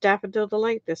going to use Daffodil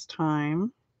Delight this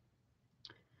time.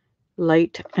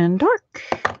 Light and dark.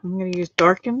 I'm going to use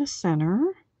dark in the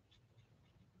center.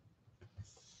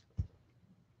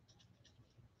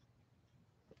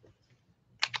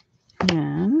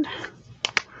 And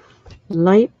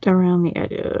light around the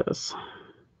edges.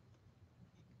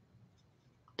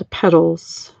 The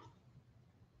petals.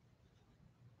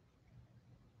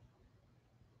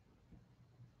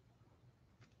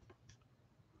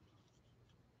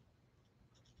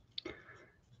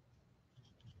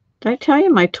 Did I tell you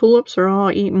my tulips are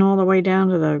all eaten all the way down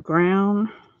to the ground?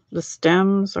 The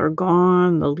stems are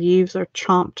gone. The leaves are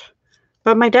chomped.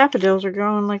 But my daffodils are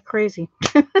growing like crazy.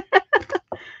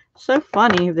 So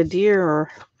funny. The deer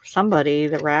or somebody,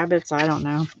 the rabbits, I don't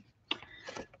know.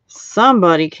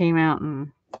 Somebody came out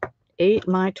and ate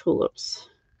my tulips.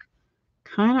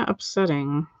 Kind of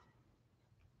upsetting,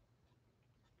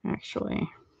 actually.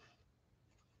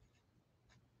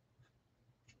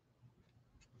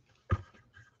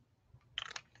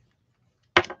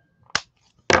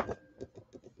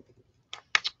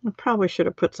 I probably should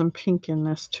have put some pink in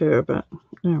this too, but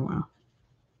oh well.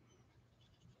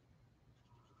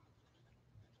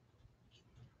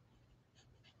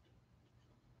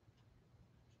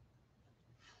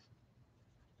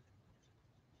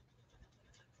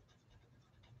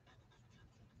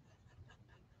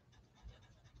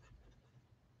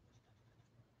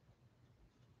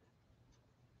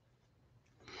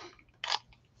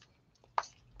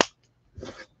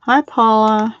 Hi,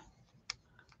 Paula.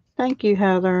 Thank you,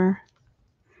 Heather.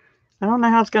 I don't know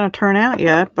how it's going to turn out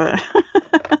yet, but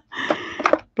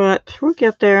but we'll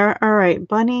get there. All right,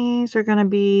 bunnies are going to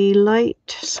be light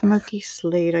smoky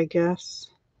slate, I guess.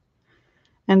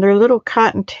 And their little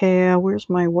cottontail. Where's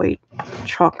my white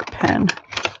chalk pen?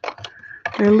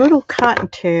 Their little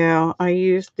cottontail, I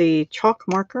used the chalk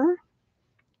marker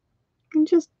and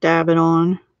just dab it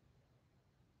on.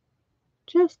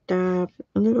 Just dab,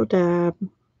 a little dab.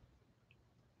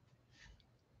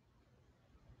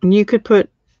 And you could put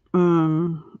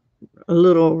a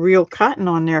little real cotton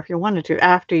on there if you wanted to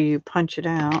after you punch it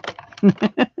out.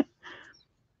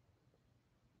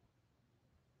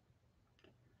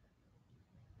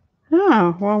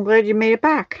 Oh, well, I'm glad you made it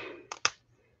back.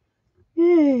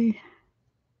 Yay.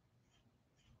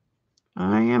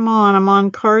 I'm on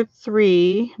card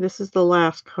 3. This is the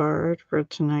last card for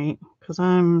tonight because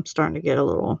I'm starting to get a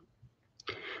little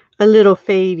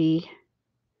fadey.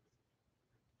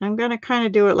 I'm going to kind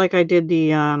of do it like I did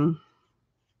the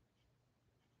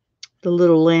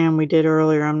little lamb we did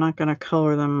earlier. I'm not going to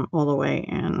color them all the way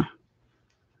in.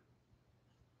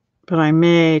 But I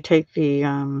may take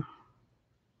the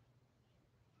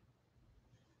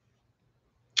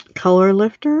color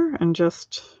lifter and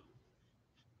just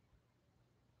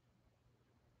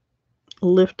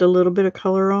lift a little bit of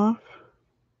color off.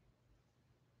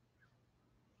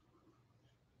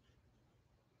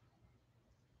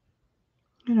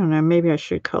 I don't know, maybe I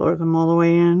should color them all the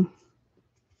way in.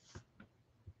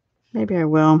 Maybe I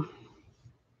will.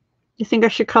 You think I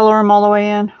should color them all the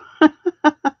way in?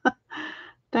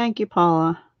 Thank you,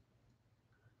 Paula.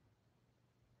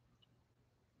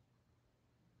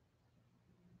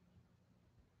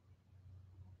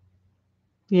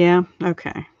 Yeah,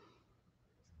 okay.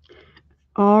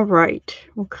 All right,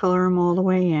 we'll color them all the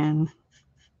way in.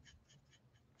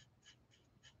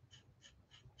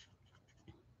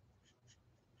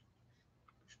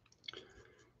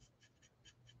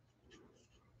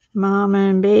 Mama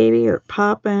and baby or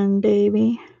Papa and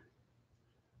baby?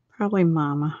 Probably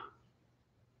Mama.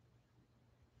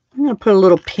 I'm going to put a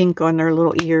little pink on their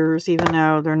little ears, even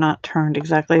though they're not turned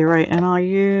exactly right. And I'll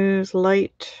use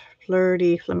light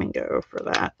flirty flamingo for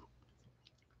that.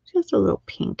 Just a little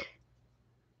pink.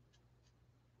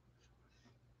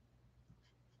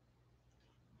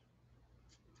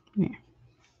 Yeah.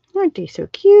 Aren't they so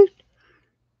cute?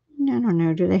 I don't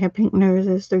know. Do they have pink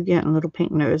noses? They're getting little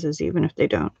pink noses, even if they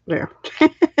don't. There.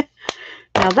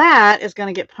 Now that is going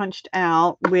to get punched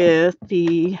out with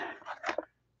the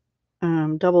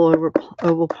double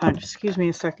oval punch. Excuse me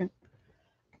a second.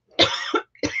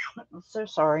 I'm so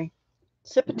sorry.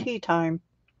 Sip of tea time.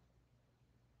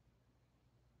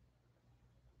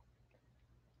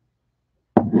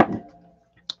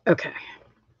 Okay.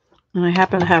 And I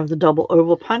happen to have the double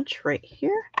oval punch right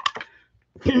here.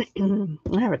 I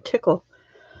have a tickle.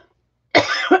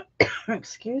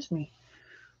 Excuse me.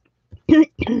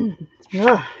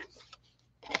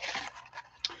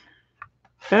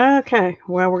 Okay,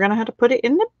 well, we're going to have to put it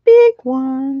in the big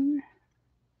one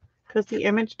because the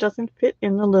image doesn't fit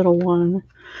in the little one.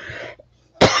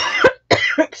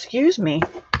 Excuse me.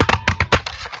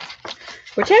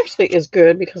 Which actually is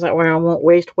good because that way I won't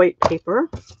waste white paper.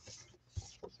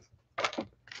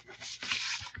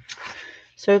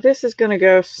 So this is going to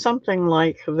go something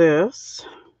like this.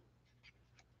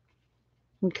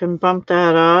 We can bump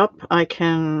that up. I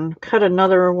can cut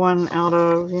another one out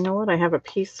of, you know what, I have a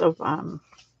piece of, I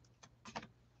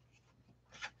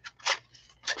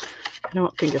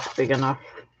don't think it's big enough.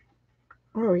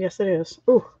 Oh, yes it is.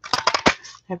 Ooh, I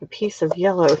have a piece of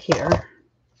yellow here.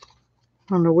 I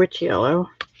don't know which yellow.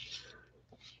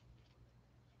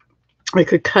 I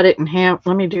could cut it in half.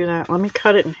 Let me do that. Let me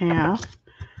cut it in half.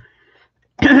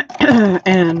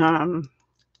 And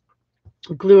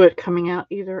glue it coming out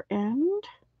either end.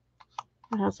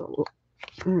 It has a,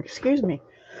 excuse me.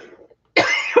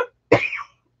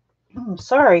 I'm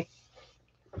sorry.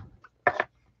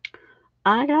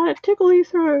 I got a tickly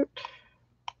throat.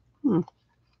 Well,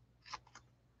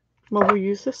 we'll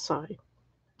use this side.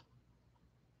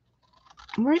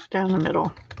 Right down the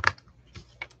middle.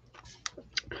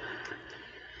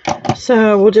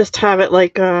 So we'll just have it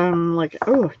like,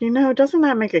 oh, you know, doesn't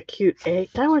that make a cute egg?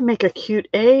 That would make a cute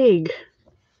egg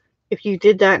if you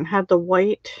did that and had the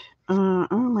white. Oh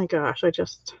my gosh,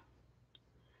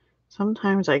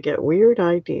 sometimes I get weird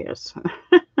ideas.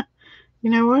 You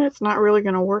know what? It's not really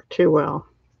going to work too well.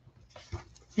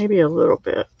 Maybe a little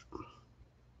bit.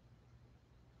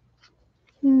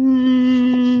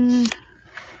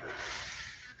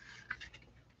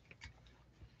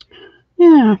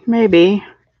 Yeah, maybe.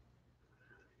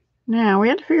 Now we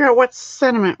have to figure out what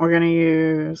sentiment we're going to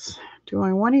use. Do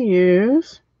I want to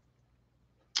use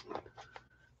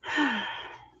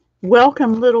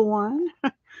Welcome Little One?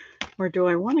 Or do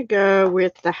I want to go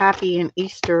with the Happy and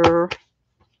Easter?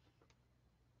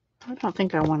 I don't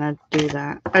think I want to do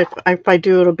that. If I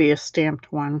do, it'll be a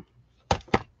stamped one.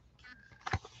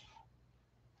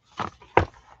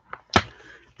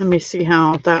 Let me see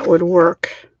how that would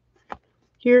work.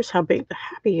 Here's how big the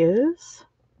Happy is.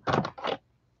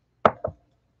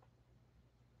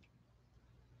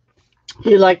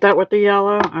 You like that with the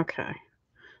yellow? Okay.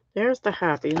 There's the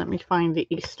Happy. Let me find the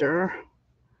Easter.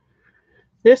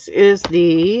 This is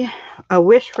the A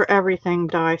Wish for Everything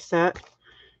die set.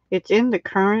 It's in the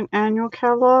current annual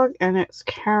catalog, and it's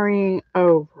carrying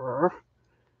over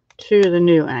to the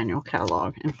new annual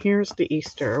catalog. And here's the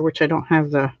Easter, which I don't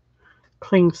have the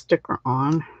cling sticker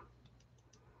on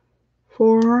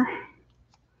for.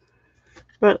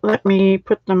 But let me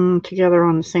put them together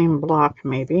on the same block,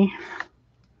 maybe.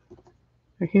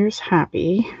 So here's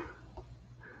Happy.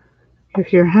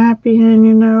 If you're happy and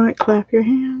you know it, clap your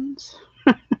hands.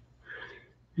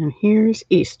 And here's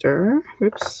Easter.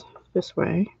 Oops, this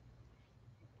way.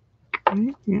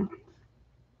 Right, yeah.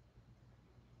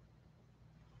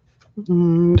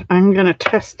 And I'm going to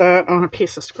test that on a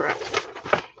piece of scrap.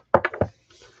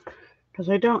 Because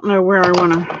I don't know where I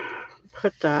want to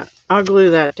put that. I'll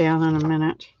glue that down in a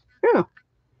minute. Oh,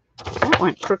 that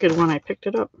went crooked when I picked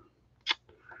it up.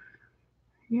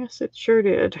 Yes, it sure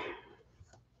did.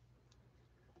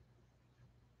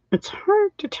 It's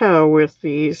hard to tell with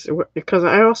these because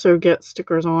I also get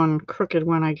stickers on crooked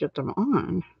when I get them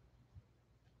on.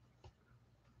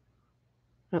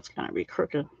 That's going to be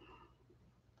crooked.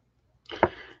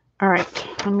 All right,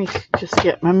 let me just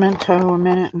get Memento a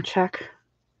minute and check.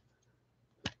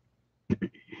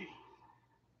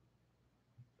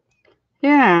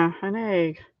 Yeah, an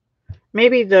egg.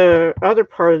 Maybe the other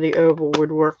part of the oval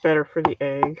would work better for the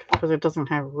egg because it doesn't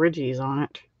have ridges on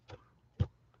it.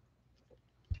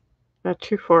 Not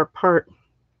too far apart.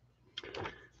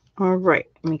 All right,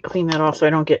 let me clean that off so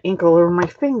I don't get ink all over my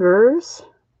fingers.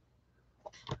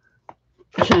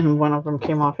 And one of them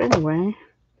came off anyway.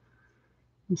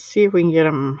 Let's see if we can get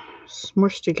them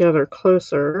smushed together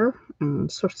closer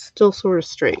and still sort of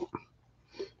straight.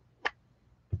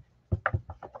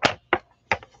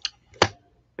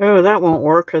 Oh, that won't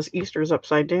work because Easter's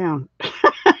upside down.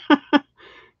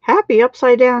 Happy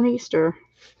upside down Easter.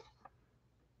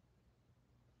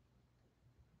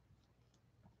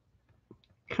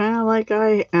 Kind of like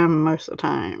I am most of the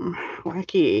time.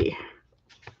 Wacky.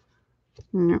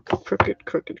 No, crooked,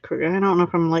 crooked, crooked. I don't know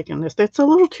if I'm liking this. It's a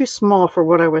little too small for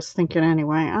what I was thinking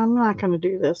anyway. I'm not going to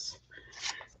do this.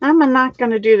 I'm not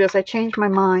going to do this. I changed my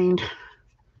mind.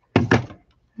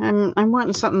 I'm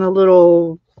wanting something a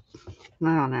little,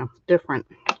 I don't know, different.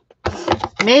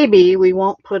 Maybe we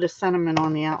won't put a sentiment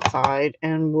on the outside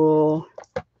and we'll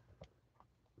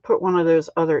put one of those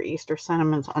other Easter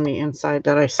sentiments on the inside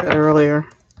that I said earlier.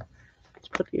 Let's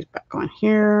put these back on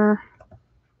here.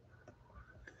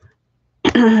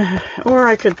 Or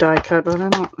I could die cut, but I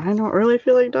don't really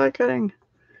feel like die cutting.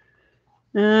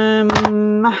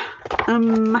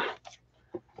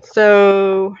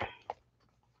 So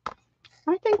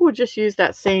I think we'll just use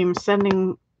that same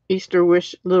sending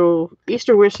little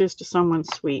Easter wishes to someone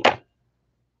sweet,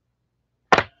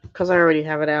 because I already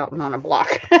have it out and on a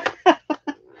block.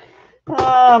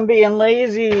 I'm being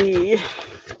lazy.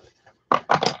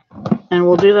 And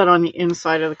we'll do that on the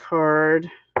inside of the card.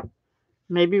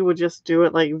 Maybe we'll just do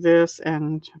it like this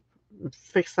and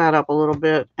fix that up a little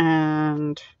bit.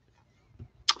 And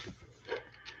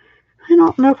I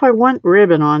don't know if I want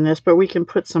ribbon on this, but we can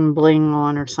put some bling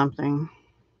on or something.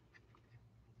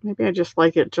 Maybe I just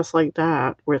like it just like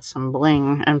that with some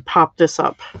bling and pop this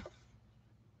up.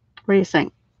 What do you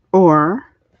think? Or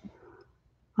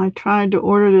I tried to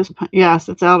order this. Yes,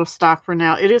 it's out of stock for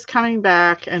now. It is coming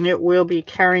back, and it will be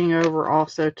carrying over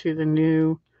also to the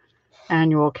new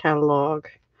annual catalog.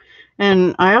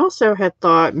 And I also had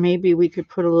thought maybe we could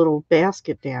put a little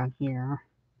basket down here,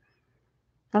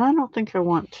 but I don't think I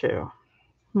want to.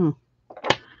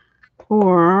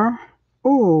 Or,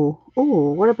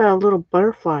 what about a little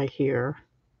butterfly here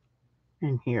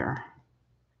and here?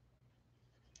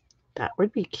 That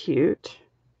would be cute.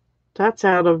 That's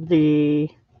out of the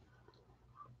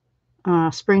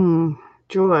Spring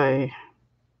Joy.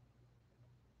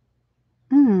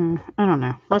 I don't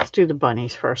know. Let's do the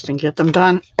bunnies first and get them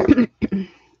done.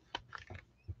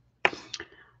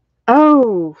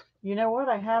 Oh, you know what?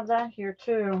 I have that here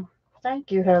too.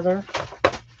 Thank you, Heather.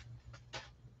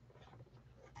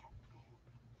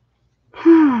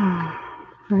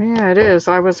 Yeah, it is.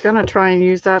 I was going to try and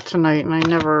use that tonight, and I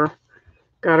never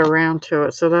got around to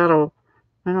it. So I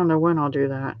don't know when I'll do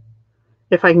that.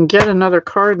 If I can get another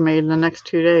card made in the next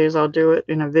 2 days, I'll do it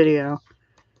in a video.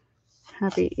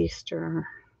 Happy Easter.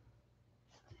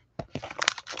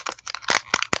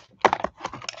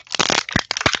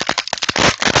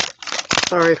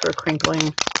 Sorry for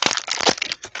crinkling.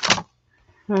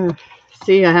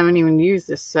 See, I haven't even used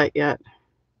this set yet.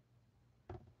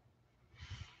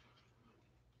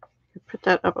 Put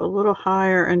that up a little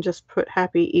higher and just put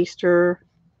Happy Easter.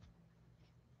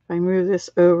 If I move this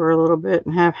over a little bit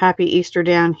and have Happy Easter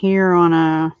down here on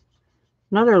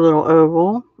another little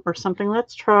oval or something.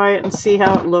 Let's try it and see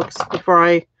how it looks before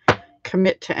I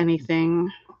commit to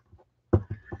anything.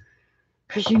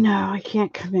 Because I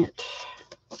can't commit.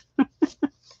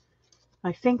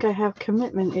 I think I have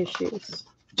commitment issues.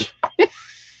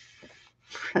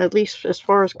 At least as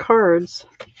far as cards.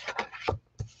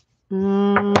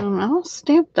 I'll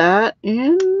stamp that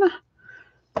in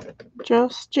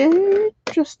Just Jade.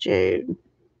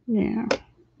 Yeah.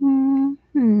 No.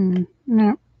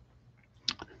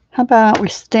 How about we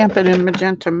stamp it in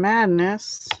Magenta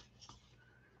Madness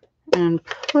and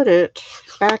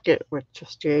back it with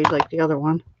Just Jade like the other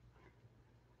one.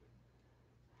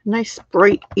 Nice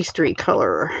bright Eastery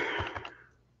color.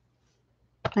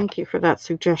 Thank you for that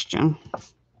suggestion.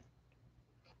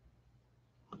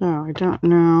 Oh, I don't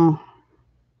know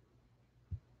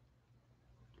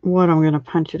what I'm going to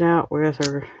punch it out with,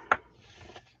 or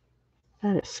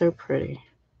that is so pretty.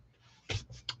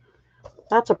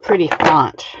 That's a pretty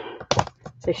font.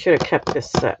 They should have kept this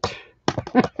set.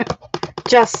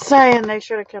 Just saying, they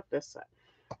should have kept this set.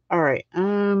 All right.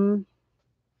 I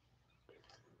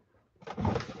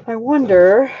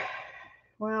wonder.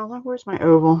 Well, where's my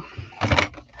oval?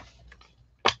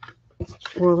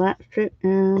 Will that fit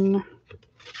in?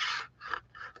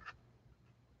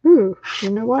 Ooh,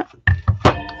 you know what?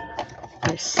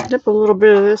 I snip a little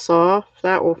bit of this off.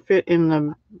 That will fit in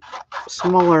the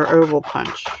smaller oval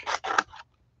punch.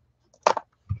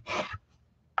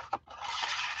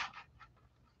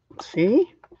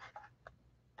 See?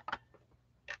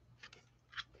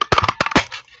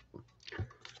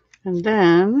 And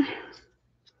then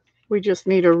we just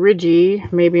need a ridgy,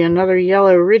 maybe another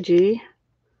yellow ridgy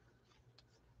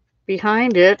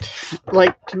behind it,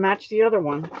 like to match the other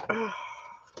one. And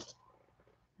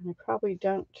I probably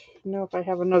don't know if I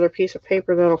have another piece of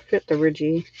paper that'll fit the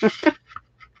ridgy.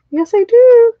 Yes, I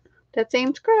do. That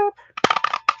same scrap.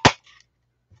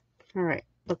 All right,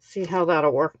 let's see how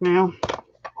that'll work now.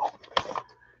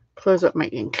 Close up my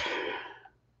ink.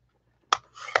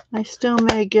 I still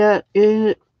may get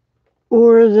it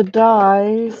or the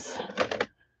dies.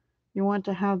 You want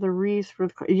to have the wreaths for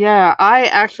the... Yeah, I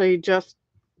actually just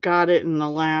got it in the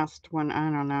last one, I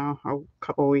don't know, a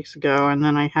couple weeks ago, and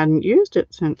then I hadn't used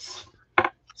it since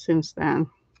then.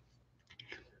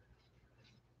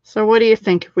 So what do you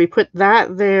think? If we put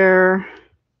that there,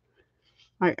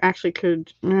 I actually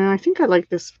could... I think I like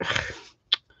this.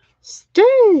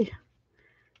 Stay!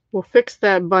 We'll fix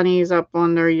that bunnies up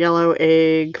on their yellow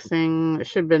egg thing. It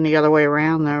should have been the other way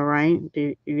around though, right?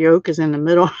 The yolk is in the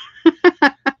middle.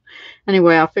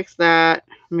 Anyway, I'll fix that.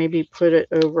 Maybe put it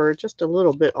over just a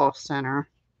little bit off center.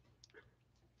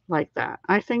 Like that.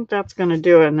 I think that's going to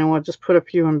do it. And then we'll just put a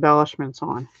few embellishments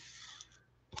on.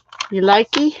 You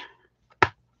likey?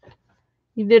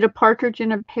 You did a partridge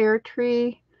in a pear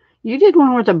tree. You did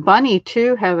one with a bunny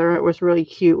too, Heather. It was really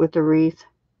cute with the wreath.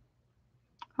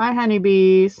 Hi,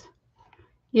 honeybees.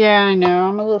 Yeah, I know.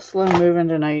 I'm a little slow moving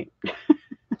tonight.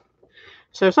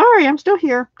 So sorry, I'm still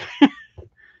here.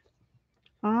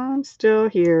 I'm still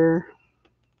here.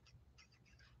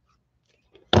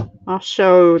 I'll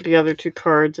show the other two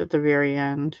cards at the very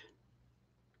end.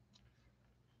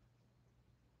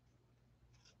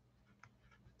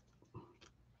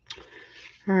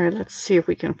 All right, let's see if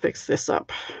we can fix this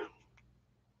up.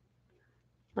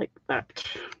 Like that.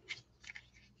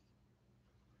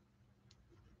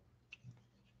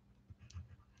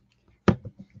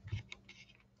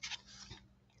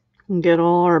 And get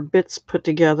all our bits put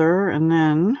together, and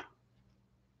then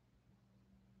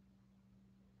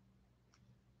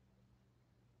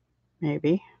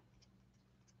maybe.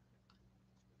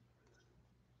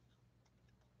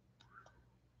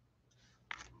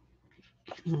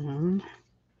 And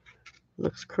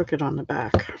looks crooked on the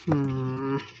back.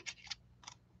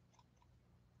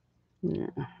 Yeah.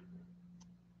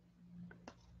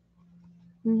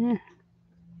 Yeah.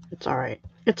 It's all right.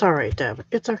 It's all right, Deb.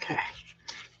 It's okay.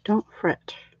 Don't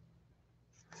fret.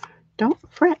 Don't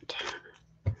fret.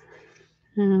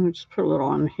 And we'll just put a little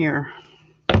on here.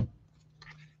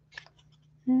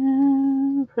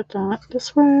 And put that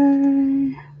this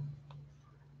way.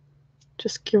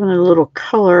 Just giving it a little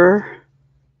color.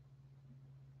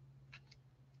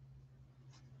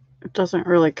 It doesn't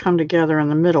really come together in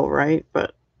the middle, right?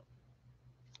 But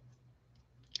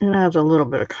it adds a little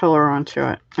bit of color onto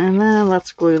it. And then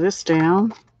let's glue this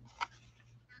down.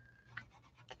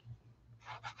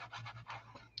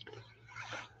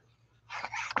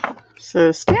 So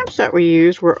the stamps that we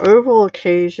used were oval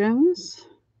occasions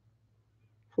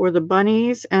for the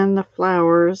bunnies and the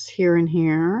flowers here and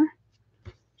here.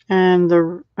 And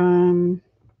the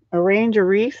arrange a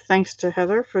wreath, thanks to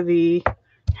Heather for the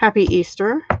Happy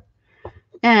Easter.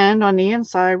 And on the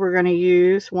inside, we're going to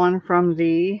use one from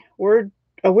the word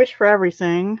A Wish for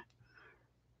Everything,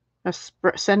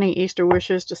 sending Easter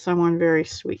wishes to someone very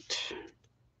sweet.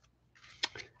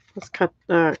 Let's cut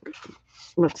the,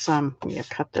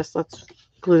 cut this. Let's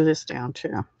glue this down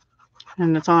too.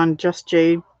 And it's on Just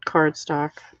Jade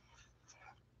cardstock.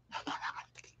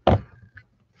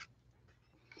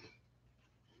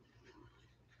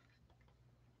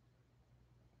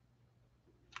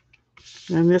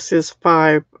 And this is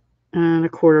 5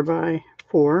 1/4 by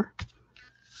 4.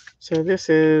 So this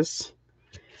is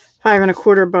 5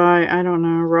 1/4 by, I don't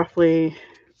know, roughly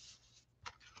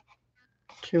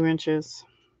 2 inches.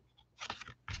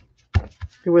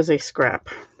 It was a scrap.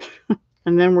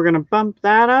 And then we're going to bump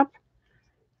that up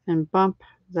and bump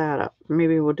that up.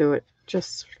 Maybe we'll do it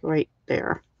just right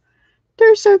there.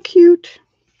 They're so cute.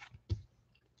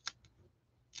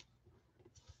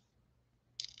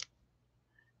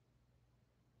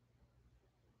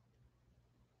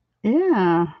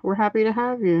 Yeah, we're happy to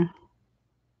have you.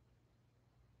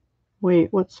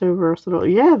 Wait, what's so versatile?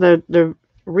 Yeah, the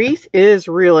wreath is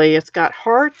really, it's got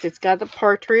hearts, it's got the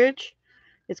partridge,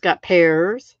 it's got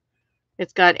pears,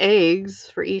 it's got eggs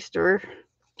for Easter,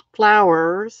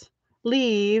 flowers,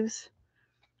 leaves,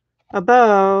 a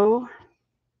bow.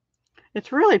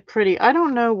 It's really pretty. I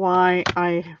don't know why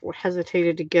I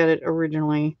hesitated to get it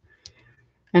originally.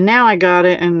 And now I got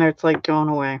it and it's like going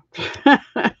away.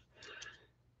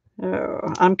 Oh,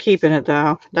 I'm keeping it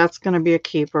though. That's going to be a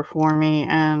keeper for me,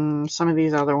 and some of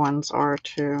these other ones are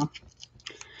too.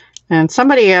 And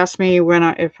somebody asked me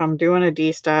if I'm doing a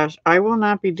D-stash. I will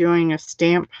not be doing a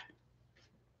stamp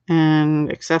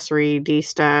and accessory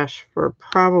D-stash for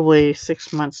probably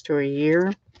 6 months to a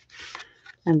year.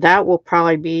 And that will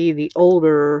probably be the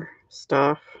older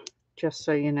stuff, just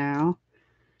so you know.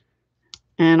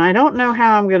 And I don't know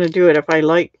how I'm going to do it. If I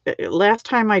last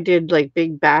time I did like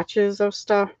big batches of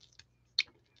stuff,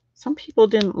 some people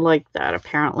didn't like that,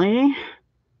 apparently.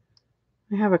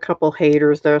 I have a couple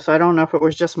haters, though, so I don't know if it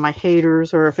was just my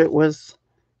haters or if it was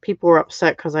people were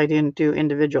upset because I didn't do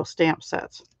individual stamp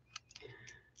sets.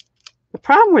 The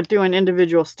problem with doing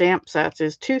individual stamp sets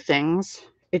is 2 things.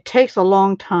 It takes a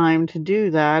long time to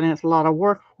do that, and it's a lot of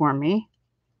work for me.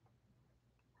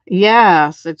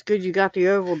 Yes, it's good you got the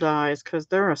oval dies because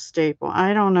they're a staple.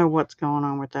 I don't know what's going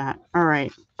on with that. All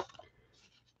right.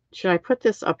 Should I put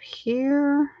this up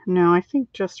here? No, I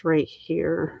think just right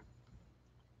here.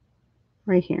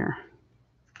 right here.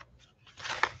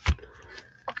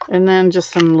 And then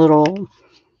just some little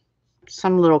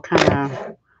kind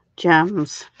of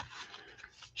gems.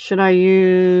 Should I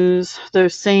use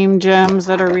those same gems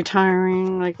that are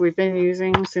retiring like we've been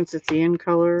using since it's the in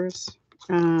colors?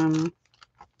 And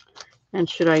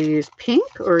should I use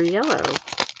pink or yellow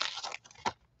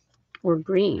or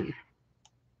green?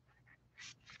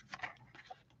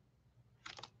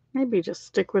 Maybe just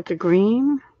stick with the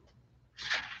green.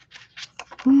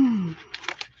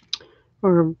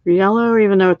 Or yellow,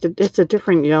 even though it's a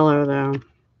different yellow though.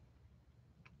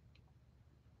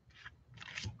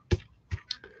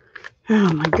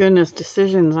 Oh my goodness,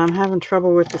 decisions. I'm having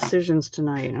trouble with decisions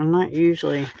tonight. I'm not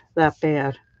usually that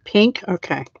bad. Pink?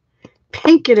 Okay.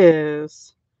 Pink it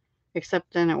is.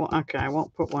 Except then it won't. Okay, I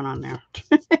won't put one on there.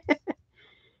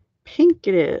 Pink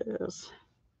it is.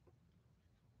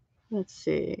 Let's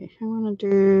see. I want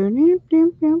to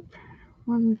do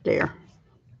one there.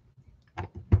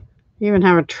 Even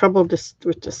having trouble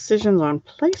with decisions on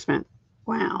placement.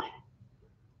 Wow.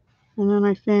 And then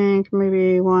I think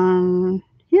maybe one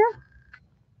here.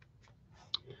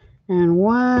 And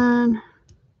one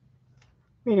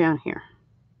way down here.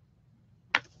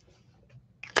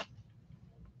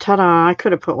 Ta-da! I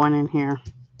could have put one in here.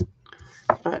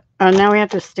 But now we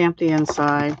have to stamp the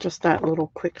inside. Just that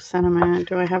little quick sentiment.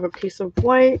 Do I have a piece of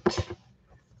white?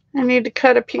 I need to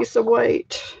cut a piece of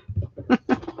white.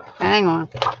 Hang on.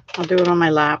 I'll do it on my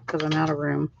lap because I'm out of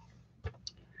room.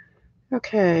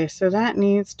 Okay, so that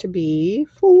needs to be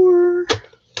 4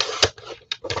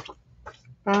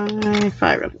 by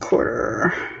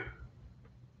 5¼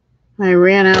 I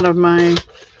ran out of my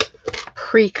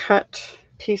pre-cut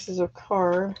pieces of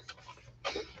card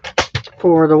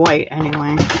for the white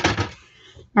anyway.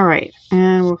 All right,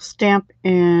 and we'll stamp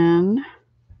in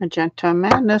Magenta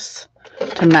Madness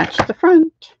to match the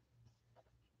front.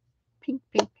 Pink,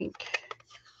 pink, pink.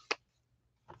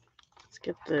 Let's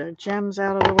get the gems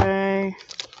out of the way.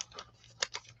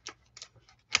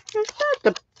 It's not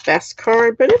the best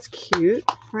card, but it's cute,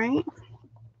 right?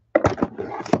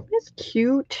 It's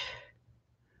cute.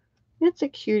 It's a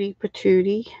cutie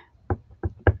patootie.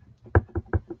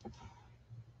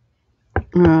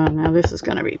 Oh, now this is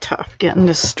going to be tough getting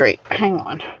this straight. Hang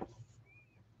on.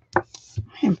 I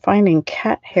am finding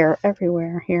cat hair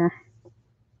everywhere here.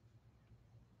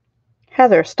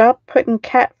 Heather, stop putting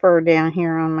cat fur down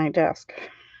here on my desk.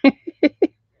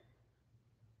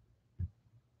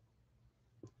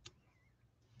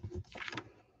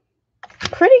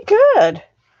 Pretty good.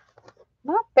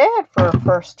 Not bad for a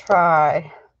first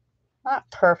try. Not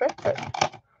perfect,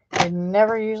 but it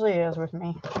never usually is with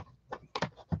me.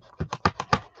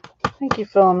 Thank you,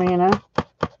 Philomena.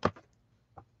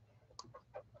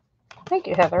 Thank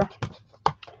you, Heather.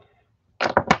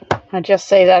 I just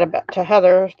say that to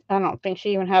Heather. I don't think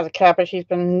she even has a cat, but she's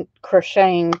been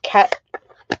crocheting cat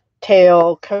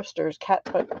tail coasters, cat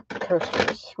foot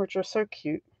coasters, which are so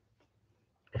cute.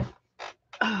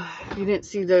 If you didn't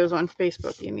see those on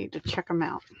Facebook, you need to check them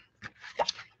out.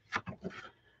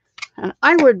 And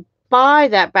I would buy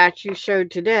that batch you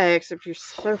showed today, except you're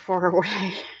so far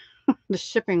away. The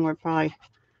shipping would probably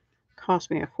cost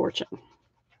me a fortune.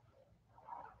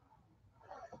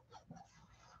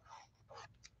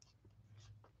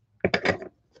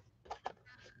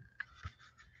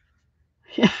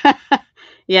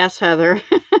 Yes, Heather.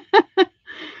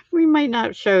 We might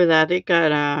not show that. It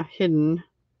got hidden.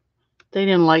 They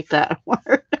didn't like that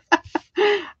word.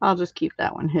 I'll just keep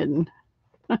that one hidden.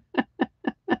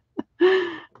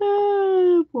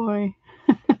 Oh, boy.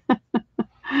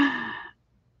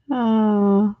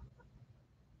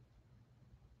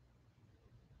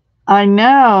 I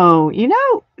know. You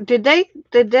know, did they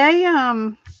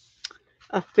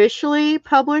officially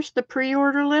publish the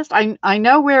pre-order list? I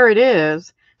know where it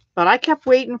is, but I kept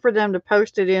waiting for them to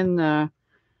post it in the,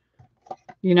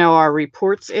 you know, our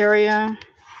reports area.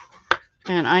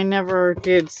 And I never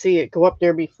did see it go up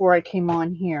there before I came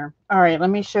on here. All right, let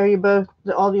me show you both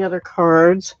all the other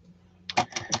cards.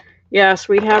 Yes,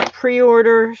 we have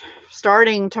pre-order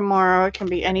starting tomorrow. It can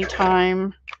be any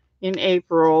time in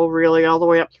April, really, all the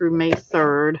way up through May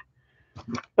 3rd.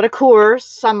 But of course,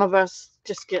 some of us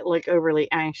just get like overly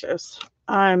anxious.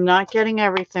 I'm not getting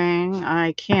everything.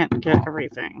 I can't get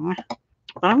everything.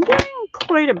 But I'm getting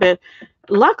quite a bit.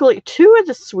 Luckily, 2 of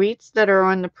the suites that are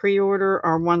on the pre-order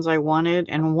are ones I wanted,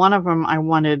 and one of them I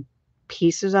wanted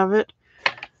pieces of it.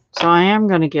 So I am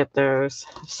going to get those.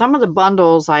 Some of the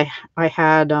bundles I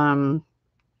had,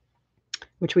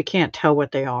 which we can't tell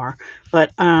what they are,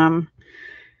 but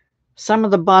some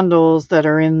of the bundles that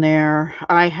are in there,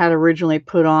 I had originally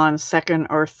put on second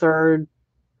or third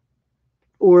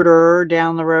order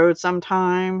down the road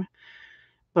sometime,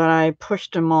 but I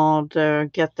pushed them all to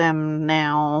get them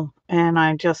now, and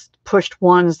I just pushed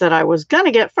ones that I was going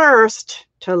to get first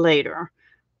to later,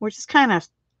 which is kind of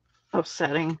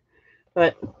upsetting,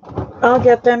 but I'll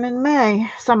get them in May.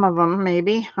 Some of them,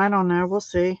 maybe. I don't know. We'll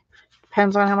see.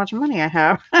 Depends on how much money I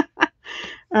have.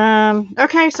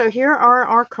 Okay, so here are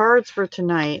our cards for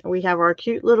tonight. We have our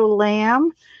cute little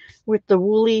lamb with the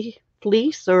woolly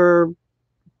fleece or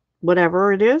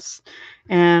whatever it is,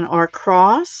 and our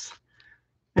cross.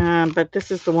 But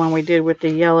this is the one we did with the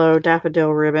yellow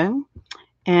daffodil ribbon.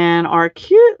 And our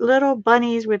cute little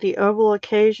bunnies with the oval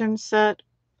occasion set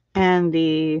and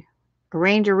the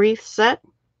arrange a wreath set.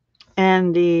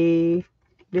 And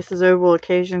this is oval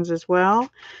occasions as well.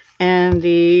 And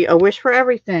the a wish for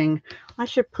everything. I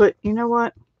should put, you know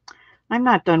what? I'm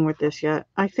not done with this yet.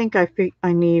 I think I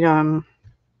need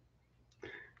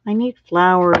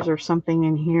flowers or something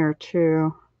in here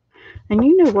too. And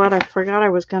you know what? I forgot I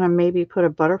was going to maybe put a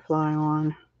butterfly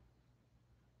on.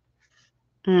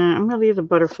 I'm going to leave the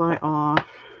butterfly off.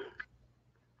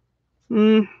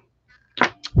 I'm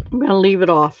going to leave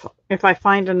it off. If I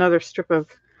find another strip of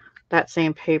that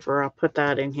same paper, I'll put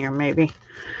that in here maybe.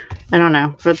 I don't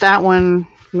know. But that one,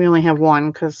 we only have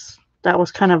one because that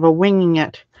was kind of a winging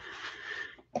it.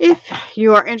 If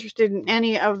you are interested in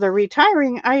any of the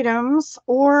retiring items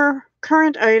or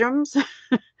current items,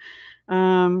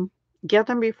 get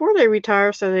them before they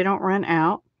retire so they don't run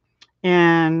out.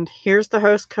 And here's the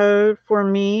host code for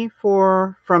me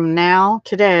from now,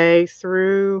 today,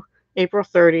 through April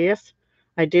 30th.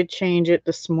 I did change it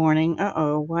this morning.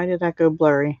 Uh-oh, why did that go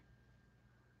blurry?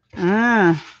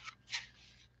 Isn't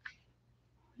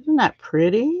that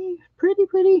pretty? Pretty,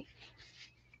 pretty.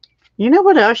 You know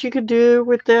what else you could do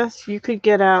with this? You could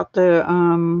get out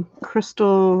the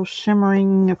crystal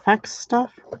shimmering effects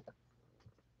stuff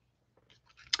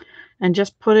and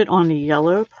just put it on the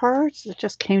yellow parts. It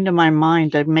just came to my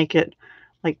mind to make it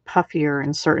like puffier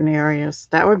in certain areas.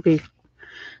 That would be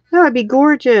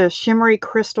gorgeous. Shimmery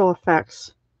crystal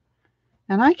effects.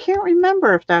 And I can't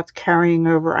remember if that's carrying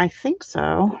over. I think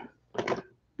so. I'm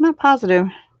not positive.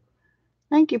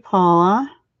 Thank you, Paula.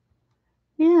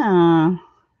 Yeah.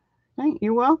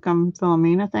 You're welcome,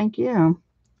 Philomena. Thank you.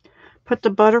 Put the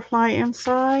butterfly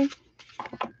inside.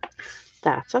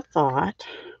 That's a thought.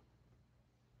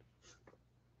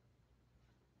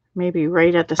 Maybe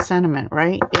right at the sentiment,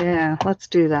 right? Yeah, let's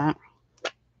do that.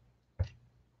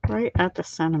 Right at the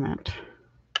sentiment.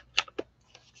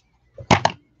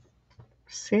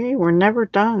 See, we're never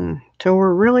done till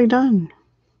we're really done.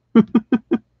 And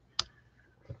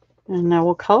now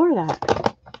we'll color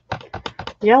that.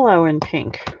 Yellow and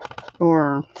pink.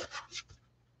 Or,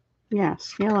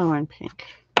 yes, yellow and pink.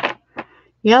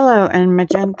 Yellow and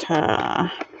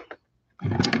magenta.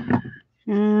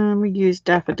 And we used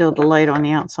Daffodil Delight on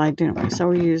the outside, didn't we? So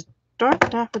we used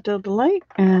dark Daffodil Delight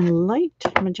and light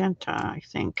magenta, I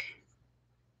think.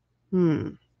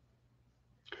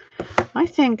 I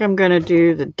think I'm going to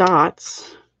do the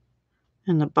dots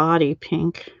and the body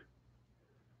pink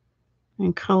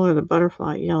and color the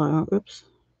butterfly yellow. Oops.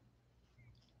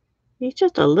 He's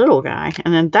just a little guy.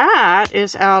 And then that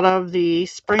is out of the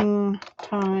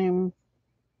Springtime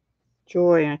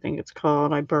Joy, I think it's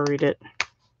called. I buried it.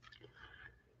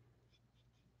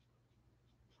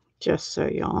 Just so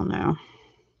y'all know.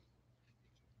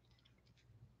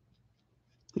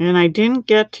 And I didn't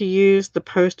get to use the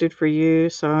posted for you,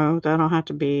 so that'll have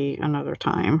to be another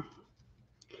time.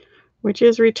 Which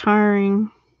is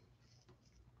retiring.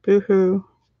 Boo-hoo.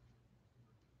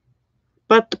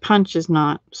 But the punch is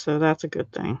not, so that's a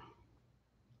good thing.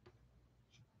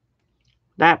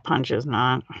 That punch is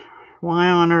not. Why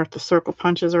on earth the circle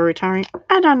punches are retiring?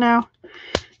 I don't know.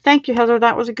 Thank you, Heather.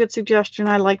 That was a good suggestion.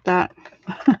 I like that.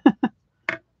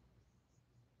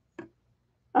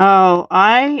 Oh,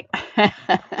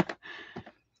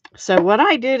 so what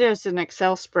I did is an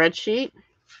Excel spreadsheet,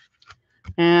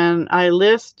 and I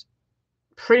list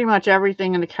pretty much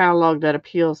everything in the catalog that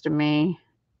appeals to me.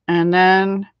 And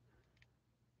then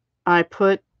I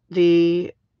put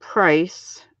the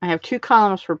price. I have 2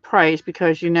 columns for price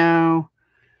because, you know,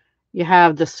 you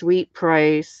have the suite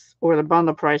price or the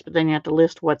bundle price, but then you have to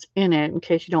list what's in it in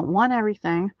case you don't want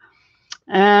everything.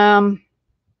 And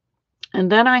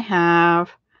then I have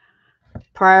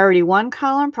priority 1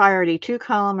 column, priority 2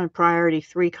 column, and priority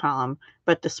 3 column.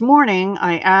 But this morning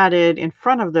I added in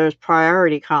front of those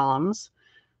priority columns,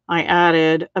 I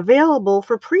added available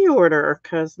for pre-order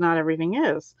because not everything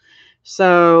is.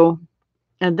 So,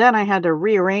 and then I had to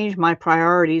rearrange my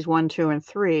priorities 1, 2, and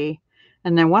 3.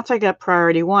 And then once I get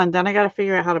priority 1, then I got to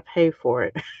figure out how to pay for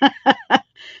it.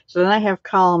 So then I have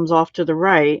columns off to the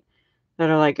right that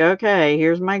are like, okay,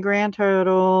 here's my grand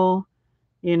total,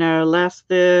 you know, less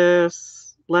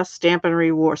this, less Stampin'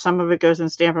 Reward. Some of it goes in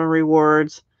Stampin'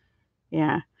 Rewards.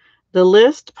 Yeah. The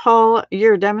list, Paula,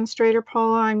 you're a demonstrator,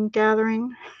 Paula, I'm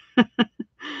gathering.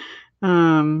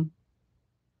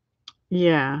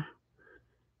 Yeah.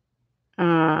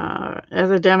 As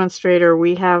a demonstrator,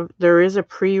 there is a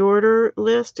pre-order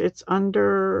list. It's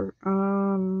under,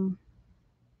 oh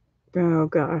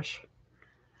gosh.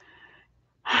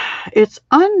 It's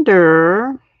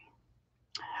under,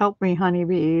 help me,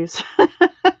 honeybees.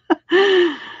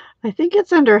 I think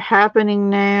it's under happening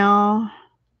now.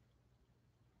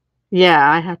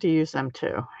 Yeah, I have to use them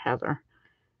too, Heather.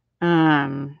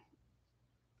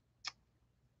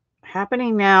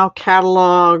 Happening now,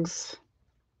 catalogs,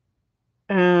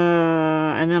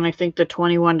 and then I think the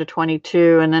 21 to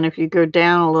 22, and then if you go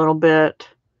down a little bit,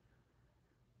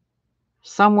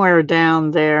 somewhere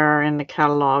down there in the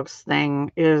catalogs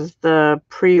thing is the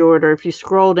pre-order. If you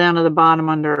scroll down to the bottom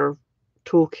under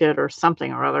toolkit or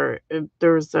something or other,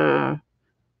 there's a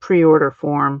pre-order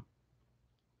form.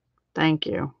 Thank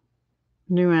you.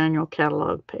 New annual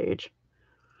catalog page.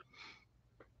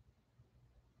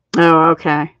 Oh,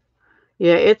 okay.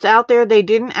 Yeah, it's out there. They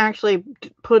didn't actually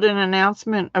put an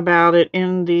announcement about it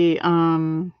in the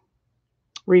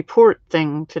report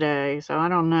thing today, so I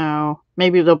don't know.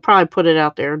 Maybe they'll probably put it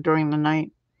out there during the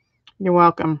night. You're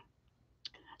welcome.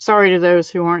 Sorry to those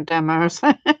who aren't demos.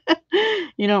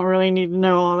 You don't really need to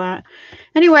know all that.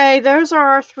 Anyway, those are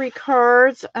our 3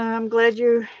 cards. I'm glad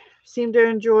you seem to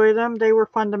enjoy them. They were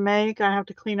fun to make. I have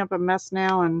to clean up a mess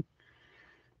now, and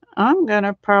I'm going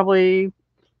to probably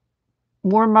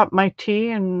warm up my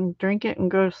tea and drink it and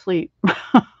go to sleep.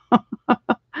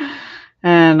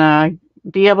 And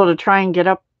be able to try and get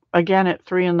up again at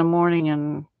 3 in the morning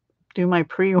and do my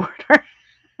pre-order.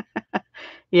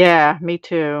 Yeah, me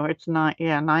too. It's not,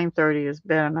 yeah, 9:30 is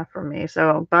bad enough for me.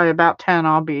 So by about 10,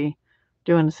 I'll be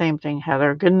doing the same thing,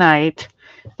 Heather. Good night.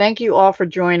 Thank you all for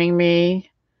joining me.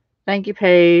 Thank you,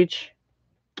 Paige.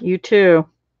 You too.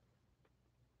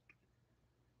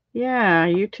 Yeah,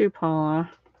 you too,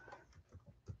 Paula.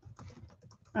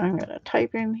 I'm going to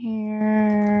type in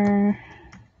here.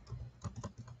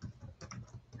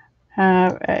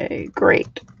 Have a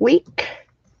great week.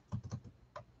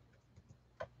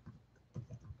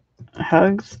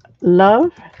 Hugs,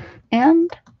 love,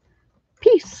 and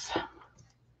peace.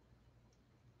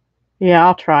 Yeah,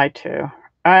 I'll try to.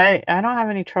 I don't have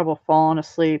any trouble falling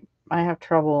asleep. I have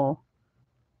trouble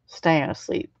staying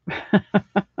asleep.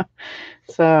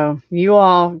 So you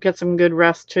all get some good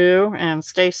rest too, and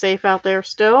stay safe out there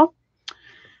still.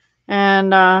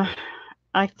 And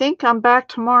I think I'm back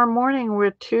tomorrow morning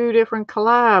with 2 different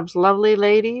collabs. Lovely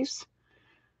ladies,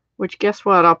 which guess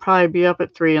what? I'll probably be up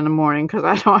at 3 in the morning because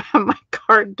I don't have my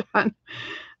card done.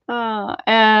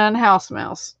 And House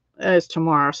Mouse is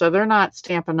tomorrow. So they're not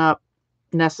Stampin' Up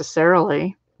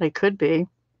necessarily. They could be.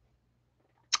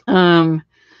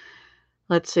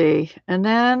 Let's see. And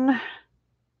then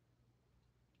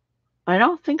I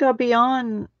don't think I'll be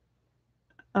on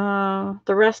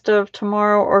the rest of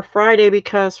tomorrow or Friday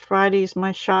because Friday's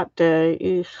my shot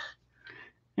day.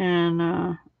 And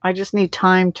I just need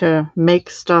time to make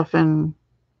stuff and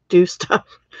do stuff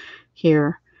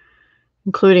here,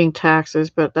 including taxes,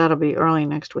 but that'll be early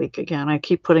next week again. I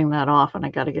keep putting that off and I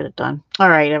got to get it done. All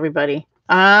right, everybody.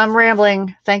 I'm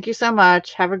rambling. Thank you so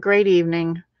much. Have a great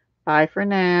evening. Bye for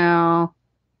now.